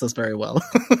fits us very well.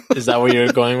 Is that what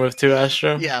you're going with too,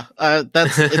 Astro? Yeah,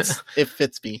 it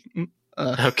fits me.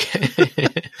 Okay.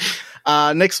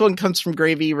 Next one comes from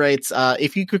Gravy. Writes,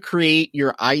 if you could create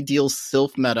your ideal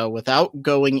Sylph meta without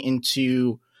going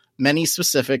into many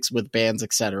specifics with bans,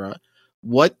 etc.,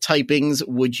 what typings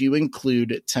would you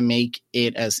include to make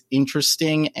it as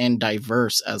interesting and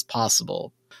diverse as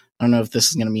possible? I don't know if this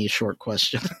is going to be a short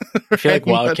question. I feel like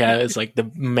Wildcat is like the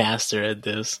master at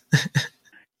this.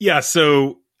 Yeah,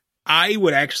 so I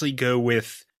would actually go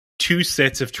with 2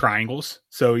 sets of triangles.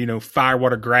 So, fire,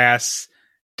 water, grass,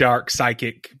 dark,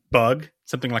 psychic, bug,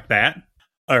 something like that.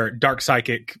 Or dark,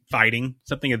 psychic, fighting,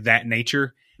 something of that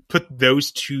nature. Put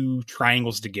those 2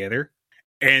 triangles together.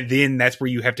 And then that's where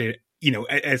you have to,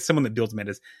 as someone that builds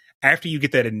metas, after you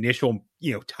get that initial,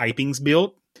 typings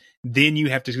built, then you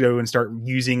have to go and start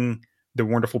using the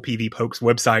wonderful PV Pokes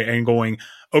website and going,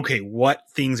 okay, what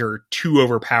things are too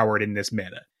overpowered in this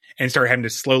meta? And start having to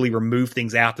slowly remove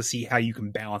things out to see how you can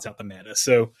balance out the meta.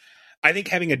 So I think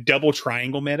having a double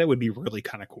triangle meta would be really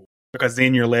kind of cool, because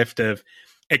then you're left of,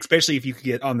 especially if you could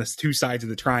get on the 2 sides of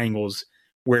the triangles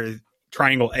where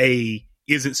triangle A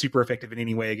isn't super effective in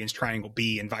any way against triangle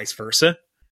B and vice versa.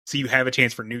 So you have a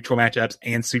chance for neutral matchups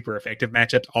and super effective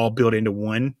matchups all built into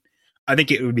one. I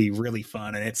think it would be really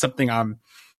fun, and it's something I'm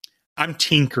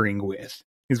tinkering with,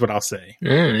 is what I'll say.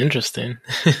 Interesting.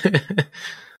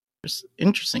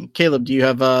 Interesting. Caleb, do you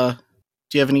have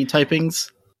any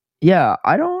typings? Yeah,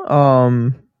 I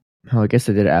don't. I guess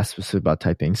I did ask specific about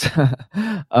typings.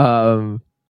 I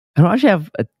don't actually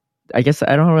have. I guess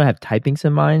I don't really have typings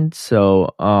in mind. So,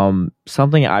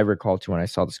 something I recall to when I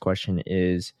saw this question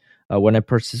is when I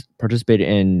participated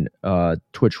in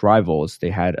Twitch Rivals, they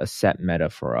had a set meta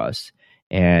for us,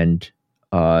 and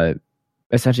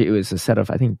essentially it was a set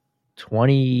of, I think,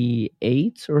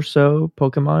 28 or so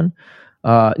Pokemon.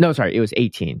 No, sorry, it was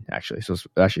 18 actually. So it's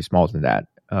actually smaller than that.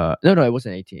 No, it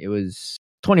wasn't 18. It was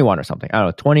 21 or something. I don't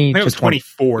know, 20. I think it was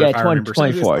 24. Yeah, if I remember.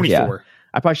 24. Yeah,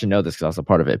 I probably should know this because I was a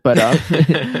part of it. But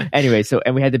anyway,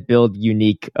 and we had to build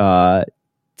unique 3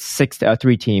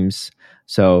 teams.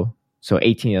 So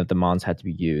 18 of the mons had to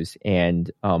be used,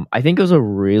 and I think it was a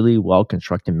really well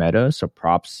constructed meta. So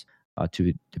props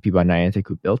to the people at Niantic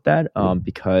who built that,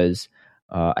 because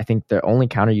I think the only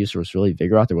counter user was really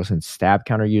Vigoroth. There wasn't stab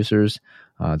counter users.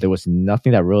 There was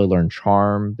nothing that really learned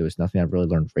Charm. There was nothing that really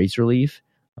learned Razor Leaf,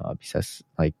 besides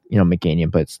Meganium,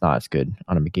 but it's not as good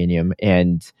on a Meganium.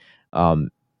 And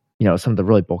some of the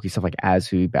really bulky stuff like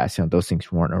Azu, Bastion, those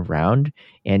things weren't around.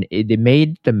 And it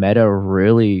made the meta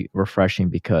really refreshing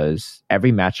because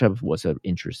every matchup was an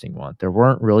interesting one. There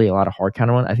weren't really a lot of hard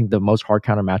counter ones. I think the most hard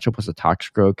counter matchup was a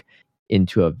Toxicroak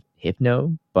into a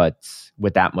Hypno, but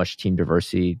with that much team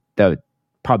diversity, the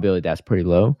probability that's pretty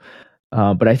low.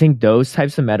 But I think those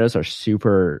types of metas are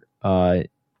super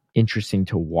interesting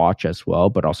to watch as well,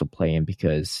 but also play in,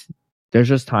 because there's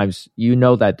just times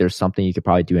that there's something you could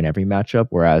probably do in every matchup,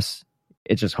 whereas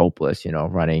it's just hopeless,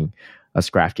 running a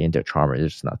Scrafty into a Charmer.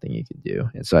 There's just nothing you can do.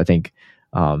 And so I think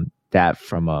that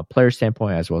from a player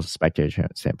standpoint as well as a spectator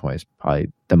standpoint is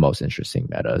probably the most interesting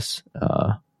metas,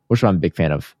 which I'm a big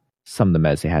fan of some of the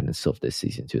metas they had in Sylph this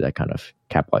season too, that kind of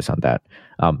capitalize on that.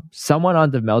 Someone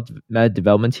on the meta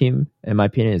development team, in my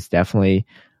opinion, is definitely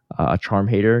a Charm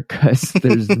hater, because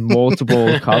there's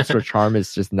multiple cups where Charm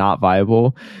is just not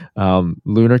viable.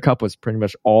 Lunar Cup was pretty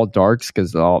much all darks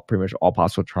because pretty much all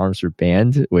possible Charms were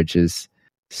banned, which is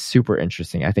super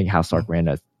interesting. I think House Dark ran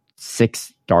a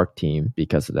 6 dark team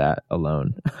because of that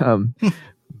alone.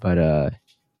 But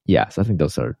yeah, so I think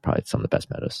those are probably some of the best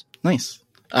metas. Nice.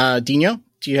 Dino,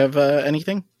 do you have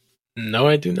anything? No,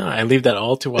 I do not. I leave that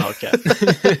all to Wildcat.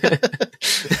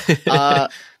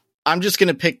 I'm just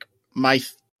gonna pick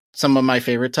some of my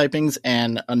favorite typings,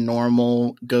 and a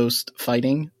normal ghost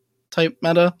fighting type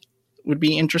meta would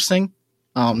be interesting.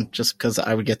 Just because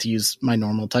I would get to use my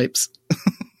normal types.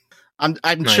 I'm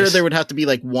nice. Sure there would have to be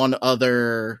like one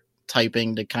other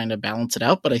typing to kind of balance it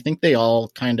out, but I think they all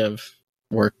kind of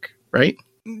work, right?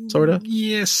 Sort of.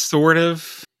 Yes, sort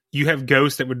of. You have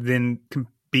ghosts that would then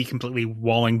be completely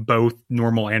walling both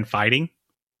normal and fighting,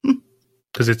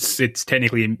 because it's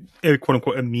technically quote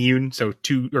unquote immune, so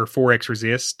 2 or 4x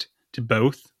resist to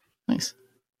both. Nice.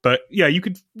 But yeah, you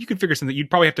could figure something. You'd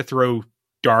probably have to throw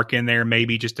dark in there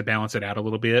maybe just to balance it out a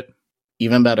little bit.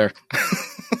 Even better.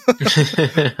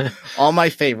 All my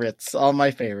favorites.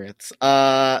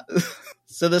 So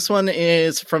this one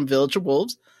is from Village of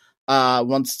Wolves.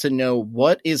 Wants to know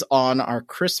what is on our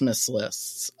Christmas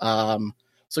lists.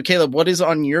 So Caleb, what is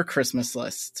on your Christmas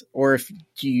list? Or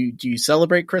do you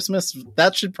celebrate Christmas?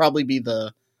 That should probably be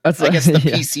the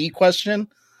PC question.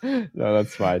 No,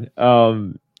 that's fine.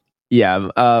 My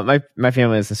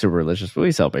family isn't super religious, but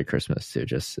we celebrate Christmas too,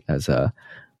 just as a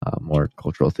more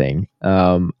cultural thing.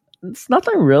 It's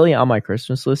nothing really on my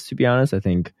Christmas list, to be honest. I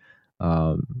think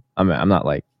I'm not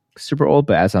like super old,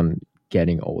 but as I'm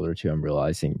getting older too, I'm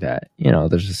realizing that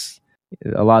there's just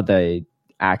a lot of the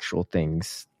actual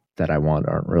things that I want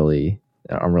aren't really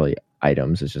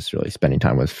items. It's just really spending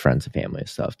time with friends and family and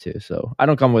stuff too. So I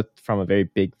don't come from a very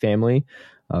big family,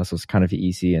 so it's kind of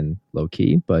easy and low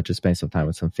key. But just spending some time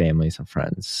with some family, some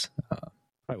friends,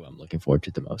 probably what I'm looking forward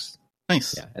to the most.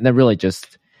 Nice. Yeah, and then really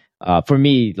just for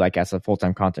me, like as a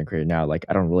full-time content creator now, like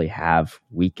I don't really have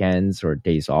weekends or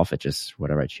days off. It's just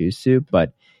whatever I choose to.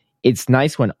 But it's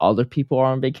nice when other people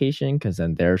are on vacation, because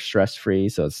then they're stress-free,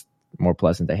 so it's more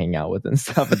pleasant to hang out with and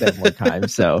stuff, and they have more time.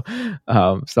 So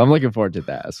I'm looking forward to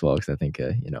that as well, because I think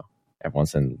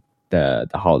everyone's in the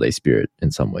holiday spirit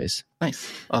in some ways.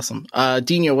 Nice, awesome.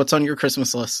 Dino, what's on your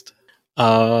Christmas list?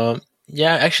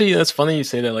 Yeah, actually, that's funny you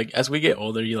say that. Like, as we get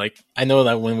older, I know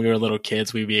that when we were little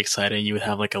kids, we'd be excited. You would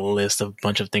have like a list of a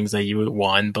bunch of things that you would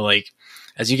want. But like,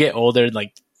 as you get older,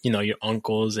 like, your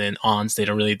uncles and aunts, they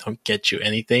don't get you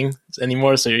anything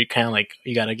anymore. So you're kind of like,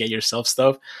 you got to get yourself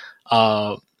stuff.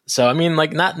 So, I mean,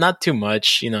 like, not too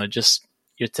much, just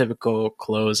your typical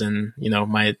clothes and,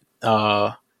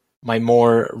 my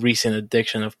more recent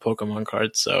addiction of Pokemon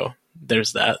cards. So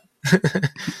there's that.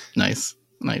 Nice.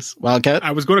 Wildcat?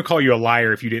 I was going to call you a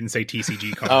liar if you didn't say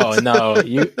TCG cards. Oh, no.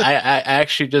 I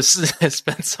actually just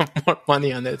spent some more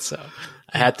money on it, so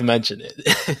I had to mention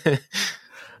it.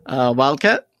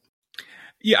 Wildcat?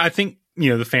 Yeah, I think,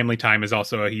 the family time is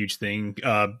also a huge thing.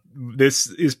 This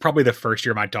is probably the first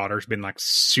year my daughter's been like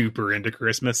super into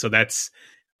Christmas, so that's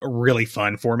really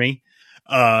fun for me.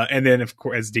 And then, of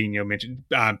course, as Dino mentioned,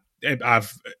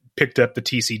 I've picked up the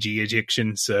TCG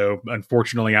addiction, so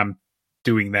unfortunately I'm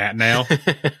doing that now.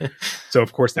 So,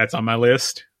 of course, that's on my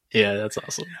list. Yeah, that's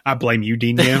awesome. I blame you,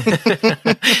 Dino.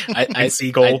 And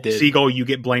Seagull, you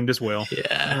get blamed as well.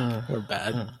 Yeah, we're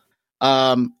bad.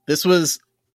 This was...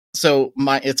 So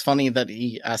it's funny that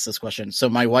he asked this question. So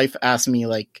my wife asked me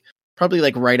probably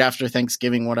right after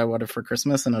Thanksgiving what I wanted for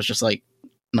Christmas, and I was just like,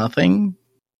 nothing.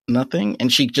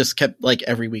 And she just kept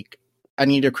every week, I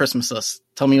need a Christmas list.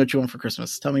 Tell me what you want for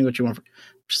Christmas. Tell me what you want for.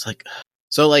 Just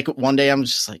so one day I'm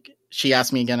just she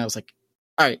asked me again. I was like,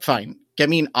 all right, fine. Get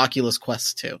me an Oculus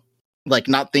Quest 2.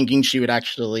 Not thinking she would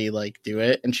actually do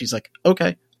it. And she's like,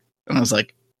 okay. And I was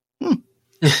like,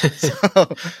 So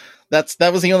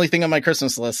that was the only thing on my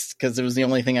Christmas list, because it was the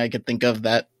only thing I could think of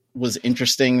that was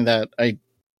interesting that I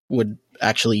would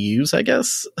actually use, I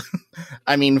guess.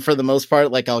 I mean, for the most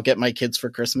part, I'll get my kids for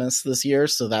Christmas this year,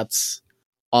 so that's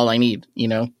all I need,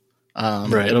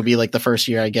 Right. It'll be like the first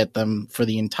year I get them for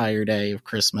the entire day of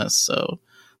Christmas. So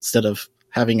instead of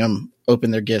having them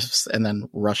open their gifts and then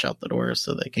rush out the door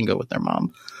so they can go with their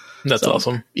mom. That's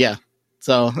awesome. Yeah.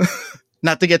 So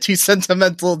not to get too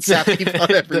sentimental and sappy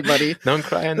on everybody. Don't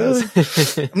cry on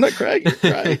this. I'm not crying. You're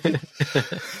crying.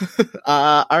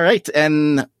 All right.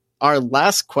 And our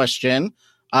last question.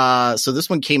 So this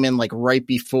one came in like right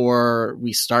before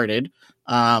we started.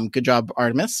 Good job,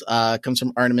 Artemis. Comes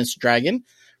from Artemis Dragon.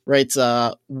 Writes,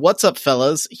 what's up,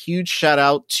 fellas? Huge shout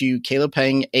out to Caleb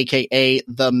Peng, aka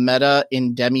the meta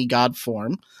in demigod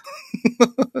form.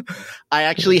 I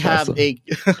actually have I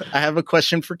have a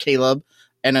question for Caleb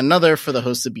and another for the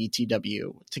host of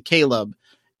BTW. To Caleb,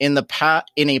 in a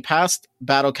past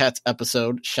Battle Cats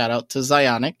episode, shout out to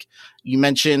Zionic, you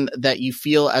mentioned that you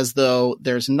feel as though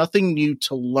there's nothing new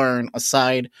to learn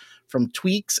aside from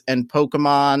tweaks and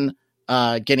Pokemon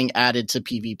getting added to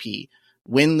PvP.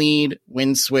 Win lead,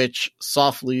 win switch,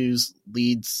 soft lose,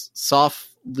 lead switch,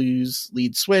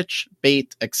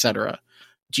 bait, etc.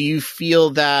 Do you feel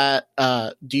that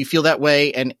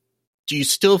way, and do you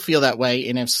still feel that way,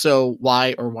 and if so,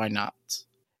 why or why not?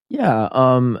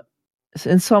 Yeah,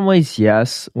 in some ways,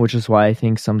 yes, which is why I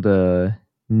think some of the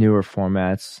newer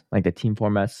formats, like the team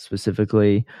formats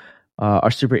specifically,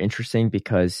 are super interesting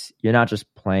because you're not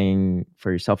just playing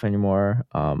for yourself anymore.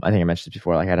 I think I mentioned this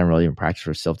before, like I didn't really even practice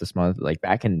for Sylph this month. Like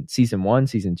back in season 1,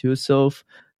 season 2 of Sylph,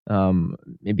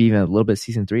 maybe even a little bit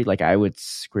season 3, like I would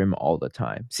scrim all the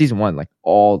time. Season 1, like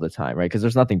all the time, right? Because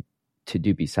there's nothing to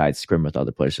do besides scrim with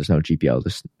other players. There's no GPL,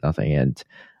 there's nothing. And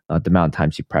the amount of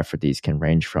times you prep for these can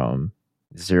range from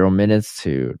 0 minutes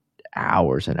to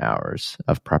hours and hours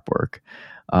of prep work.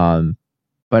 But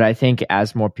I think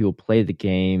as more people play the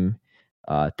game,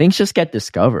 things just get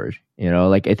discovered.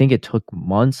 Like I think it took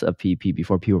months of PvP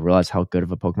before people realized how good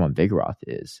of a Pokemon Vigoroth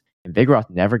is. And Vigoroth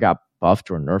never got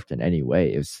buffed or nerfed in any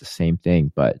way. It was the same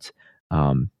thing, but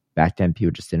back then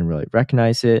people just didn't really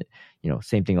recognize it.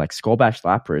 Same thing like Skull Bash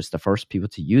Lapras, the first people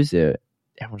to use it,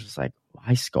 everyone was just like,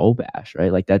 why Skull Bash,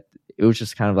 right? Like that, it was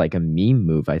just kind of like a meme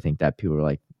move. I think that people were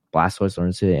like, Blastoise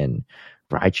learns it and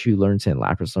Raichu learns it and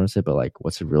Lapras learns it, but like,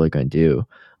 what's it really going to do?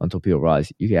 Until people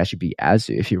realize you can actually beat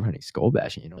Azu if you're running Skull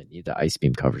Bash and you don't need the Ice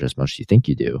Beam coverage as much as you think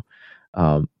you do.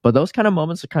 But those kind of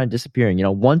moments are kind of disappearing.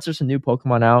 Once there's a new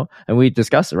Pokemon out, and we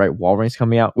discussed it, right? Walreign's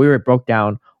coming out. We broke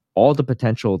down all the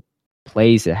potential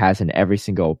plays it has in every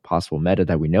single possible meta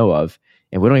that we know of,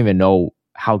 and we don't even know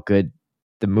how good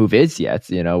the move is yet.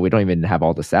 We don't even have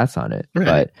all the stats on it.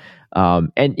 Right. But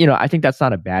I think that's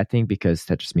not a bad thing because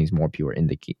that just means more people are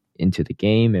into the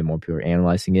game and more people are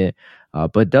analyzing it.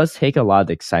 But it does take a lot of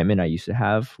the excitement I used to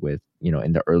have with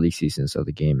in the early seasons of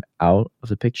the game out of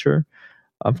the picture,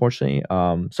 unfortunately.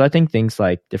 So I think things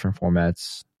like different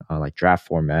formats, like draft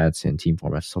formats and team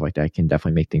formats, stuff like that, can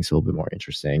definitely make things a little bit more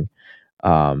interesting.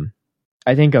 I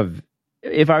think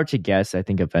if I were to guess, I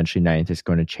think eventually Niantic is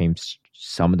going to change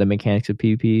some of the mechanics of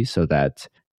PvP so that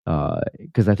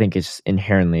because I think it's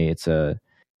inherently it's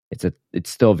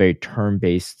still a very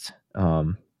turn-based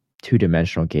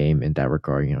 2-dimensional game in that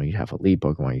regard. You have a lead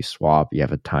Pokemon, you swap, you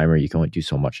have a timer, you can only do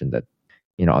so much in that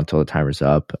until the timer's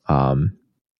up.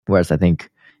 Whereas I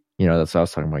think that's what I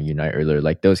was talking about Unite earlier,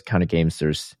 like those kind of games,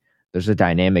 there's a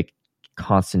dynamic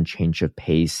constant change of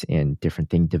pace and different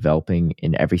thing developing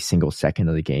in every single second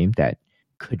of the game that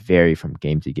could vary from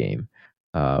game to game.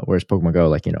 Whereas Pokemon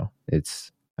Go,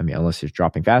 it's, unless you're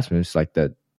dropping fast moves, like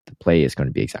the play is going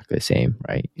to be exactly the same,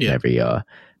 right? Yeah. In every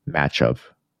matchup,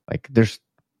 like there's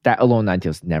that alone Ninetales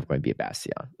is never going to be a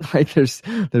Bastion. Like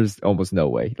there's almost no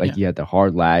way. Like you had the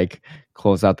hard lag,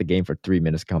 close out the game for 3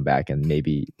 minutes, come back, and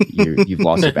maybe you've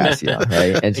lost your Bastion,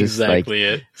 right? And just exactly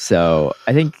it. So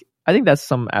I think that's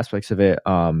some aspects of it.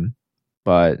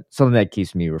 But something that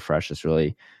keeps me refreshed is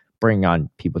really bringing on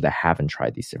people that haven't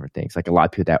tried these different things. Like a lot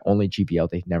of people that only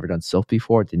GBL, they've never done Sylph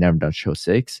before, they've never done Show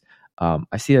 6.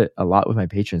 I see a lot with my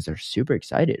patrons. They're super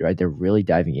excited, right? They're really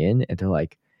diving in and they're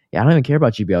like, yeah, I don't even care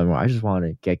about GBL anymore. I just want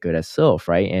to get good at Sylph,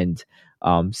 right? And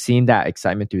seeing that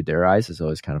excitement through their eyes is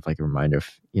always kind of like a reminder of,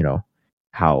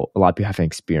 how a lot of people haven't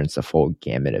experienced the full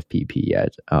gamut of PP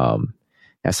yet.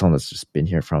 As someone that's just been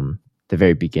here from the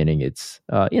very beginning, it's,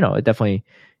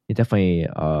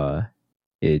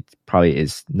 it probably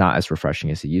is not as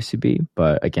refreshing as it used to be.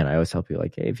 But again, I always tell people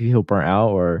like, hey, if you feel burnt out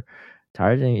or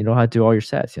tired, then you don't have to do all your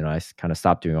sets. I kind of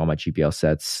stopped doing all my GBL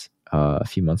sets a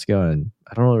few months ago, and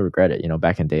I don't really regret it.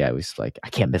 Back in the day, I was like, I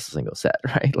can't miss a single set,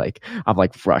 right? Like I'm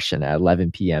like rushing at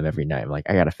 11 p.m. every night. I'm like,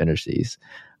 I gotta finish these.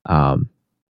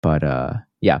 But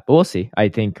we'll see. I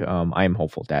think I am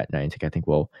hopeful that Niantic, I think,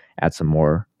 will add some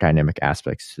more dynamic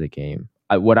aspects to the game.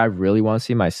 What I really want to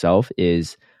see myself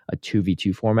is a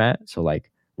 2v2 format. So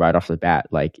like right off the bat,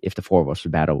 like if the four of us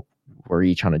would battle, we're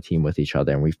each on a team with each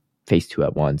other and we face two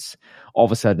at once. All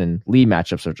of a sudden, league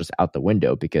matchups are just out the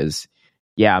window because,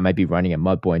 yeah, I might be running a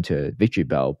Mudboy into Victory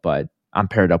Bell, but I'm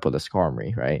paired up with a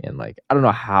Skarmory, right? And like, I don't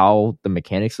know how the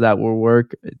mechanics of that will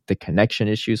work. The connection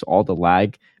issues, all the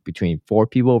lag between 4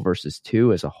 people versus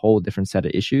 2 is a whole different set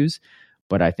of issues.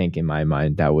 But I think in my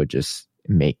mind, that would just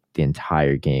make the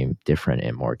entire game different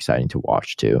and more exciting to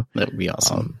watch too. That would be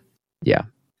awesome. Yeah.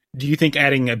 Do you think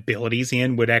adding abilities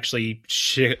in would actually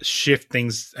shift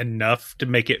things enough to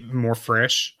make it more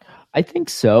fresh? I think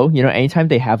so. You know, anytime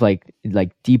they have like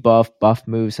debuff, buff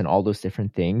moves, and all those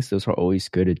different things, those are always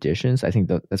good additions. I think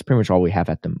that's pretty much all we have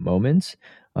at the moment.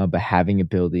 But having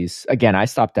abilities, again, I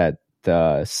stopped at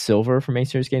the silver for main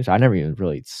series games. I never even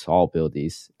really saw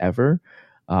abilities ever.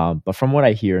 But from what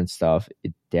I hear and stuff,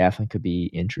 it definitely could be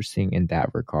interesting in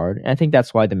that regard. And I think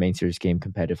that's why the main series game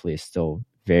competitively is still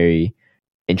very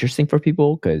interesting for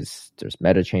people, because there's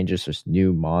meta changes, there's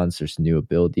new mons, there's new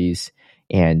abilities,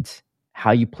 and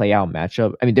how you play out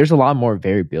matchup. I mean, there's a lot more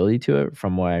variability to it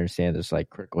from what I understand. There's like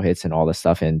critical hits and all this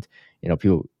stuff. And, you know,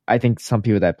 people, I think some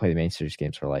people that play the main series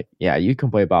games are like, yeah, you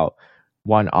can play about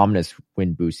one ominous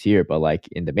win boost here, but like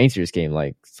in the main series game,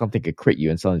 like something could crit you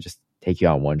and something just take you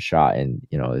out one shot, and,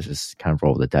 you know, it's just kind of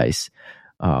roll the dice.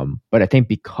 But I think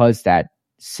because that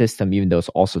system, even though it's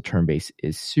also turn-based,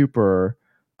 is super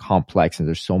complex and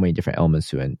there's so many different elements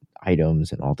to it, and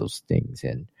items and all those things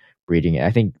and breeding it,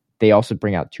 I think they also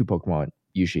bring out 2 Pokemon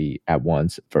usually at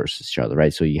once versus each other,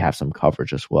 right? So you have some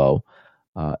coverage as well.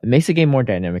 It makes the game more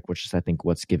dynamic, which is, I think,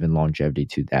 what's given longevity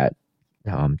to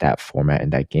that format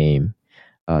and that game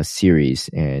series.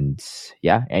 And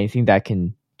yeah, anything that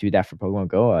can do that for Pokemon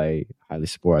Go, I highly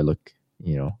support. I look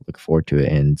forward to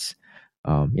it. And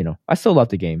you know, I still love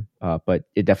the game, but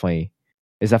it's definitely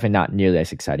not nearly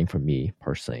as exciting for me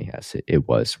personally as it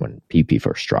was when PP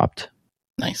first dropped.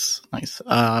 Nice.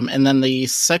 And then the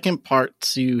second part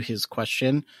to his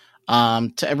question,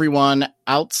 to everyone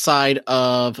outside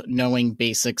of knowing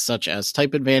basics such as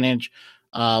type advantage,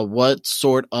 what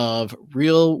sort of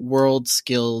real world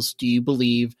skills do you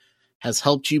believe has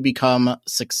helped you become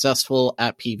successful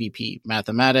at PvP?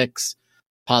 Mathematics,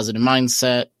 positive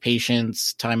mindset,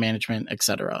 patience, time management,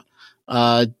 etc.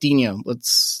 Dino,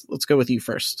 let's go with you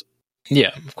first.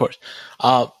 Yeah, of course.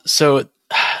 So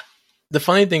the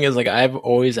funny thing is, like, I've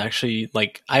always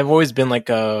been like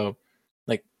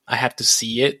I have to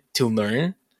see it to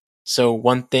learn. So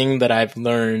one thing that I've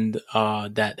learned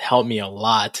that helped me a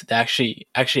lot, that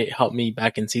actually helped me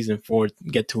back in season 4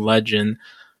 get to legend,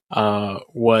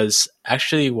 was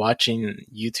actually watching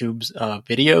YouTube's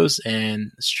videos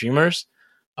and streamers,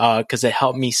 because it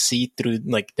helped me see through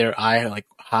like their eye, like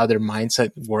how their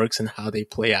mindset works and how they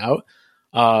play out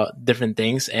different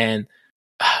things. And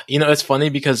you know, it's funny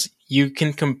because you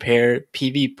can compare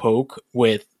PvPoke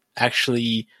with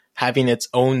actually having its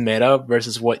own meta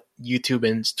versus what YouTube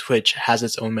and Twitch has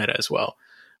its own meta as well.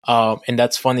 And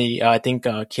that's funny. I think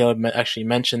Caleb actually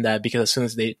mentioned that, because as soon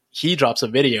as he drops a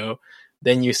video,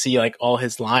 then you see like all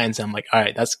his lines. I'm like, all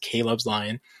right, that's Caleb's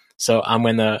line. So I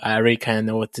already kind of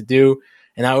know what to do.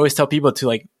 And I always tell people to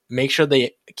like make sure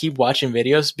they keep watching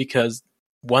videos, because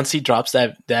once he drops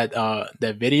that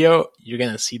video, you're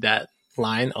going to see that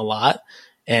line a lot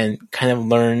and kind of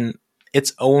learn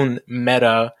its own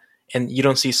meta. And you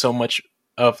don't see so much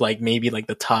of like maybe like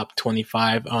the top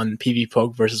 25 on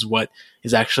PvPoke versus what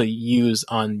is actually used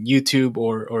on YouTube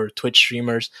or Twitch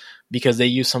streamers, because they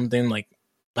use something like,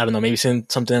 I don't know, maybe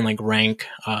something like rank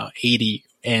 80,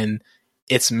 and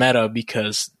it's meta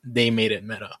because they made it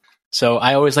meta. So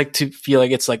I always like to feel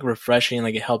like it's like refreshing,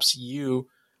 like it helps you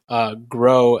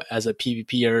grow as a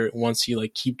PvPer once you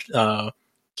like keep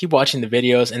watching the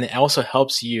videos, and it also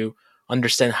helps you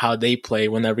understand how they play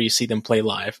whenever you see them play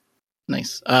live.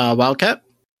 Nice. Wildcat?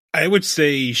 I would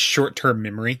say short-term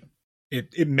memory.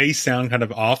 It may sound kind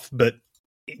of off, but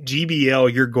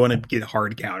GBL, you're going to get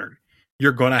hard countered.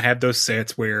 You're going to have those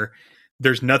sets where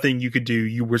there's nothing you could do.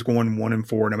 You were going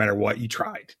 1-4 no matter what you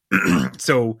tried.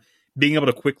 So being able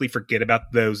to quickly forget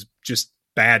about those just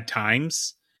bad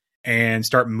times and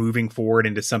start moving forward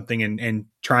into something and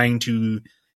trying to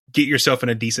get yourself in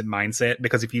a decent mindset,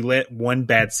 because if you let one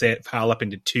bad set pile up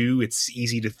into 2, it's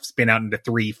easy to spin out into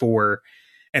 3, 4,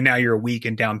 and now you're a week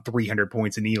and down 300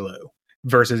 points in ELO.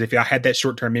 Versus if I had that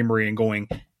short-term memory and going,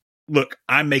 look,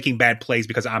 I'm making bad plays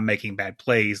because I'm making bad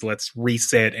plays. Let's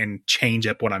reset and change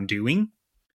up what I'm doing,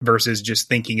 versus just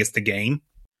thinking it's the game.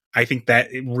 I think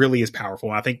that it really is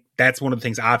powerful. I think that's one of the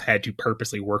things I've had to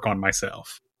purposely work on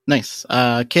myself. Nice.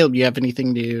 Caleb, you have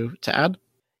anything to add?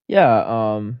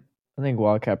 Yeah. I think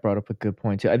Wildcat brought up a good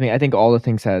point too. I mean, I think all the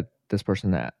things that this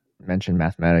person that mentioned,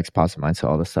 mathematics, positive mindset,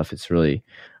 all this stuff, it's really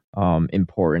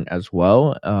important as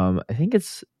well. I think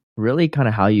it's really kind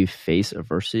of how you face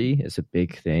adversity is a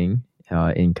big thing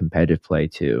in competitive play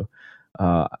too.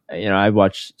 I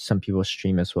watch some people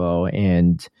stream as well,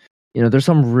 and there's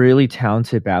some really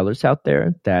talented battlers out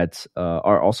there that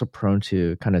are also prone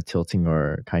to kind of tilting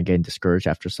or kind of getting discouraged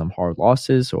after some hard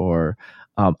losses, or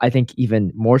I think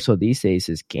even more so these days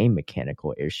is game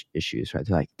mechanical issues, right?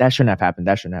 They're like, that shouldn't have happened,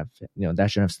 that shouldn't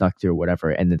have snuck through or whatever,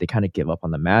 and then they kind of give up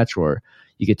on the match, or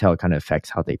you could tell it kind of affects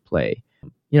how they play.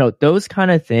 Those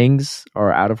kind of things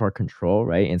are out of our control,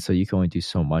 right? And so you can only do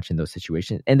so much in those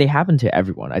situations, and they happen to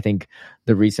everyone. I think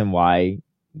the reason why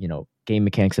game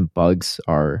mechanics and bugs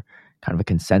are kind of a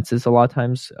consensus a lot of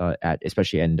times,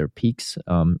 especially in their peaks,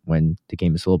 when the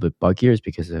game is a little bit buggier, is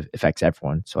because it affects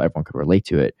everyone, so everyone could relate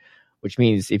to it. Which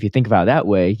means if you think about it that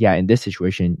way, yeah, in this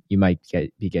situation you might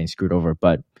be getting screwed over,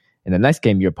 but in the next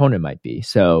game your opponent might be.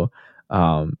 So,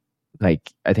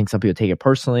 I think some people take it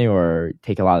personally or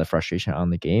take a lot of frustration on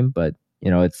the game, but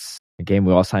it's a game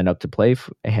we all signed up to play,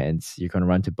 and you're going to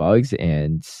run into bugs,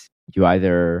 and you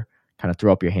either kind of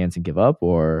throw up your hands and give up,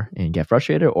 and get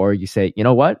frustrated, or you say, you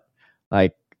know what,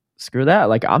 screw that,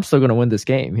 I'm still going to win this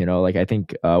game. I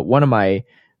think one of my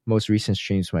most recent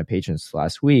streams to my patrons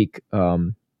last week,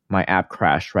 my app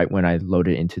crashed right when I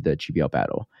loaded into the GBL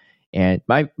battle, and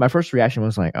my first reaction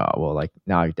was like, oh well,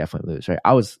 now I definitely lose, right?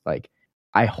 I was like,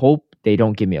 I hope they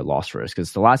don't give me a loss for this,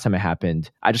 because the last time it happened,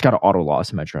 I just got an auto loss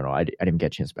in my journal. I didn't get a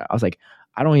chance back. I was like,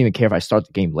 I don't even care if I start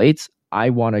the game late. I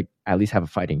want to at least have a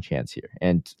fighting chance here.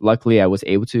 And luckily, I was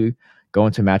able to go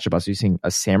into a matchup. I was using a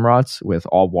Samurott with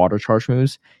all water charge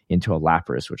moves into a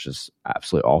Lapras, which is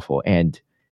absolutely awful. And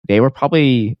they were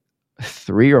probably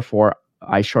 3 or 4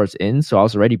 ice shards in, so I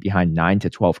was already behind 9 to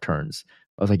 12 turns.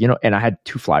 I was like, and I had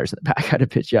 2 flyers in the back. I had to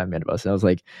pitch Manibus, and I was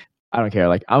like, I don't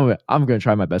care. I'm going to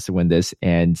try my best to win this,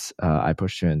 and I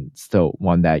pushed through and still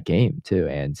won that game too.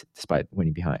 And despite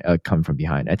winning coming from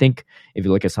behind, I think if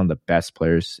you look at some of the best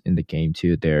players in the game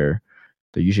too, they're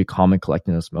usually calm and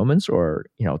collecting those moments, or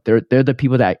they're the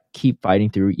people that keep fighting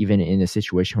through even in a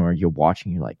situation where you're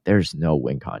watching, you're like, there's no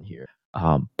win con here,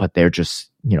 but they're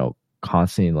just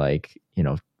constantly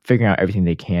figuring out everything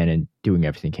they can and doing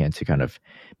everything they can to kind of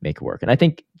make it work. And I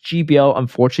think GBL,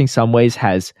 unfortunately, in some ways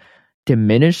has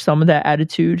diminished some of that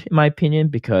attitude, in my opinion,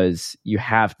 because you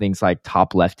have things like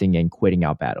top lefting and quitting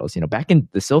out battles. Back in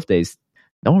the Sylph days,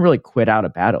 no one really quit out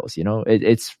of battles.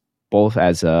 It's both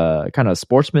as a kind of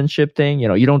sportsmanship thing.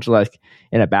 You don't just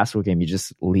in a basketball game, you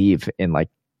just leave in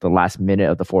the last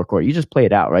minute of the fourth quarter. You just play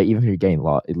it out, right? Even if you're getting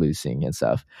losing and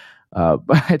stuff. But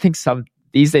I think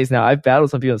these days now, I've battled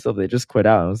some people and stuff, they just quit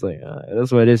out. I was like,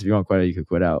 that's what it is. If you want to quit out, you could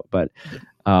quit out. But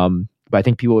I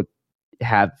think people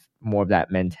have more of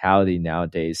that mentality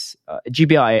nowadays.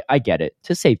 GBL, I get it,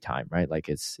 to save time, right? It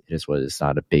is what it is. It's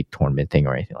not a big tournament thing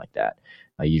or anything like that.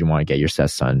 You don't want to get your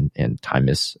sets done, and time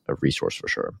is a resource for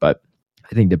sure. But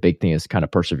I think the big thing is kind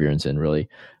of perseverance and really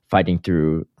fighting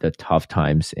through the tough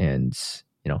times, and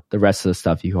the rest of the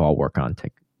stuff you can all work on,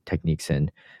 techniques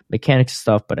and mechanics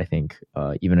stuff. But I think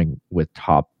even with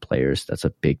top players, that's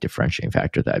a big differentiating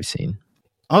factor that I've seen.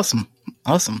 Awesome.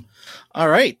 All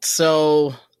right,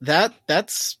 so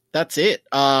that's it.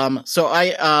 So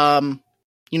I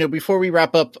before we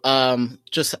wrap up, I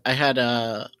had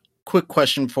a quick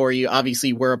question for you.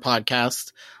 Obviously, we're a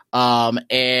podcast,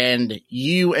 and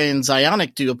you and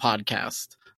Zionic do a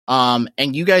podcast,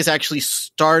 and you guys actually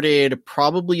started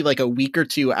probably a week or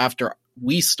two after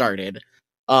we started.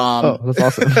 That's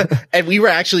awesome. And we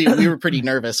were pretty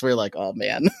nervous. We were like, oh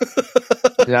man.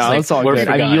 Yeah, it's all good.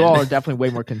 I mean, you all are definitely way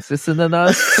more consistent than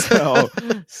us.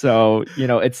 So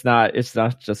it's not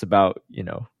just about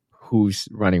who's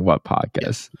running what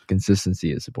podcast. Yeah.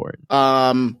 Consistency is important.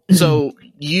 So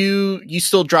you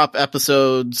still drop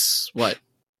episodes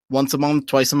once a month,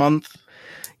 twice a month?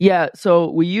 Yeah. So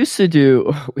we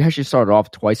actually started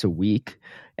off twice a week.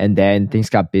 And then things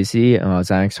got busy.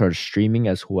 Zionic started streaming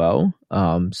as well.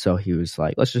 So he was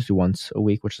like, let's just do once a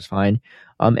week, which is fine.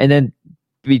 And then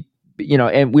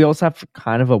and we also have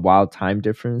kind of a wild time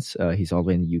difference. He's all the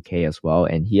way in the UK as well.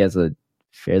 And he has a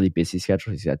fairly busy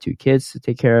schedule. He's got 2 kids to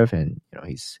take care of. And,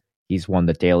 he's one of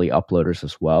the daily uploaders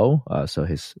as well. So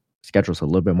his schedule's a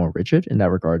little bit more rigid in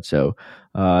that regard. So,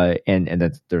 and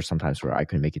then there's sometimes where I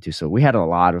couldn't make it too. So we had a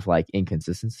lot of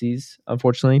inconsistencies,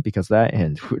 unfortunately, because of that.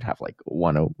 And we would have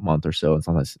one a month or so, and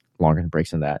sometimes longer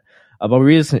breaks than that. But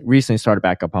we recently started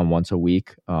back up on once a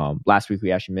week. Last week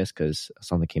we actually missed because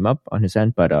something came up on his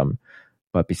end.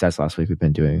 But besides last week, we've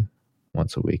been doing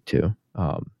once a week too.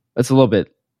 It's a little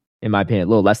bit in my opinion, a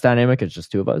little less dynamic. It's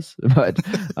just two of us, but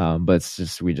it's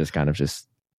just we just kind of just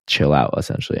chill out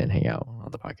essentially and hang out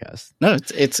on the podcast. No,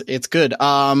 it's good.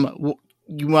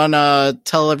 You want to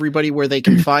tell everybody where they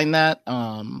can find that?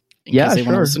 In case they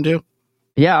want to listen to.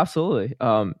 Yeah, absolutely.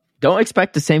 Don't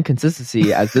expect the same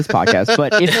consistency as this podcast,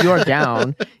 but if you're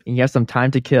down and you have some time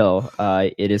to kill,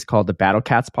 it is called the Battle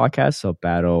Cats podcast. So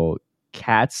Battle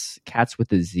Cats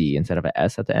with a Z instead of an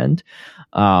S at the end.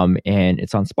 And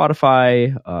it's on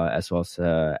Spotify, as well as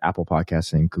Apple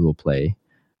Podcasts and Google Play,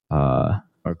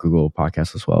 or Google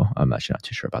Podcasts as well. I'm actually not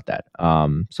too sure about that.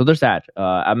 So there's that.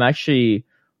 I'm actually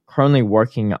currently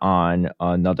working on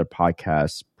another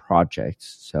podcast project.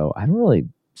 So I haven't really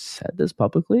said this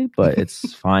publicly, but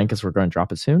it's fine because we're going to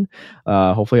drop it soon.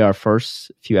 Hopefully our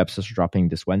first few episodes are dropping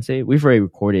this Wednesday. We've already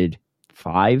recorded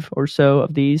 5 or so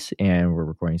of these, and we're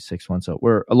recording 6 ones, so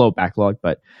we're a little backlogged,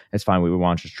 but it's fine. We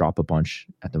want to just drop a bunch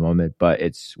at the moment, but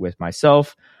it's with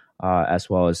myself, as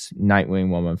well as Nightwing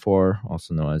 114,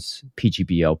 also known as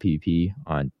PGBL PvP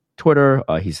on Twitter.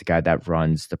 He's the guy that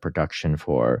runs the production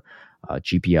for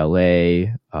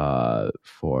GPLA,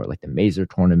 for like the Mazer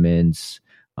tournaments,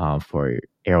 for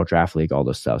Aero Draft League, all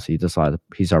this stuff. So he does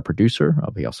he's our producer.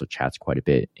 He also chats quite a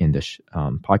bit in this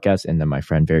podcast. And then my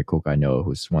friend, very cool guy Noah,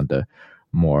 who's one of the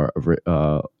more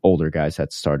older guys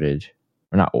that started,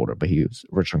 or not older, but he was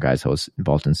original guys that was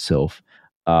involved in Sylph.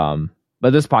 But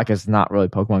this podcast is not really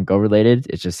Pokemon Go related.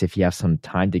 It's just if you have some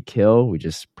time to kill, we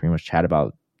just pretty much chat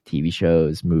about TV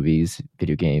shows, movies,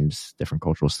 video games, different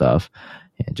cultural stuff,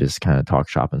 and just kind of talk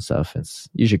shop and stuff. It's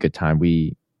usually a good time.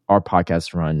 Our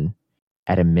podcasts run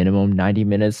at a minimum 90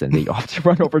 minutes, and they often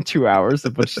run over 2 hours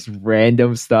of just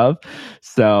random stuff.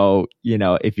 So,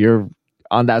 if you're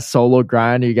on that solo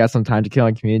grind or you got some time to kill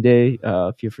on Community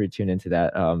Day, feel free to tune into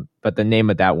that. But the name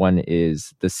of that one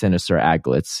is The Sinister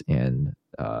Aglets, and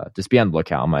just be on the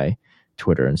lookout on my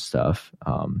Twitter and stuff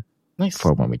nice.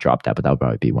 For when we drop that, but that'll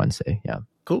probably be Wednesday. Yeah.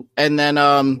 Cool. And then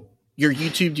your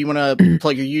YouTube, do you want to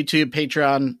plug your YouTube,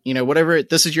 Patreon, whatever?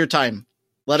 This is your time.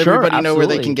 Let everybody know where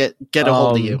they can get a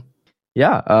hold of you.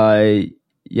 Yeah,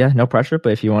 no pressure.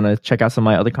 But if you want to check out some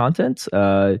of my other content,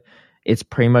 it's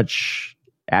pretty much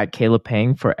at Caleb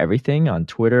Pang for everything on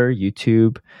Twitter,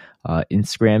 YouTube,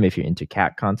 Instagram. If you're into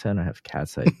cat content, I have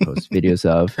cats I post videos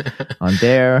of on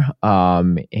there,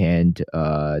 and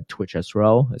Twitch as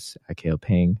well. It's at Caleb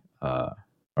Pang,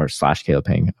 or / Caleb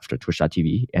Pang after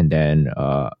twitch.tv. And then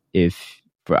I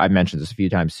mentioned this a few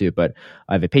times too, but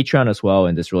I have a Patreon as well,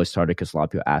 and this really started because a lot of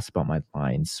people asked about my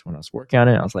lines when I was working on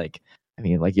it. I was like,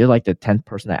 you're like the 10th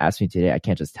person that asked me today. I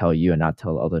can't just tell you and not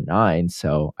tell the other 9.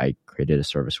 So I created a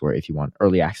service where if you want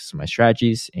early access to my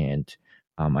strategies, and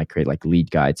I create like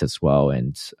lead guides as well.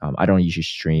 And I don't usually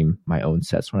stream my own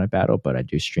sets when I battle, but I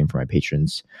do stream for my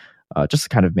patrons, just to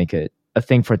kind of make it a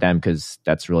thing for them, because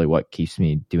that's really what keeps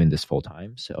me doing this full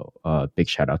time. So big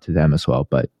shout out to them as well.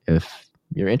 But if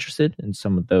you're interested in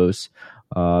some of those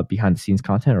behind the scenes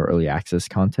content or early access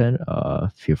content,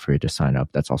 feel free to sign up.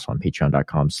 That's also on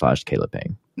patreon.com/Caleb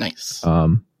Pang. Nice.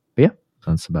 But yeah,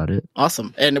 that's about it.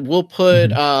 Awesome. And we'll put,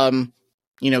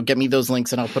 get me those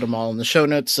links, and I'll put them all in the show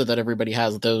notes so that everybody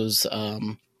has those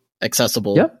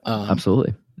accessible. Yep,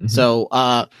 absolutely. Mm-hmm.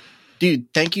 So,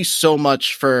 dude, thank you so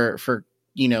much for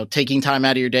taking time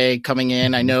out of your day, coming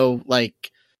in. I know,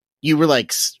 you were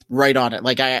right on it.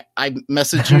 I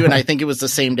messaged you, and I think it was the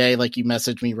same day, you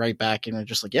messaged me right back, and we're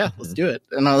just like, yeah, let's do it.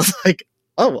 And I was like,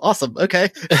 oh, awesome. Okay.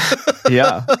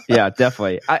 yeah,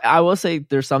 definitely. I will say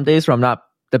there's some days where I'm not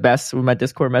the best with my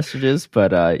Discord messages,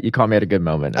 but you caught me at a good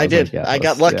moment. I did. I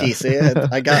got lucky. Yeah. See,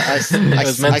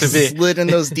 I slid in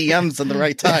those DMs in the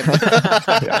right time.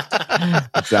 Yeah,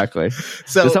 exactly.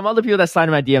 So there's some other people that slide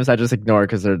in my DMs I just ignore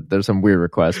because there's some weird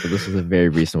requests, but this was a very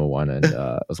reasonable one, and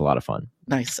it was a lot of fun.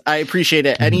 Nice. I appreciate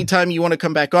it. Anytime you want to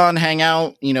come back on, hang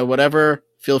out, whatever,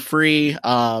 feel free.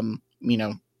 You're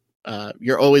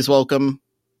always welcome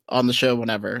on the show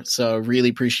whenever. So really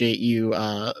appreciate you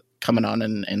coming on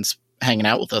and hanging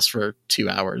out with us for 2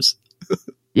 hours.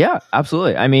 Yeah,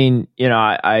 absolutely. I mean,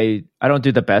 I don't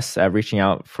do the best at reaching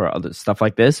out for other stuff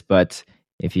like this, but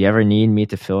if you ever need me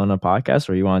to fill in a podcast,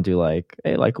 or you want to do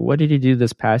hey, what did you do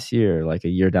this past year, a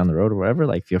year down the road or whatever,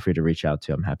 feel free to reach out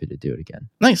to. I'm happy to do it again.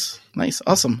 Nice.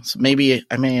 Awesome. So maybe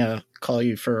I may call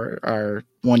you for our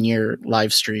 1 year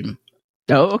live stream.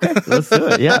 Oh, okay. Let's do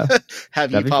it. Yeah.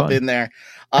 Have you pop in there.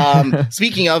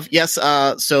 Speaking of, yes.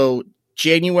 So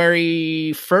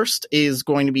January 1st is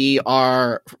going to be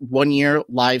our 1 year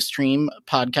live stream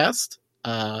podcast.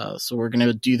 So we're going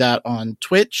to do that on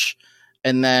Twitch.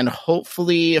 And then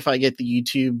hopefully if I get the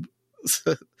YouTube,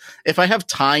 if I have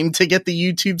time to get the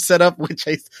YouTube set up, which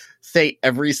say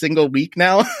every single week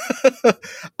now. The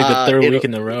third week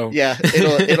in a row. Yeah,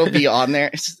 it'll be on there.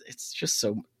 It's just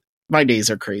so, my days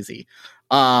are crazy.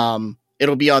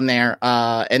 It'll be on there,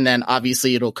 and then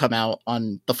obviously it'll come out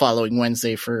on the following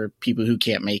Wednesday for people who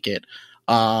can't make it.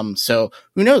 So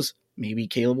who knows? Maybe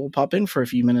Caleb will pop in for a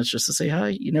few minutes just to say hi.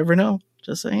 You never know.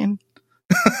 Just saying.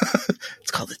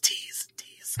 It's called a tease.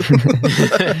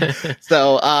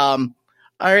 So, all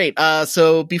right.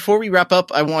 So before we wrap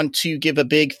up, I want to give a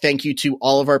big thank you to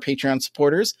all of our Patreon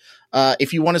supporters.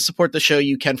 If you want to support the show,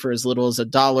 you can for as little as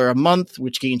 $1 a month,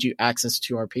 which gains you access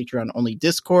to our Patreon only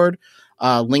Discord.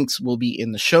 Links will be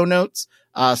in the show notes.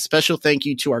 Special thank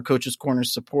you to our Coach's Corner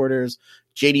supporters,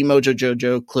 JD Mojo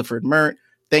Jojo, Clifford Mert,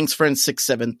 Thanks Friends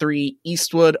 673,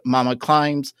 Eastwood, Mama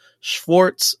Climbs,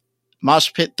 Schwartz,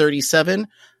 Moshpit 37,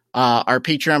 our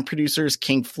Patreon producers,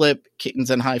 King Flip, Kittens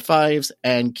and High Fives,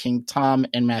 and King Tom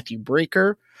and Matthew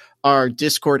Breaker, our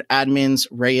Discord admins,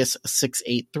 Reyes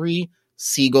 683,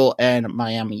 Siegel, and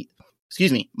Miami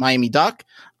Doc.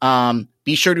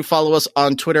 Be sure to follow us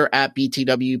on Twitter at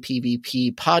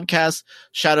BTWPVP Podcast.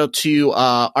 Shout out to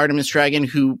Artemis Dragon,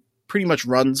 who pretty much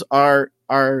runs our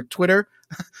Twitter.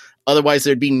 Otherwise,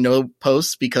 there'd be no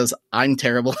posts because I'm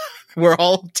terrible. We're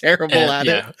all terrible at it.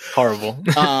 Yeah, horrible.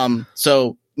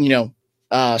 So,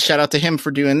 shout out to him for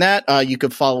doing that. You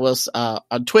could follow us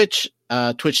on Twitch,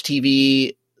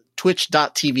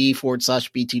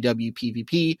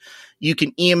 twitch.tv/BTWPVP. You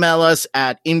can email us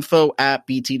at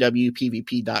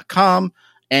info@btwpvp.com.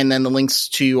 And then the links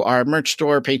to our merch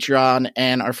store, Patreon,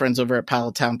 and our friends over at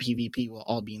Palatown PvP will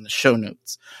all be in the show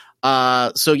notes.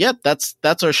 So yeah,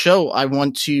 that's our show. I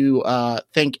want to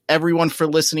thank everyone for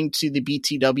listening to the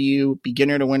BTW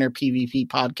Beginner to Winner PvP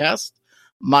podcast.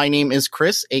 My name is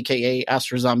Chris, aka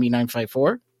AstroZombie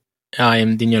 954. I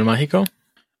am Daniel Mágico.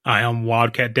 I am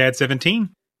Wildcat Dad 17.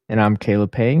 And I'm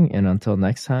Caleb Payne. And until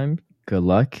next time, good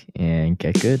luck and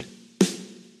get good.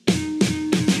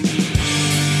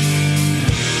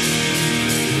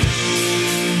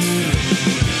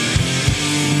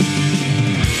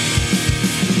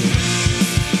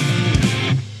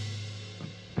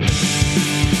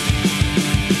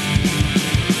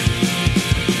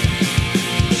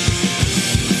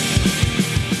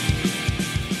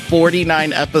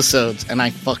 "49 episodes and I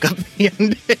fuck up the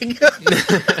ending."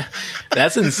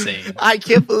 That's insane. I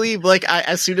can't believe,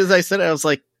 as soon as I said it, I was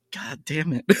like, God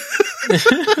damn it.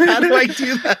 How do I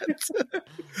do that?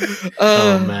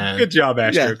 Oh, man. Good job,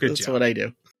 Astro. Yeah, Good that's job. what I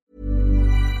do.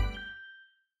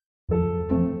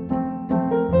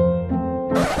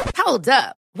 Hold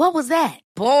up. What was that?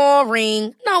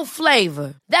 Boring. No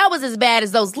flavor. That was as bad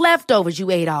as those leftovers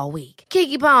you ate all week.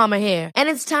 Keke Palmer here, and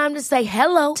it's time to say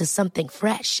hello to something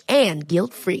fresh and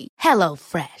guilt-free. Hello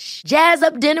Fresh. Jazz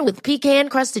up dinner with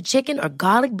pecan-crusted chicken or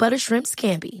garlic butter shrimp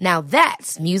scampi. Now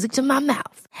that's music to my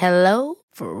mouth. Hello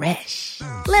Fresh.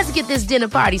 Let's get this dinner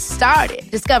party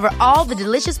started. Discover all the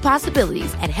delicious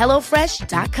possibilities at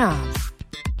HelloFresh.com.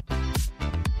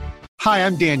 Hi,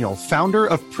 I'm Daniel, founder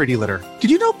of Pretty Litter.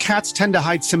 Did you know cats tend to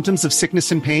hide symptoms of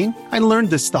sickness and pain? I learned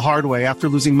this the hard way after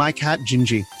losing my cat,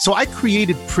 Gingy. So I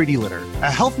created Pretty Litter,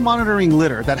 a health monitoring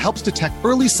litter that helps detect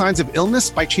early signs of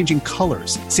illness by changing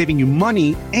colors, saving you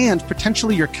money and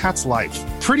potentially your cat's life.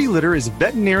 Pretty Litter is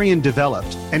veterinarian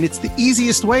developed, and it's the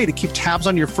easiest way to keep tabs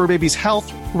on your fur baby's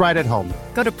health right at home.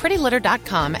 Go to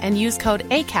prettylitter.com and use code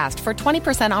ACAST for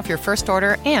 20% off your first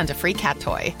order and a free cat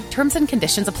toy. Terms and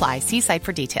conditions apply. See site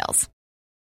for details.